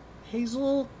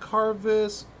 Hazel,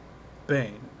 Karvis,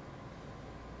 Bane.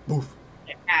 Boof.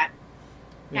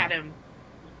 Adam.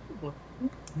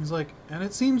 He's like, and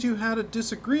it seems you had a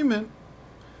disagreement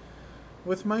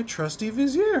with my trusty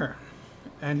Vizier.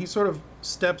 And he sort of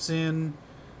steps in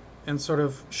and sort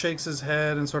of shakes his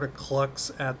head and sort of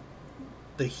clucks at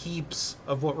the heaps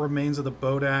of what remains of the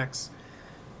boat axe.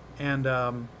 And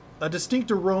a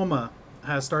distinct aroma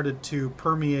has started to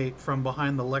permeate from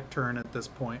behind the lectern at this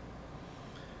point.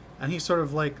 And he sort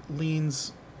of like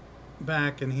leans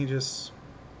back and he leans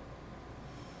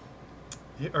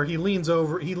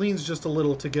just a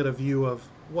little to get a view of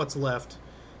what's left,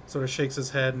 sort of shakes his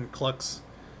head and clucks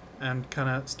and kind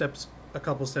of steps a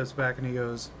couple steps back and he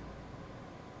goes,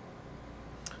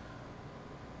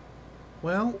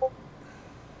 well,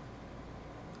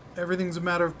 everything's a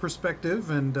matter of perspective,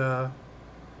 and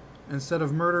instead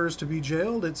of murderers to be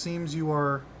jailed, it seems you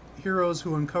are heroes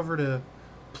who uncovered a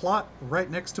plot right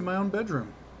next to my own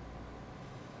bedroom.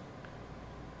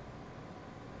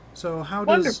 So how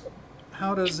does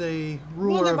a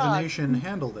ruler of a nation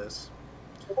handle this?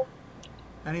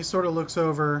 And he sort of looks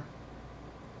over,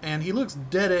 and he looks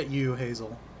dead at you,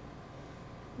 Hazel.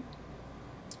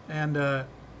 And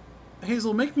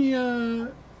Hazel, make me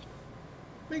a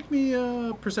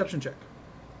perception check.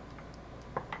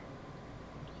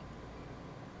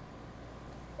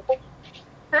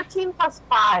 13 plus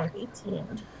 5,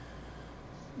 18.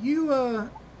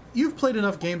 You've played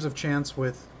enough games of chance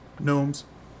with gnomes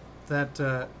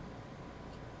that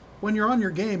when you're on your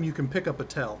game, you can pick up a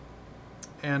tell.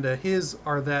 And his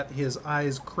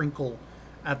eyes crinkle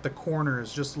at the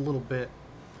corners just a little bit.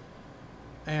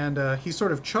 And he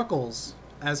sort of chuckles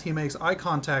as he makes eye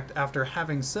contact after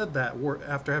having said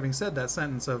that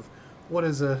sentence of, what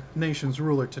is a nation's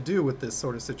ruler to do with this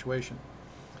sort of situation?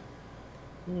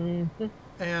 Mm-hmm.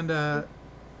 And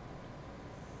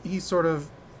he's sort of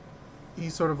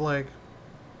like,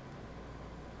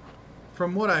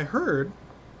 from what I heard,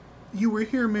 you were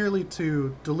here merely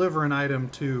to deliver an item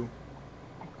to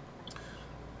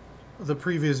the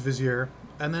previous vizier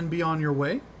and then be on your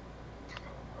way?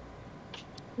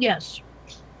 Yes.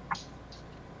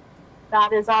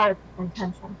 That is our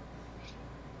intention.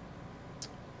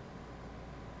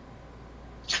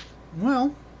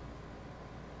 Well,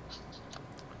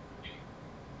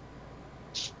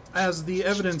 as the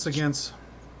evidence against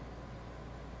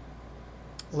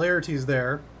Laertes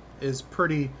there is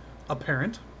pretty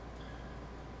apparent,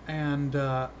 and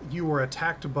you were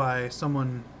attacked by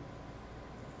someone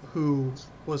who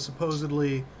was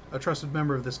supposedly a trusted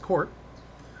member of this court,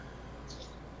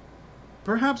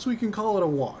 perhaps we can call it a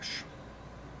wash.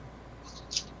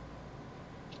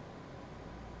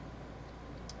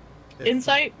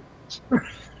 Insight?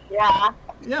 Yeah.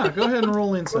 Yeah, go ahead and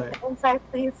roll insight. Insight,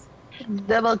 please.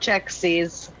 Double check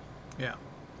C's. Yeah.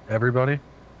 Everybody?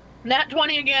 Nat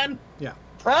 20 again. Yeah.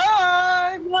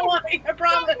 Bye! I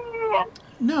promise.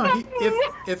 No,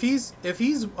 if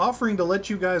he's offering to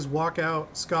let you guys walk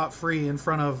out scot-free in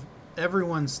front of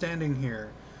everyone standing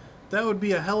here, that would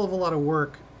be a hell of a lot of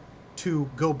work to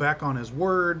go back on his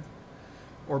word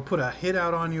or put a hit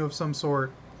out on you of some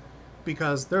sort,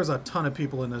 because there's a ton of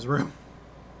people in this room.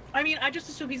 I mean, I just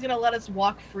assume he's gonna let us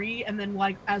walk free, and then,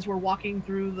 like, as we're walking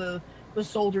through the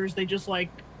soldiers, they just, like,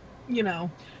 you know.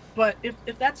 But if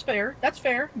that's fair, that's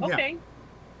fair. Okay. Yeah.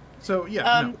 So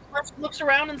yeah. Klesh looks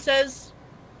around and says,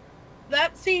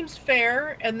 "That seems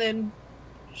fair," and then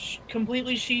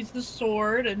completely sheathes the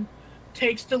sword and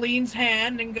takes Delene's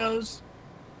hand and goes,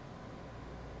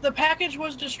 "The package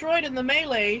was destroyed in the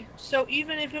melee, so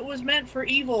even if it was meant for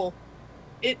evil,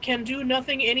 it can do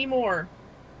nothing anymore.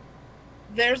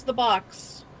 There's the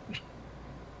box."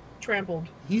 Trampled.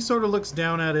 He sort of looks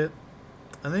down at it,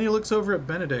 and then he looks over at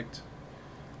Benedict,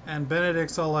 and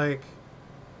Benedict's all like,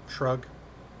 shrug.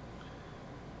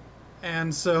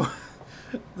 And so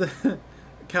the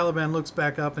Caliban looks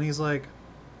back up and he's like,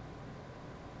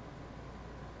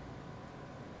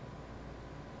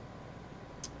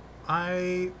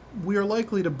 we are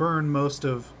likely to burn most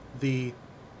of the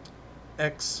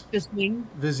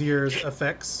ex-vizier's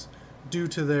effects due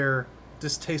to their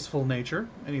distasteful nature.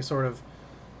 And he sort of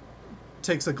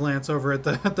takes a glance over at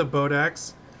the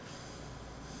Bodax.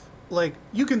 Like,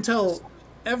 you can tell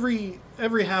every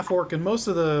half-orc and most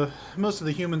of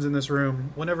the humans in this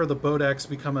room, whenever the Bodax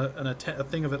become a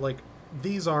thing of it, like,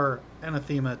 these are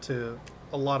anathema to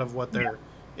a lot of what they're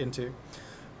into.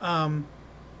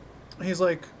 He's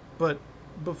like, but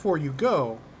before you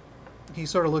go, he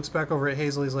sort of looks back over at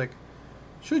Hazel. He's like,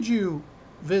 should you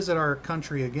visit our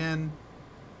country again,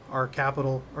 our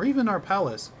capital, or even our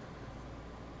palace,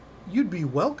 you'd be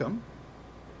welcome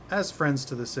as friends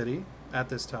to the city at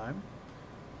this time.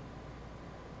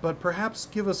 But perhaps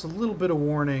give us a little bit of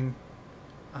warning,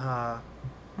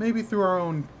 maybe through our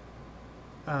own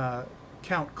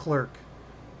Count Clerk,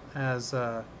 as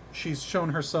she's shown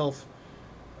herself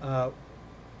to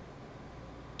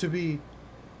be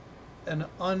a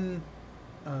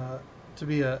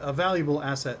valuable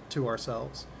asset to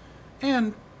ourselves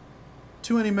and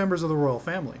to any members of the royal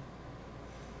family.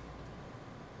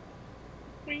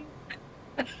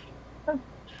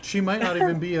 She might not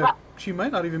even be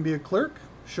a clerk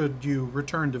should you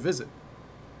return to visit.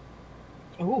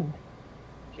 Oh.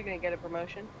 She gonna get a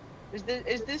promotion? Is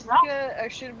this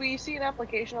should we see an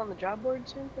application on the job board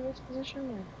soon for this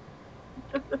position?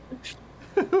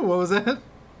 Or? What was that?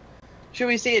 Should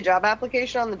we see a job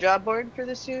application on the job board for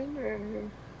this soon? Or?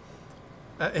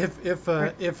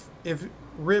 If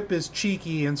Rip is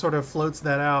cheeky and sort of floats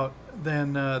that out,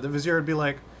 then the Vizier would be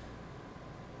like,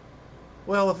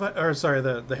 well,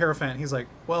 the Hierophant, he's like,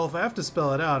 well, if I have to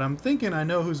spell it out, I'm thinking I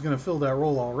know who's going to fill that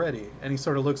role already. And he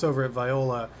sort of looks over at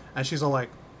Viola, and she's all like,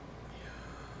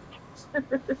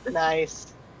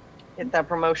 Nice. Get that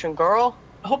promotion, girl.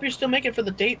 I hope you're still making it for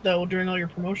the date, though, during all your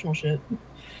promotional shit.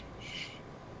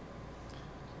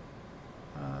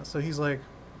 So he's like,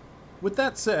 with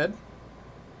that said,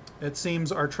 it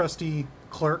seems our trusty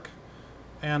clerk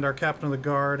and our captain of the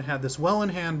guard had this well in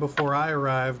hand before I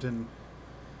arrived and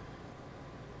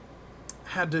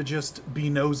had to just be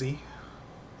nosy.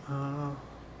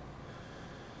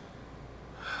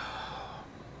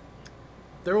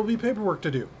 There will be paperwork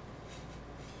to do.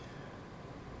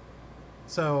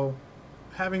 So,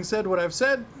 having said what I've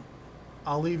said,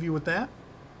 I'll leave you with that.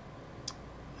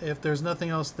 If there's nothing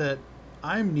else that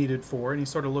I'm needed for, and he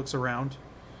sort of looks around,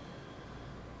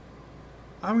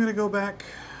 I'm going to go back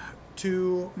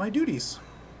to my duties.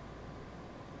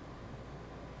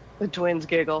 The twins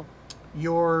giggle.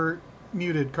 You're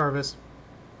muted, Karvis.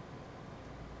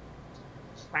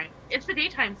 Right. It's the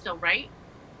daytime still, right?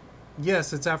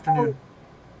 Yes, it's afternoon.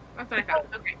 That's what I thought.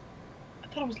 Okay. I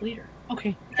thought it was later.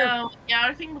 Okay. No, yeah,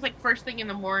 our thing was like first thing in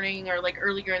the morning or like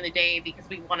earlier in the day because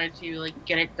we wanted to like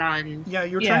get it done. Yeah,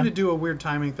 you were trying to do a weird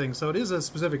timing thing, so it is a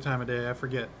specific time of day. I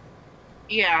forget.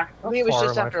 Yeah. I think it was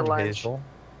just after lunch. Hazel?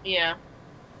 Yeah.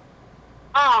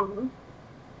 How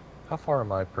far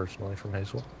am I personally from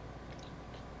Hazel?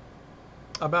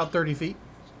 About 30 feet.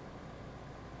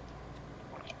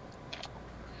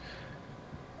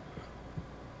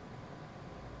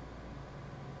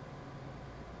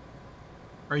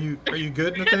 Are you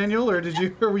good, Nathaniel, or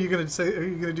were you gonna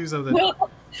do something? You're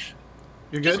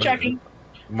good? Just checking.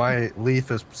 My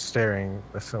Leaf is staring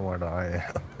similar to I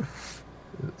am.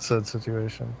 Said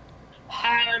situation.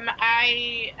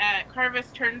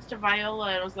 Karvis turns to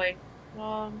Viola and was like,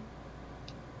 well,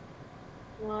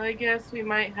 I guess we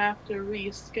might have to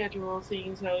reschedule,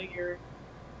 seeing as how you're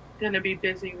gonna be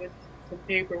busy with some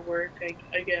paperwork, I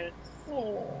guess.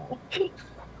 Oh.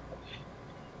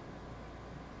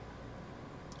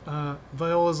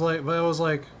 Viola's like,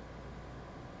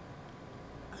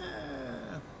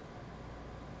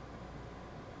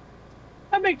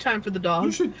 I make time for the dog.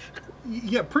 you should,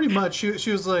 yeah, pretty much.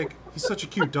 She was like, he's such a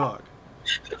cute dog.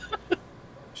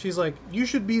 She's like, you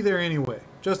should be there anyway,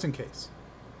 just in case.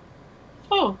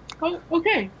 Oh,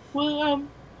 okay. Well,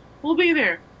 we'll be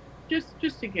there, just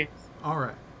in case. All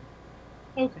right.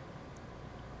 Okay.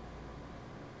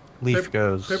 Leaf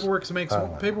goes.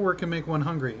 Paperwork can make one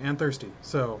hungry and thirsty.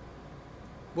 So,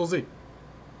 we'll see.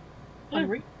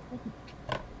 Hungry?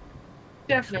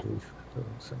 Definitely.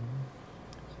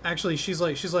 Actually, she's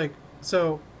like,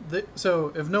 so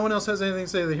if no one else has anything to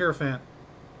say to the Hierophant,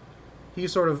 he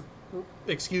sort of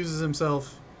excuses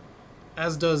himself,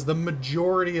 as does the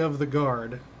majority of the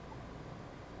guard.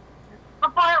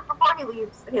 Before he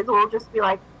leaves, Hazel will just be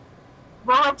like,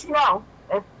 we'll let you know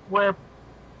if we're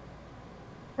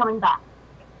coming back.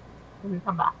 When we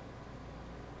come back.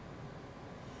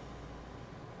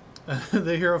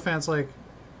 The Hierophant's like,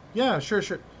 yeah, sure.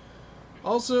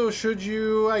 Also, should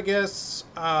you, I guess,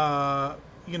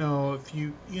 if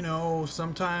you,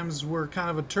 sometimes we're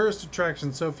kind of a tourist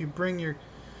attraction. So if you bring your,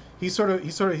 he's like,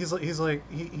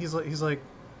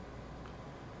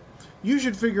 you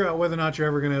should figure out whether or not you're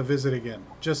ever going to visit again.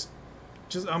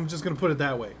 I'm just going to put it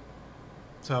that way.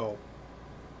 So,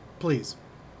 please.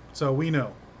 So we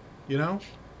know. You know?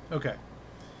 Okay.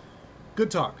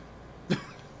 Good talk.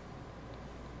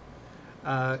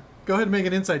 Go ahead and make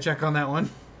an insight check on that one.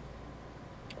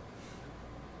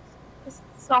 Just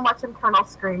so much internal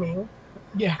screaming.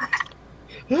 Yeah.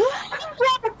 You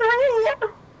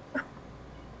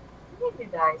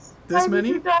guys. This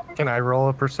many? Can I roll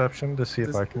a perception to see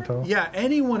if I can tell? Yeah,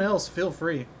 anyone else, feel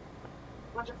free.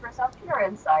 Was it perception or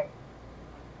insight?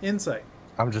 Insight.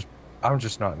 I'm just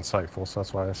not insightful, so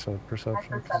that's why I said My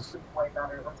perception. perception's way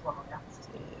better. That's what I'm asked.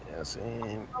 Yeah,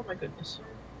 same. Oh my goodness.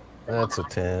 That's a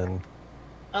 10.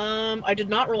 I did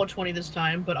not roll a 20 this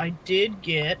time, but I did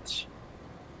get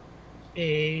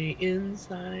a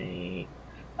insight,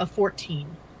 a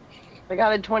 14. I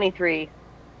got a 23.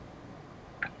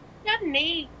 Got an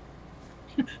 8.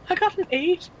 I got an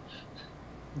 8.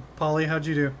 Polly, how'd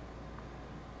you do?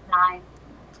 9.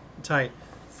 Tight.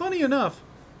 Funny enough,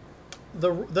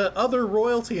 the other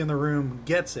royalty in the room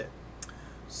gets it.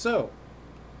 So,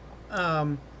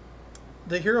 the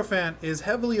Hierophant is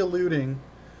heavily alluding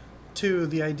to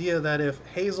the idea that if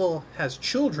Hazel has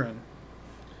children,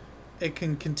 it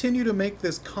can continue to make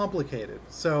this complicated.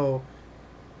 So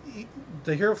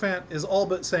the Hierophant is all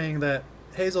but saying that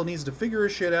Hazel needs to figure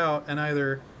his shit out and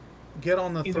either get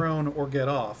on the throne or get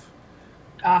off.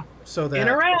 So that in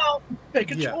or out,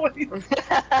 make a choice.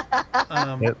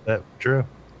 True.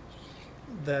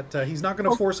 That he's not going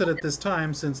to force it at this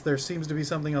time, since there seems to be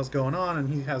something else going on,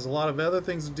 and he has a lot of other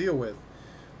things to deal with.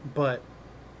 But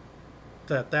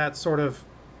that sort of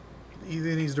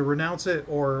either needs to renounce it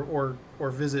or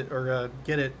visit or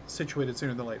get it situated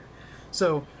sooner than later.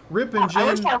 So Rip and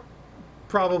Jen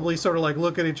probably sort of like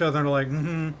look at each other and are like,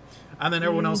 mm-hmm. And then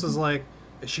everyone else is like,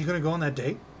 is she going to go on that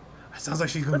date? It sounds like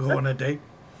she's going to go on that date.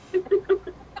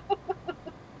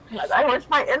 I wish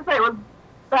my insight was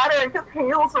better, because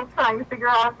Hazel's trying to figure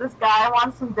out if this guy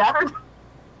wants him dead or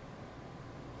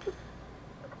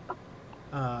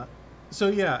not. So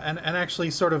yeah, and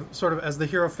actually sort of as the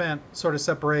Hierophant sort of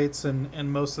separates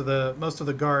and most of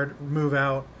the guard move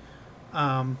out,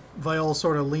 Viola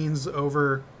sort of leans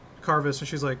over Karvis and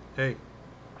she's like, "Hey,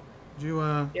 did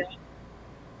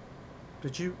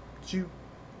you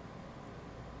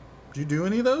do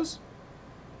any of those?"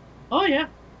 Oh yeah.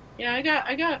 Yeah, I got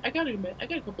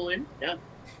a couple in. Yeah.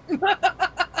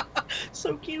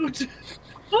 So cute.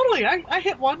 Totally, I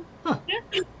hit one. Huh. Yeah.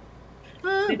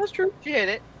 That's true. She hit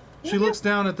it. She looks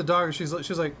down at the dog and she's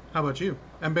like, "How about you?"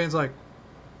 And Bane's like,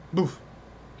 "Boof."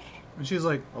 And she's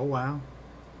like, "Oh wow."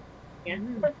 Yeah.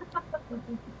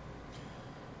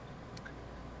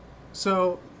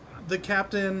 So the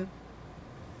captain,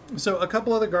 so a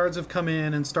couple other guards have come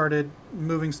in and started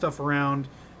moving stuff around,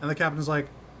 and the captain's like,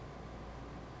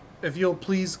 "If you'll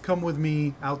please come with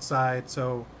me outside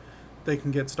so they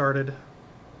can get started."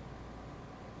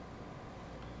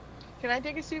 Can I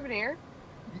take a souvenir?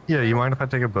 Yeah, you mind if I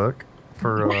take a book?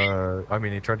 I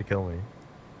mean, he tried to kill me.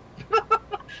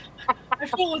 I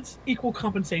feel it's equal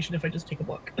compensation if I just take a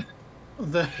book.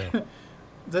 The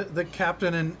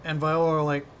captain and Viola are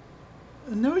like,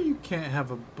 "No, you can't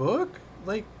have a book.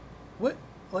 Like, what?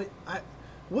 Like,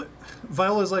 what?"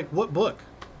 Viola's like, "What book?"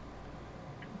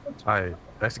 I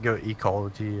have to go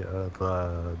ecology of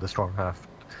the Stormhaft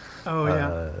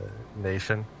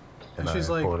nation, and she's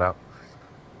I like, pull it out.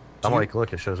 I'm like,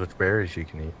 "Look, it shows which berries you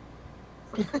can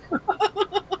eat."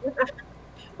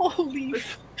 Oh,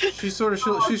 leaf. She sort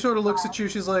of looks at you.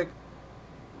 She's like,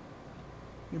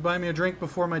 "You buy me a drink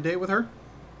before my date with her?"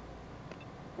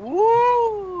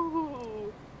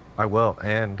 Woo! I will,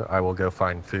 and I will go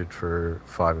find food for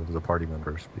 5 of the party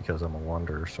members because I'm a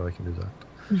wanderer, so I can do that.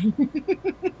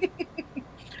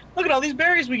 Look at all these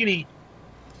berries we can eat,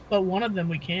 but one of them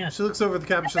we can't. She looks over at the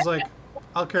captain. She's like,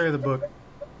 "I'll carry the book,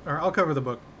 or I'll cover the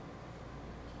book."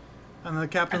 And the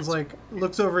captain's like,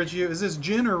 looks over at you. Is this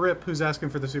Jin or Rip who's asking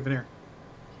for the souvenir?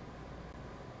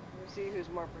 We'll see who's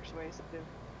more persuasive.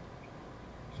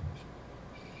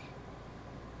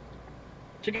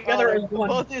 Together as one.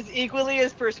 Both is equally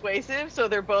as persuasive, so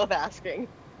they're both asking.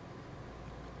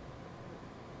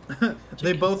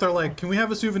 They both are like, "Can we have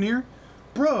a souvenir,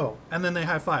 bro?" And then they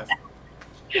high five.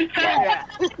 Yeah.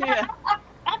 Yeah.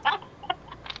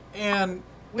 And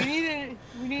We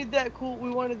need that cool. We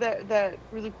wanted that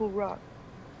really cool rock.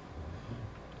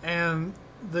 And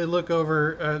they look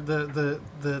over.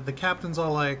 The captain's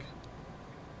all like,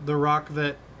 "The rock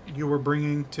that you were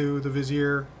bringing to the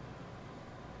Vizier,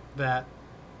 that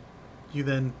you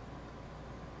then."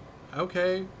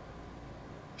 Okay.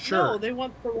 Sure. No, they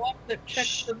want the rock that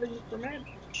checks the vision for magic.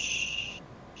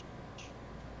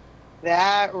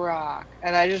 That rock.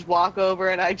 And I just walk over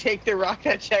and I take the rock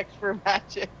that checks for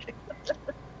magic.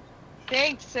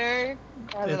 Thanks, sir.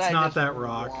 It's not that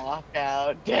rock. Walk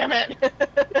out. Damn it.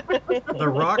 The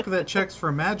rock that checks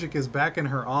for magic is back in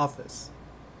her office.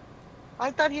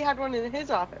 I thought he had one in his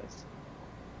office.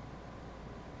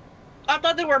 I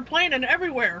thought they were planning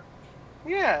everywhere.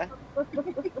 Yeah.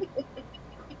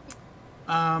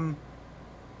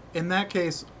 In that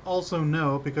case, also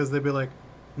no, because they'd be like,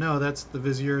 "No, that's the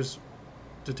Vizier's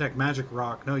detect magic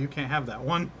rock. No, you can't have that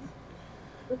one."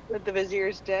 But the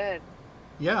Vizier's dead.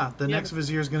 Yeah, the next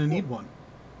Vizier's gonna need one.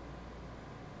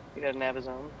 He doesn't have his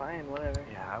own. Fine, whatever.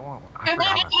 Yeah, I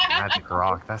forgot about the magic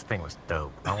rock. That thing was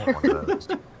dope. I want one of those.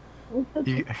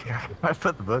 I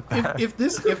put the book back. If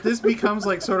this becomes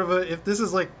like sort of if this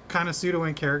is like kind of pseudo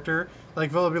in character,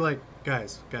 like Vela will be like,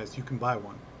 guys, you can buy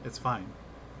one. It's fine.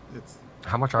 It's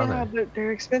How much are Yeah, they? but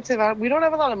they're expensive. We don't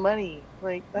have a lot of money.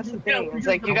 Like, that's the thing. It's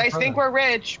like, you guys think we're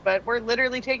rich, but we're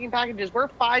literally taking packages. We're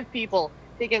 5 people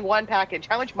taking one package.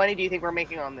 How much money do you think we're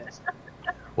making on this?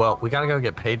 Well, we gotta go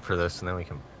get paid for this, and then we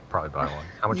can probably buy one.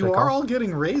 How much you would it are cost? all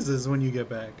getting raises when you get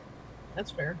back.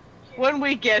 That's fair. When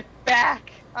we get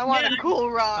back. I want Yeah. a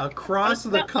cool rock. Across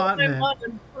the continent.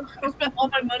 I spent all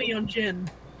my money on gin.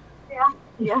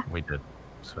 Yeah. We did.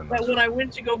 Spend But those when I funds.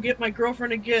 went to go get my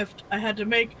girlfriend a gift, I had to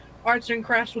make arts and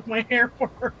crafts with my hair for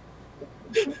her.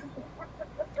 It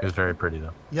was very pretty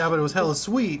though. Yeah, but it was hella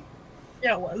sweet.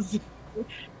 Yeah, it was. You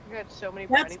got so many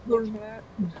That's brownie points the- for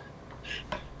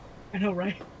that. I know,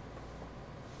 right?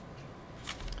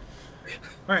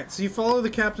 All right, so you follow the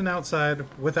captain outside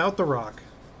without the rock,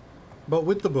 but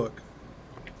with the book.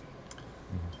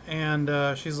 And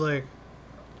she's like,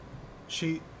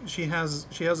 she has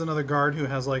another guard who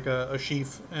has like a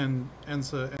sheaf and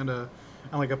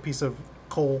like a piece of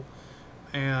coal,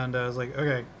 and I was like,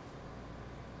 okay.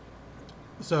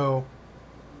 So,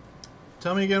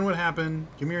 tell me again what happened.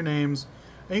 Give me your names,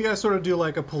 and you guys sort of do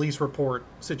like a police report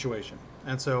situation.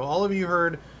 And so all of you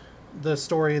heard the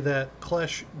story that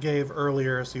Klesh gave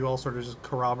earlier, so you all sort of just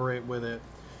corroborate with it.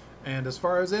 And as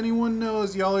far as anyone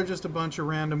knows, y'all are just a bunch of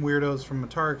random weirdos from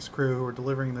Atarik's crew who are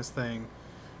delivering this thing.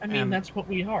 I mean, And- that's what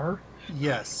we are.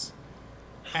 Yes.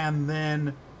 And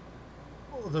then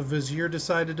the Vizier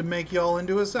decided to make y'all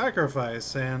into a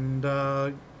sacrifice, and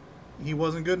he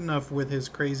wasn't good enough with his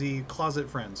crazy closet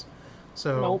friends.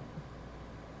 So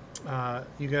Nope.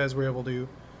 you guys were able to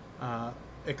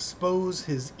expose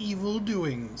his evil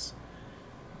doings.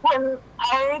 When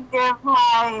I give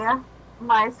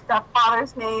my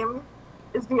stepfather's name,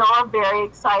 is Viola very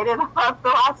excited about the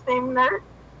last name Nerd?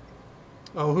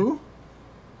 Oh, who?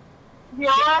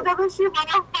 Viola, doesn't she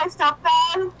love my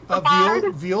stepdad? The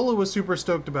bard? Viola was super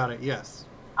stoked about it. Yes.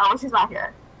 Oh, she's not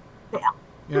here. Damn.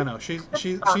 Yeah, no, she's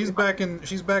back in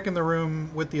the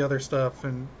room with the other stuff,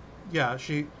 and yeah,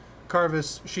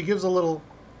 Karvis, she gives a little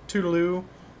toodaloo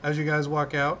as you guys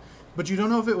walk out, but you don't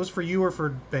know if it was for you or for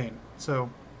Bane. So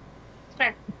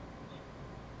Fair.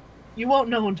 You won't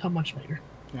know until much later.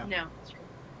 yeah. No, it's true.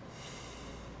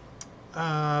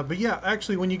 But yeah,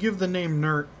 actually, when you give the name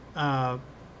Nert,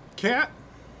 Cat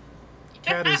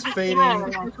is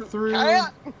fading through.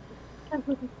 Cat. You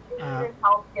needed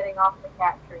help getting off the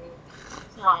cat tree.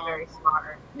 It's not very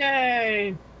smart.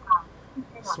 Yay!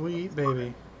 Sweet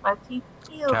baby. But he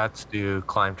cute. Cats do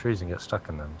climb trees and get stuck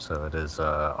in them, so it is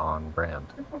on brand.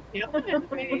 Yep.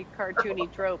 A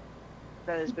cartoony trope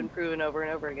that has been proven over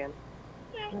and over again.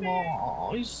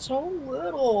 Aw, he's so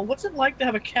little. What's it like to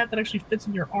have a cat that actually fits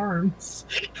in your arms?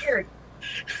 Weird.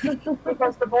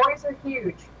 Because the boys are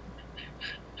huge.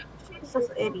 She's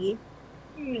just itty.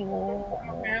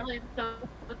 Aw, Apparently, so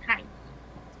tiny.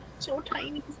 so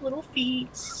tiny, his little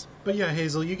feet. But yeah,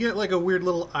 Hazel, you get like a weird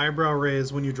little eyebrow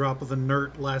raise when you drop the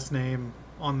Nert last name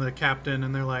on the captain,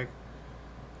 and they're like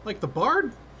the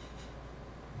bard?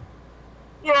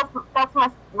 Yeah, that's my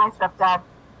stepdad.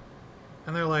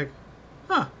 And they're like,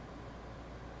 huh.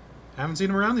 Haven't seen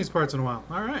him around these parts in a while.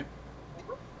 All right.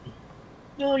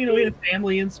 No, you know, he had a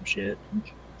family and some shit.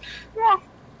 Yeah,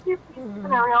 he's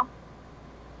real.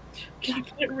 Keep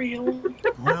it real.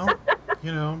 Well,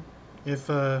 you know, if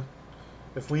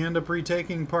we end up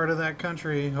retaking part of that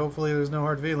country, hopefully there's no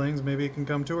hard feelings. Maybe it can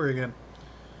come tour again.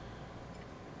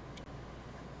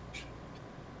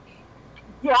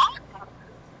 Yeah.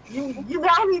 You know, he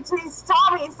taught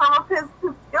me some of his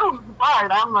skills as a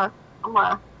bard.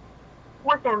 I'm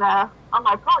working on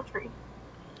my poetry.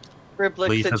 Rib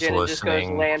looks at Lisa's Jen and just goes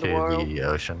listening land to war. the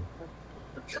ocean.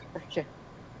 Okay.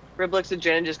 Rib looks at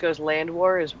Jen and just goes land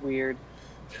war is weird.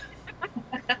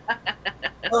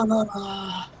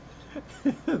 The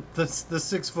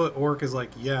 6-foot orc is like,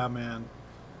 yeah, man.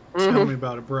 Tell me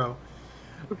about it, bro.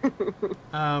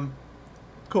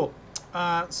 Cool.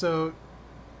 So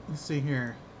let's see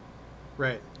here.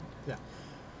 Right.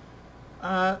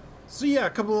 Yeah. So yeah,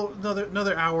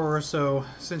 another hour or so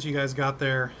since you guys got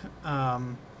there.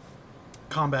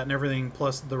 Combat and everything,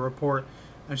 plus the report.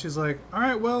 And she's like, all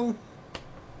right, well,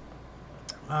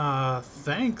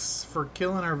 thanks for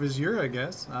killing our Vizier, I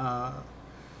guess. I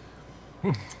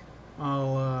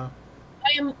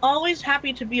am always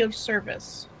happy to be of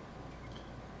service.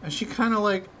 And she kind of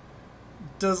like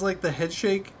does like the head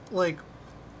shake, like,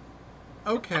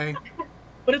 okay.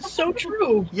 But it's so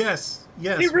true. Yes.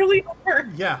 They really are.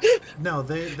 Yeah. No,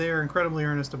 they are incredibly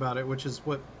earnest about it, which is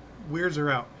what weirds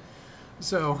her out.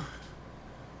 So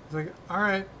it's like, all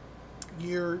right,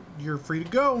 you're free to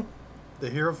go. The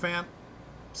Hierophant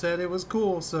said it was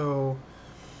cool, so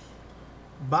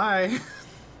bye.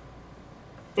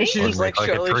 She Let's just make like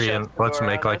a surely tree shuts and the let's door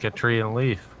make on like a us. tree and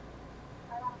leaf.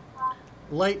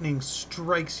 Lightning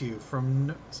strikes you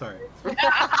from sorry.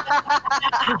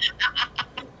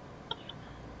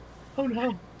 Oh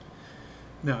no.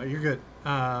 No, you're good.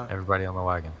 Everybody on the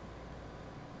wagon.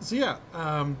 So yeah,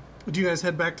 do you guys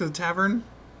head back to the tavern?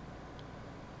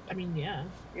 I mean, yeah.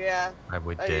 Yeah. I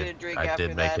need a drink did after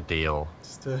make that. a deal.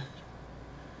 Just to...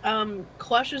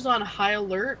 Klesh is on high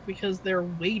alert because they're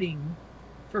waiting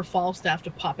for Falstaff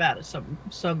to pop out of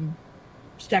some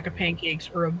stack of pancakes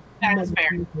or a. That's fair.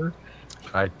 Paper.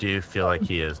 I do feel like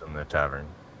he is in the tavern.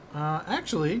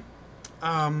 Actually,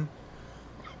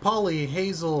 Polly,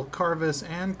 Hazel, Karvis,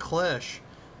 and Klesh,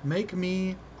 make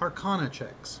me Arcana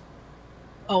checks.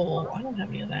 Oh, I don't have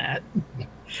any of that.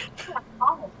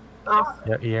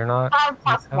 Yeah, you're not. 5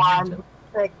 plus 1,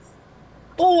 6.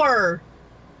 4.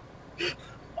 8.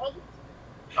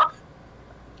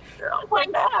 Oh my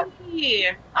god.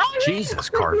 Yeah. Jesus,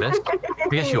 Karvis. I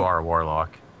guess you are a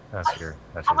warlock. That's I'm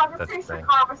the pretty sure thing.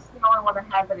 Karvis is the only one that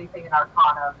has anything in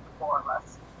Arcana of the 4 of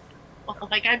us.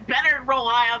 Like, I better roll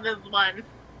high on this one.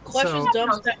 Klesh So- is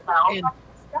dumb in.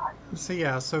 So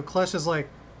yeah, so Klesh is like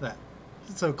that.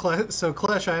 So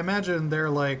Klesh, I imagine they're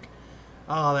like,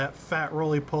 oh, that fat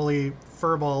roly-poly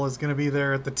furball is gonna be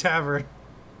there at the tavern.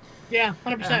 Yeah,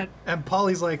 100%. And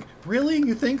Polly's like, really?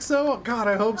 You think so? God,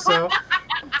 I hope so.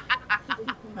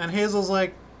 And Hazel's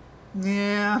like,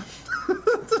 yeah.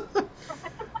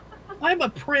 I'm a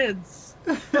prince.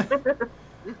 Do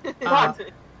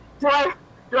I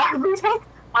retake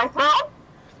my throne?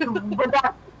 Would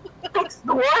that fix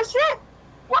the war shit?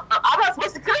 What? I'm not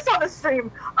supposed to curse on the stream.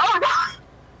 Oh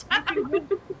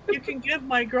no! You can give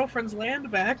my girlfriend's land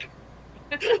back.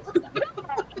 I'm thinking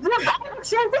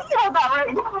about that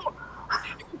right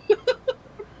now.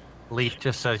 Leaf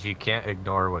just says you can't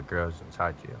ignore what grows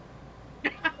inside you.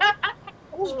 That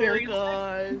was very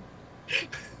God.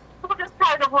 I'm just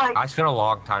kind of like, I spent a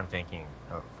long time thinking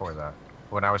for that.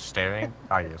 When I was staring,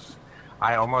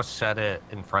 I almost said it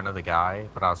in front of the guy,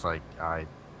 but I was like,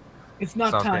 It's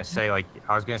not so I was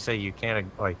time. gonna say you can't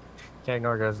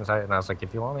ignore what grows inside, and I was like,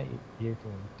 if you want it, you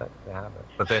can technically have it.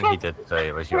 But then he did say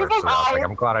it was yours, so I was like,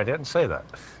 I'm glad I didn't say that.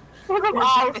 his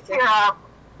eyes tear up.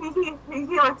 He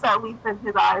looks at Leaf and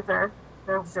his eyes are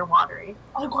they're watery.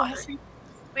 Oh, glassy.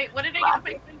 Wait, what did I get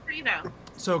my 23 now?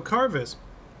 So Karvis,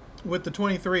 with the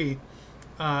 23,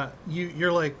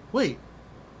 you're like, wait,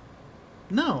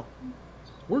 no,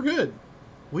 we're good.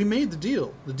 We made the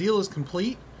deal. The deal is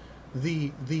complete.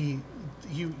 You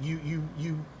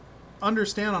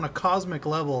understand on a cosmic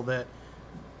level that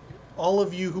all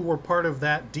of you who were part of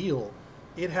that deal,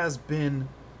 it has been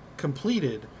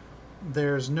completed.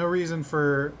 There's no reason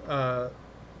for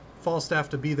Falstaff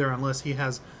to be there unless he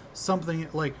has something,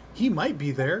 like, he might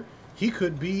be there. He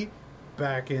could be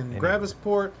back in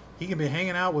Gravisport. He can be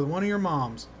hanging out with one of your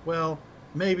moms. Well,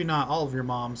 maybe not all of your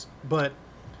moms, but,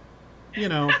 you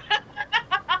know.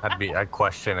 I'd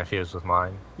question if he was with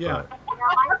mine. Yeah.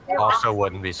 But also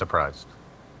wouldn't be surprised.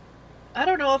 I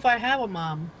don't know if I have a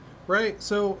mom. Right?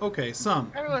 So, okay,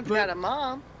 some. Everyone's got a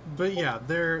mom. But yeah,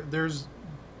 there's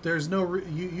no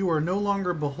you are no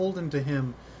longer beholden to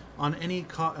him on any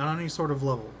sort of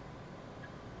level,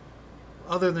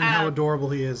 other than how adorable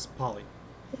he is, Polly.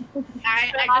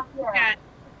 I just look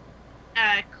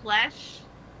at Klesh.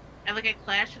 I look at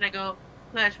Klesh and I go,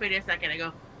 Klesh, wait a second. I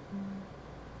go,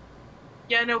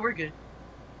 yeah, no, we're good.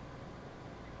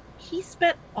 He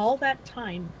spent all that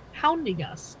time hounding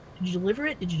us. Did you deliver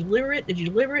it? Did you deliver it? Did you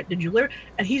deliver it? Did you deliver it?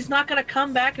 And he's not going to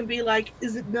come back and be like,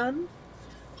 is it done?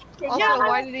 Also, Yeah.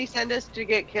 why did he send us to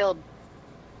get killed?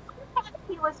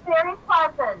 He was very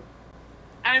pleasant.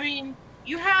 I mean,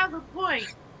 you have a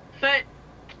point, but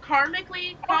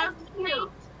karmically, cosmically,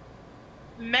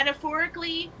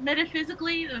 metaphorically,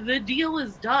 metaphysically, the deal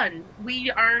is done.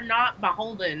 We are not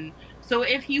beholden. So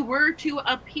if he were to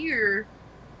appear,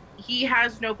 he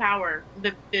has no power.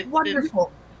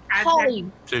 Wonderful. Polly,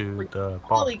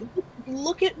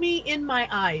 look at me in my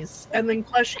eyes. And then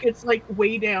Klesh gets like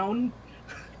way down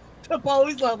to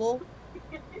Polly's level.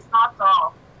 He's not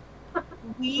tall.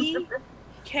 We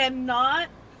cannot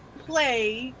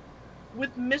play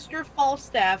with Mr.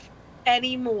 Falstaff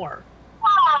anymore.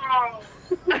 Why?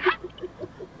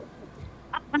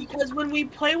 Because when we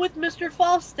play with Mr.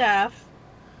 Falstaff,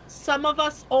 some of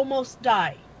us almost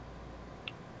die.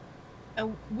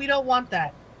 And we don't want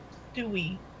that, do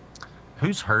we?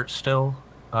 Who's hurt still,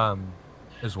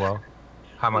 as well?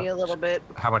 How much? Me a little bit.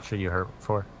 How much are you hurt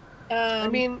for? I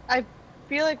mean, I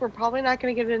feel like we're probably not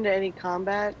going to get into any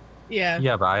combat. Yeah.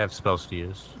 Yeah, but I have spells to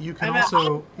use. You can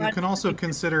also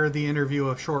consider the interview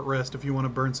a short rest if you want to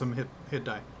burn some hit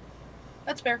die.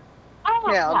 That's fair.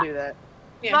 Yeah, I'll do that.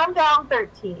 Yeah. I'm down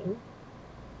 13.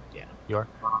 You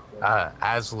are?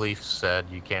 As Leaf said,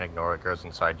 you can't ignore what grows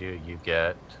inside you. You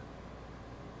get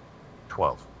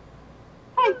 12.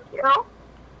 Thank you.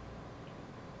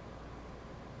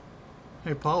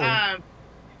 Hey, Polly.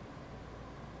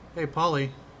 Hey,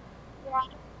 Polly. Yeah.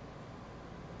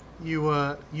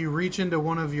 you reach into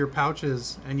one of your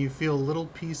pouches and you feel a little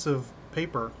piece of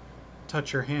paper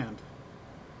touch your hand.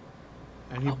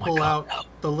 And you pull out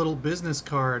the little business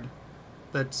card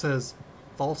that says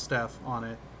Falstaff on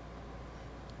it.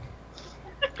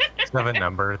 Does it have a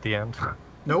number at the end?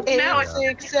 Nope.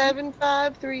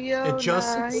 8675309. It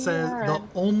just says the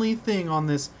only thing on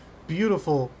this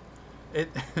beautiful.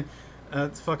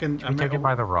 It's fucking. Can we take it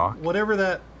by the rock? Whatever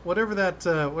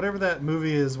that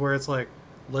movie is, where it's like,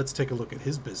 let's take a look at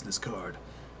his business card.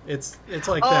 It's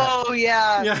like that. Oh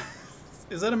yeah. Yeah.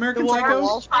 Is that American Wolf Psycho? of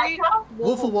Wall Street?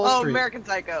 Wolf of Wall Street. Oh, American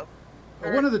Psycho.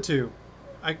 One of the two.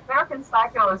 American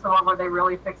Psycho is the one where they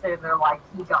really fixated their like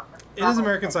he got it. It is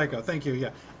American Psycho. Thank you. Yeah,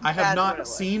 I have not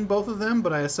seen both of them,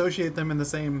 but I associate them in the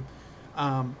same.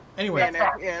 Anyway.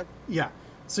 Yeah.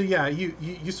 So yeah,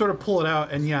 you sort of pull it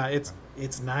out, and yeah, it's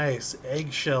nice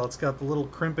eggshell. It's got the little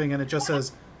crimping, and it just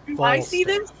says. Do I see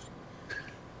this?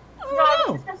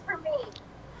 No, this is just for me.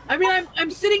 I mean,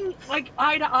 I'm sitting like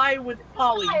eye to eye with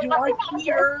Polly. Do I see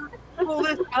her pull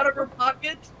this out of her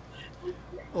pocket?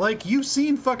 Like, you've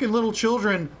seen fucking little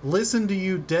children listen to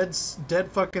you dead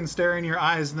fucking stare in your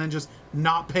eyes and then just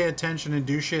not pay attention and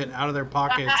do shit out of their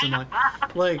pockets and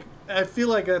like I feel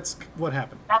like that's what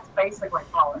happened. That's basically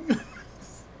Polly.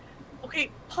 Okay,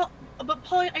 but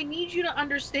Polly, I need you to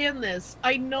understand this.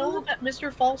 I know that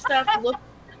Mr. Falstaff looked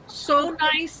so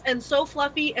nice and so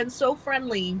fluffy and so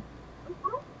friendly,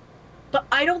 but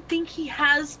I don't think he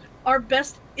has our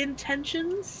best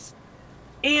intentions,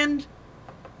 and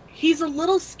he's a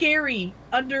little scary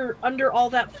under all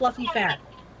that fluffy fat.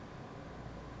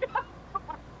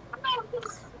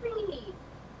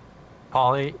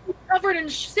 Polly, He's covered in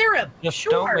syrup. just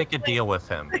sure. don't make a deal with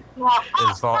him. Is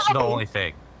the only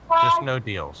thing. Just no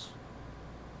deals.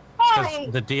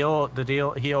 Because the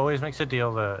deal, he always makes a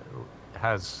deal that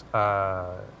has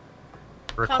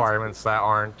requirements that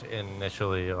aren't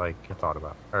initially like thought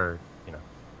about, or you know.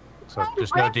 So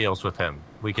just no deals with him.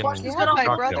 We can. You have my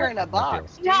brother in a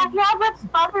box. Yeah,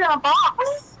 but brother in a box.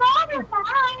 What's brother?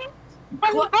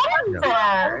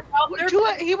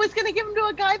 He was going to give him to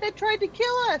a guy that tried to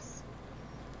kill us.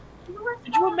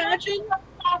 Could you imagine?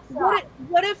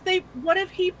 What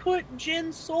if he put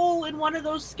Jin's soul in one of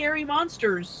those scary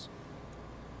monsters?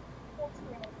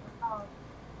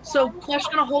 So Klesh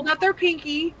gonna hold out their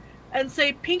pinky and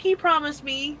say, "Pinky, promise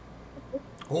me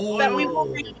that we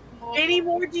won't make any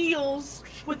more deals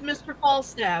with Mr.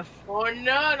 Falstaff." Oh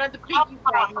no, not the pinky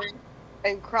promise.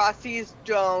 And crossies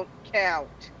don't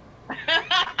count.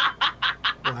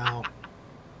 Wow.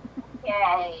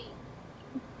 Yay.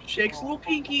 Shakes little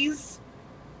pinkies.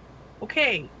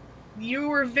 Okay, you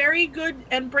were very good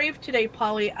and brave today,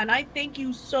 Polly, and I thank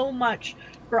you so much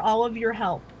for all of your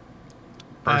help.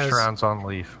 First round's on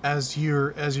Leaf. As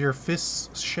your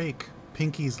fists shake,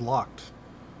 pinky's locked.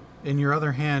 In your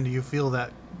other hand, you feel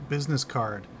that business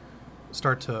card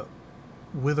start to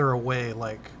wither away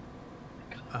like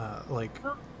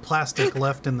plastic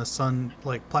left in the sun,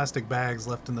 like plastic bags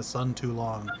left in the sun too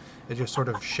long. It just sort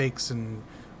of shakes and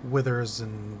withers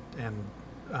and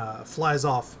flies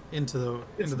off into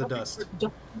the dust.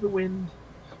 The wind.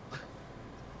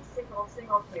 Single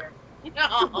here.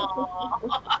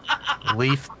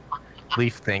 Leaf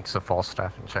thinks of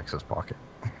Falstaff and checks his pocket.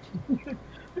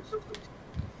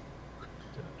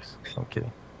 I'm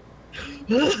kidding.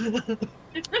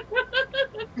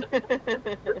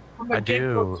 I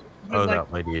do owe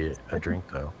that lady a drink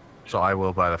though, so I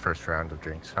will buy the first round of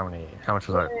drinks. How much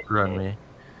was that run me?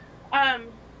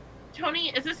 Tony,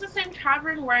 is this the same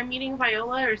tavern where I'm meeting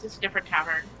Viola, or is this a different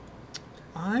tavern?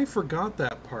 I forgot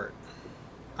that part.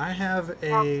 I have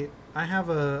a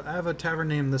tavern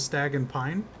named the Stag and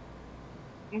Pine.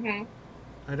 Mm-hmm.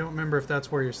 I don't remember if that's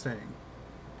where you're staying.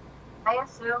 I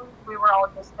assumed we were all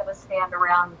just gonna stand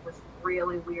around and just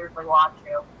really weirdly watch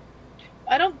you.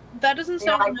 That doesn't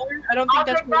sound familiar. I don't think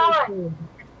that's what we're doing.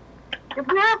 If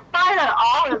we're fine at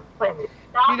all this place.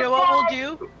 You know what we'll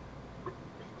do?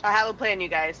 I have a plan, you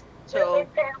guys. So,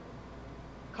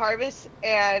 Karvis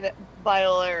and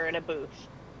Viola are in a booth.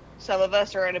 Some of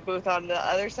us are in a booth on the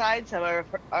other side. Some of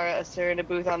us are in a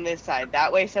booth on this side. That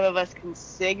way, some of us can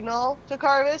signal to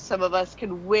Karvis. Some of us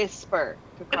can whisper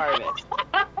to Karvis.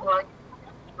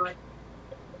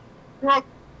 Like,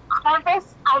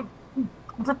 Karvis,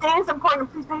 the thing is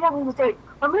important. Please pay attention to the date.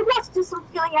 But maybe let's do some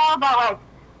feeling out about like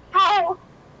how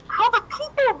the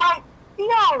people might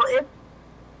feel if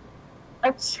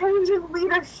a change in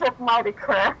leadership might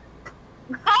occur.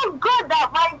 How good that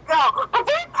might go. But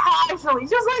very casually,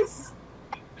 just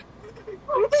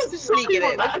sneak it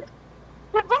in. If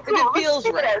it feels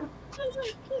right.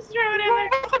 Just throw it in there.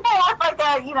 Like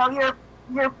a,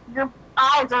 your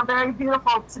eyes are very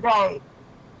beautiful today.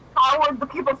 How would the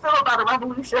people feel about a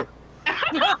revolution?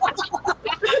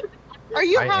 Are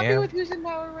you I happy am. with who's in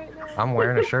power right now? I'm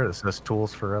wearing a shirt that says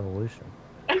 "Tools for Revolution."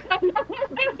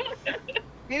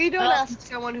 Maybe don't ask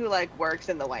someone who like works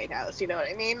in the White House. You know what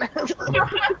I mean?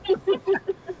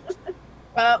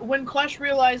 When Klesh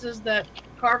realizes that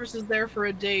Karvis is there for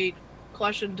a date,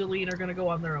 Klesh and Deline are going to go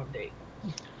on their own date.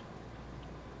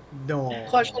 No.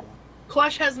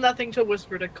 Klesh has nothing to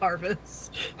whisper to Karvis.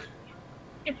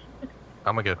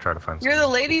 I'm gonna go try to find. You're the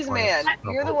some ladies' man. plants.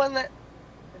 You're the one that.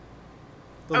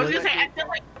 The I was la- gonna say, I feel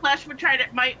like Klesh would try to,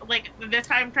 this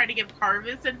time try to give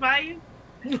Karvis advice.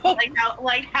 And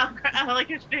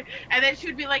then she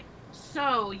would be like,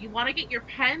 so you want to get your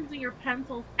pens and your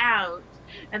pencils out,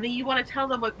 and then you want to tell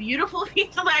them what beautiful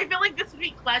things are. I feel like this would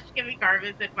be Klesh giving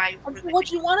Karvis advice.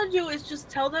 What you want to do is just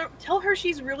tell her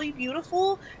she's really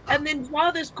beautiful, and then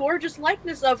draw this gorgeous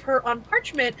likeness of her on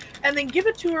parchment, and then give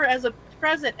it to her as a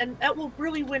present, and that will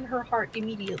really win her heart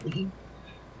immediately.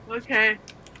 Okay,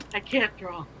 I can't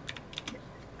draw.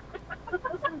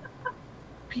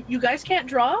 You guys can't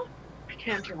draw? I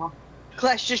can't draw.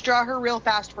 Klesh, just draw her real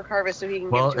fast for Karvis so he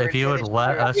can Well, give to her. if you would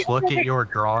let us look at your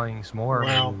drawings more,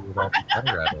 Wow. we would all be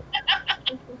better at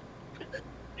it.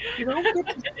 You don't get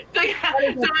to So yeah,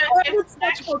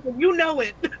 you know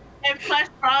it. if Klesh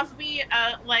draws me,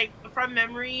 from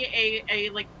memory,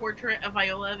 a portrait of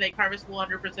Viola, that Karvis will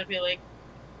 100% be like,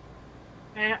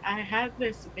 I had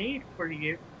this made for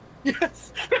you.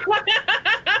 Yes.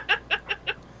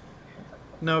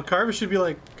 No, Karvis should be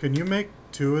like, can you make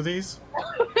 2 of these?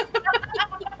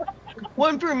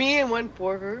 One for me and one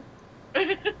for her.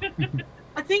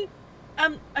 I think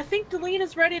Deline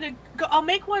is ready to go. I'll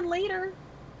make one later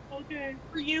Okay,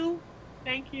 for you.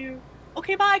 thank you.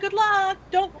 Okay, bye. Good luck.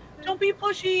 Don't be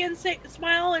pushy and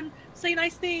smile and say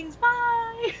nice things.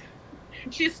 Bye.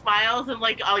 She smiles and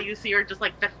all you see are just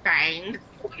the fangs.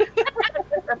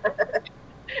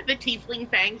 The tiefling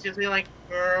fangs just be like,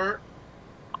 "Grr."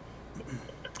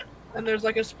 And there's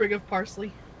a sprig of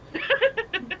parsley.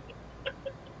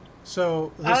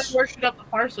 So I this worshipped up the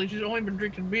parsley. She's only been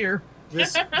drinking beer.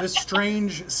 this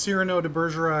strange Cyrano de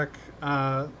Bergerac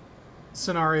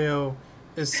scenario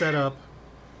is set up,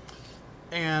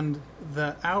 and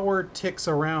the hour ticks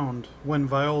around when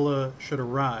Viola should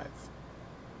arrive.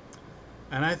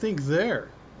 And I think there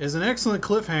is an excellent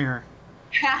cliffhanger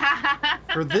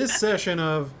for this session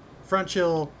of Front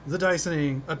Chill, The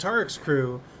Dicening, Atarik's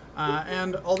crew.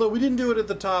 And although we didn't do it at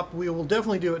the top, we will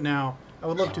definitely do it now. I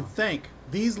would love to thank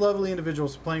these lovely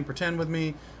individuals for playing Pretend with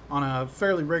me on a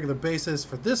fairly regular basis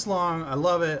for this long. I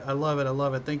love it. I love it. I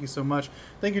love it. Thank you so much.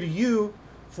 Thank you to you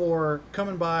for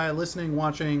coming by, listening,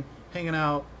 watching, hanging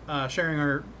out, sharing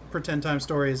our Pretend Time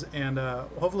stories, and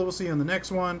hopefully we'll see you in the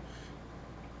next one.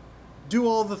 Do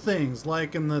all the things,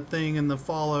 like in the thing and the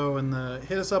follow and the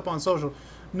hit us up on social.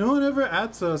 No one ever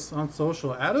adds us on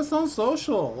social. Add us on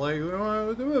social, you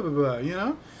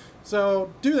know? So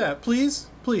do that, please,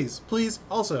 please, please.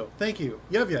 Also, thank you,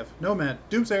 Yev, Nomad,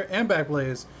 Doomsayer, and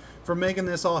BACKBLAZE for making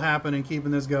this all happen and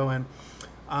keeping this going.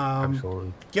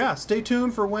 Absolutely. Yeah, stay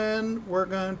tuned for when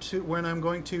I'm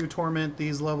going to torment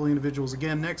these lovely individuals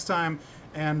again next time,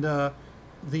 and the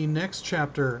next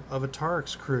chapter of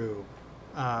Atarik's crew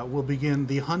will begin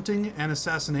the hunting and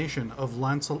assassination of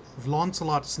Lancelot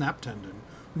Snaptendon.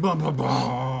 Bum, bum,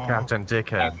 bum. Captain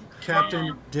Dickhead.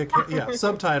 Captain Dickhead. Yeah,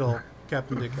 subtitle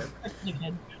Captain Dickhead.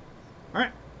 All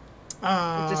right.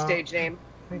 It's a stage name.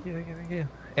 Thank you.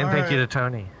 And All thank you right. to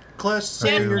Tony. Klesh,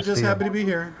 say Okay, you're we'll just see ya. happy to be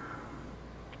here.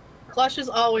 Klesh is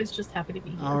always just happy to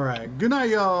be here. All right. Good night,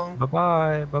 y'all.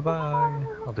 Bye-bye. Bye-bye.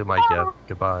 I'll do my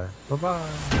goodbye. Bye-bye.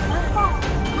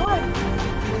 Bye.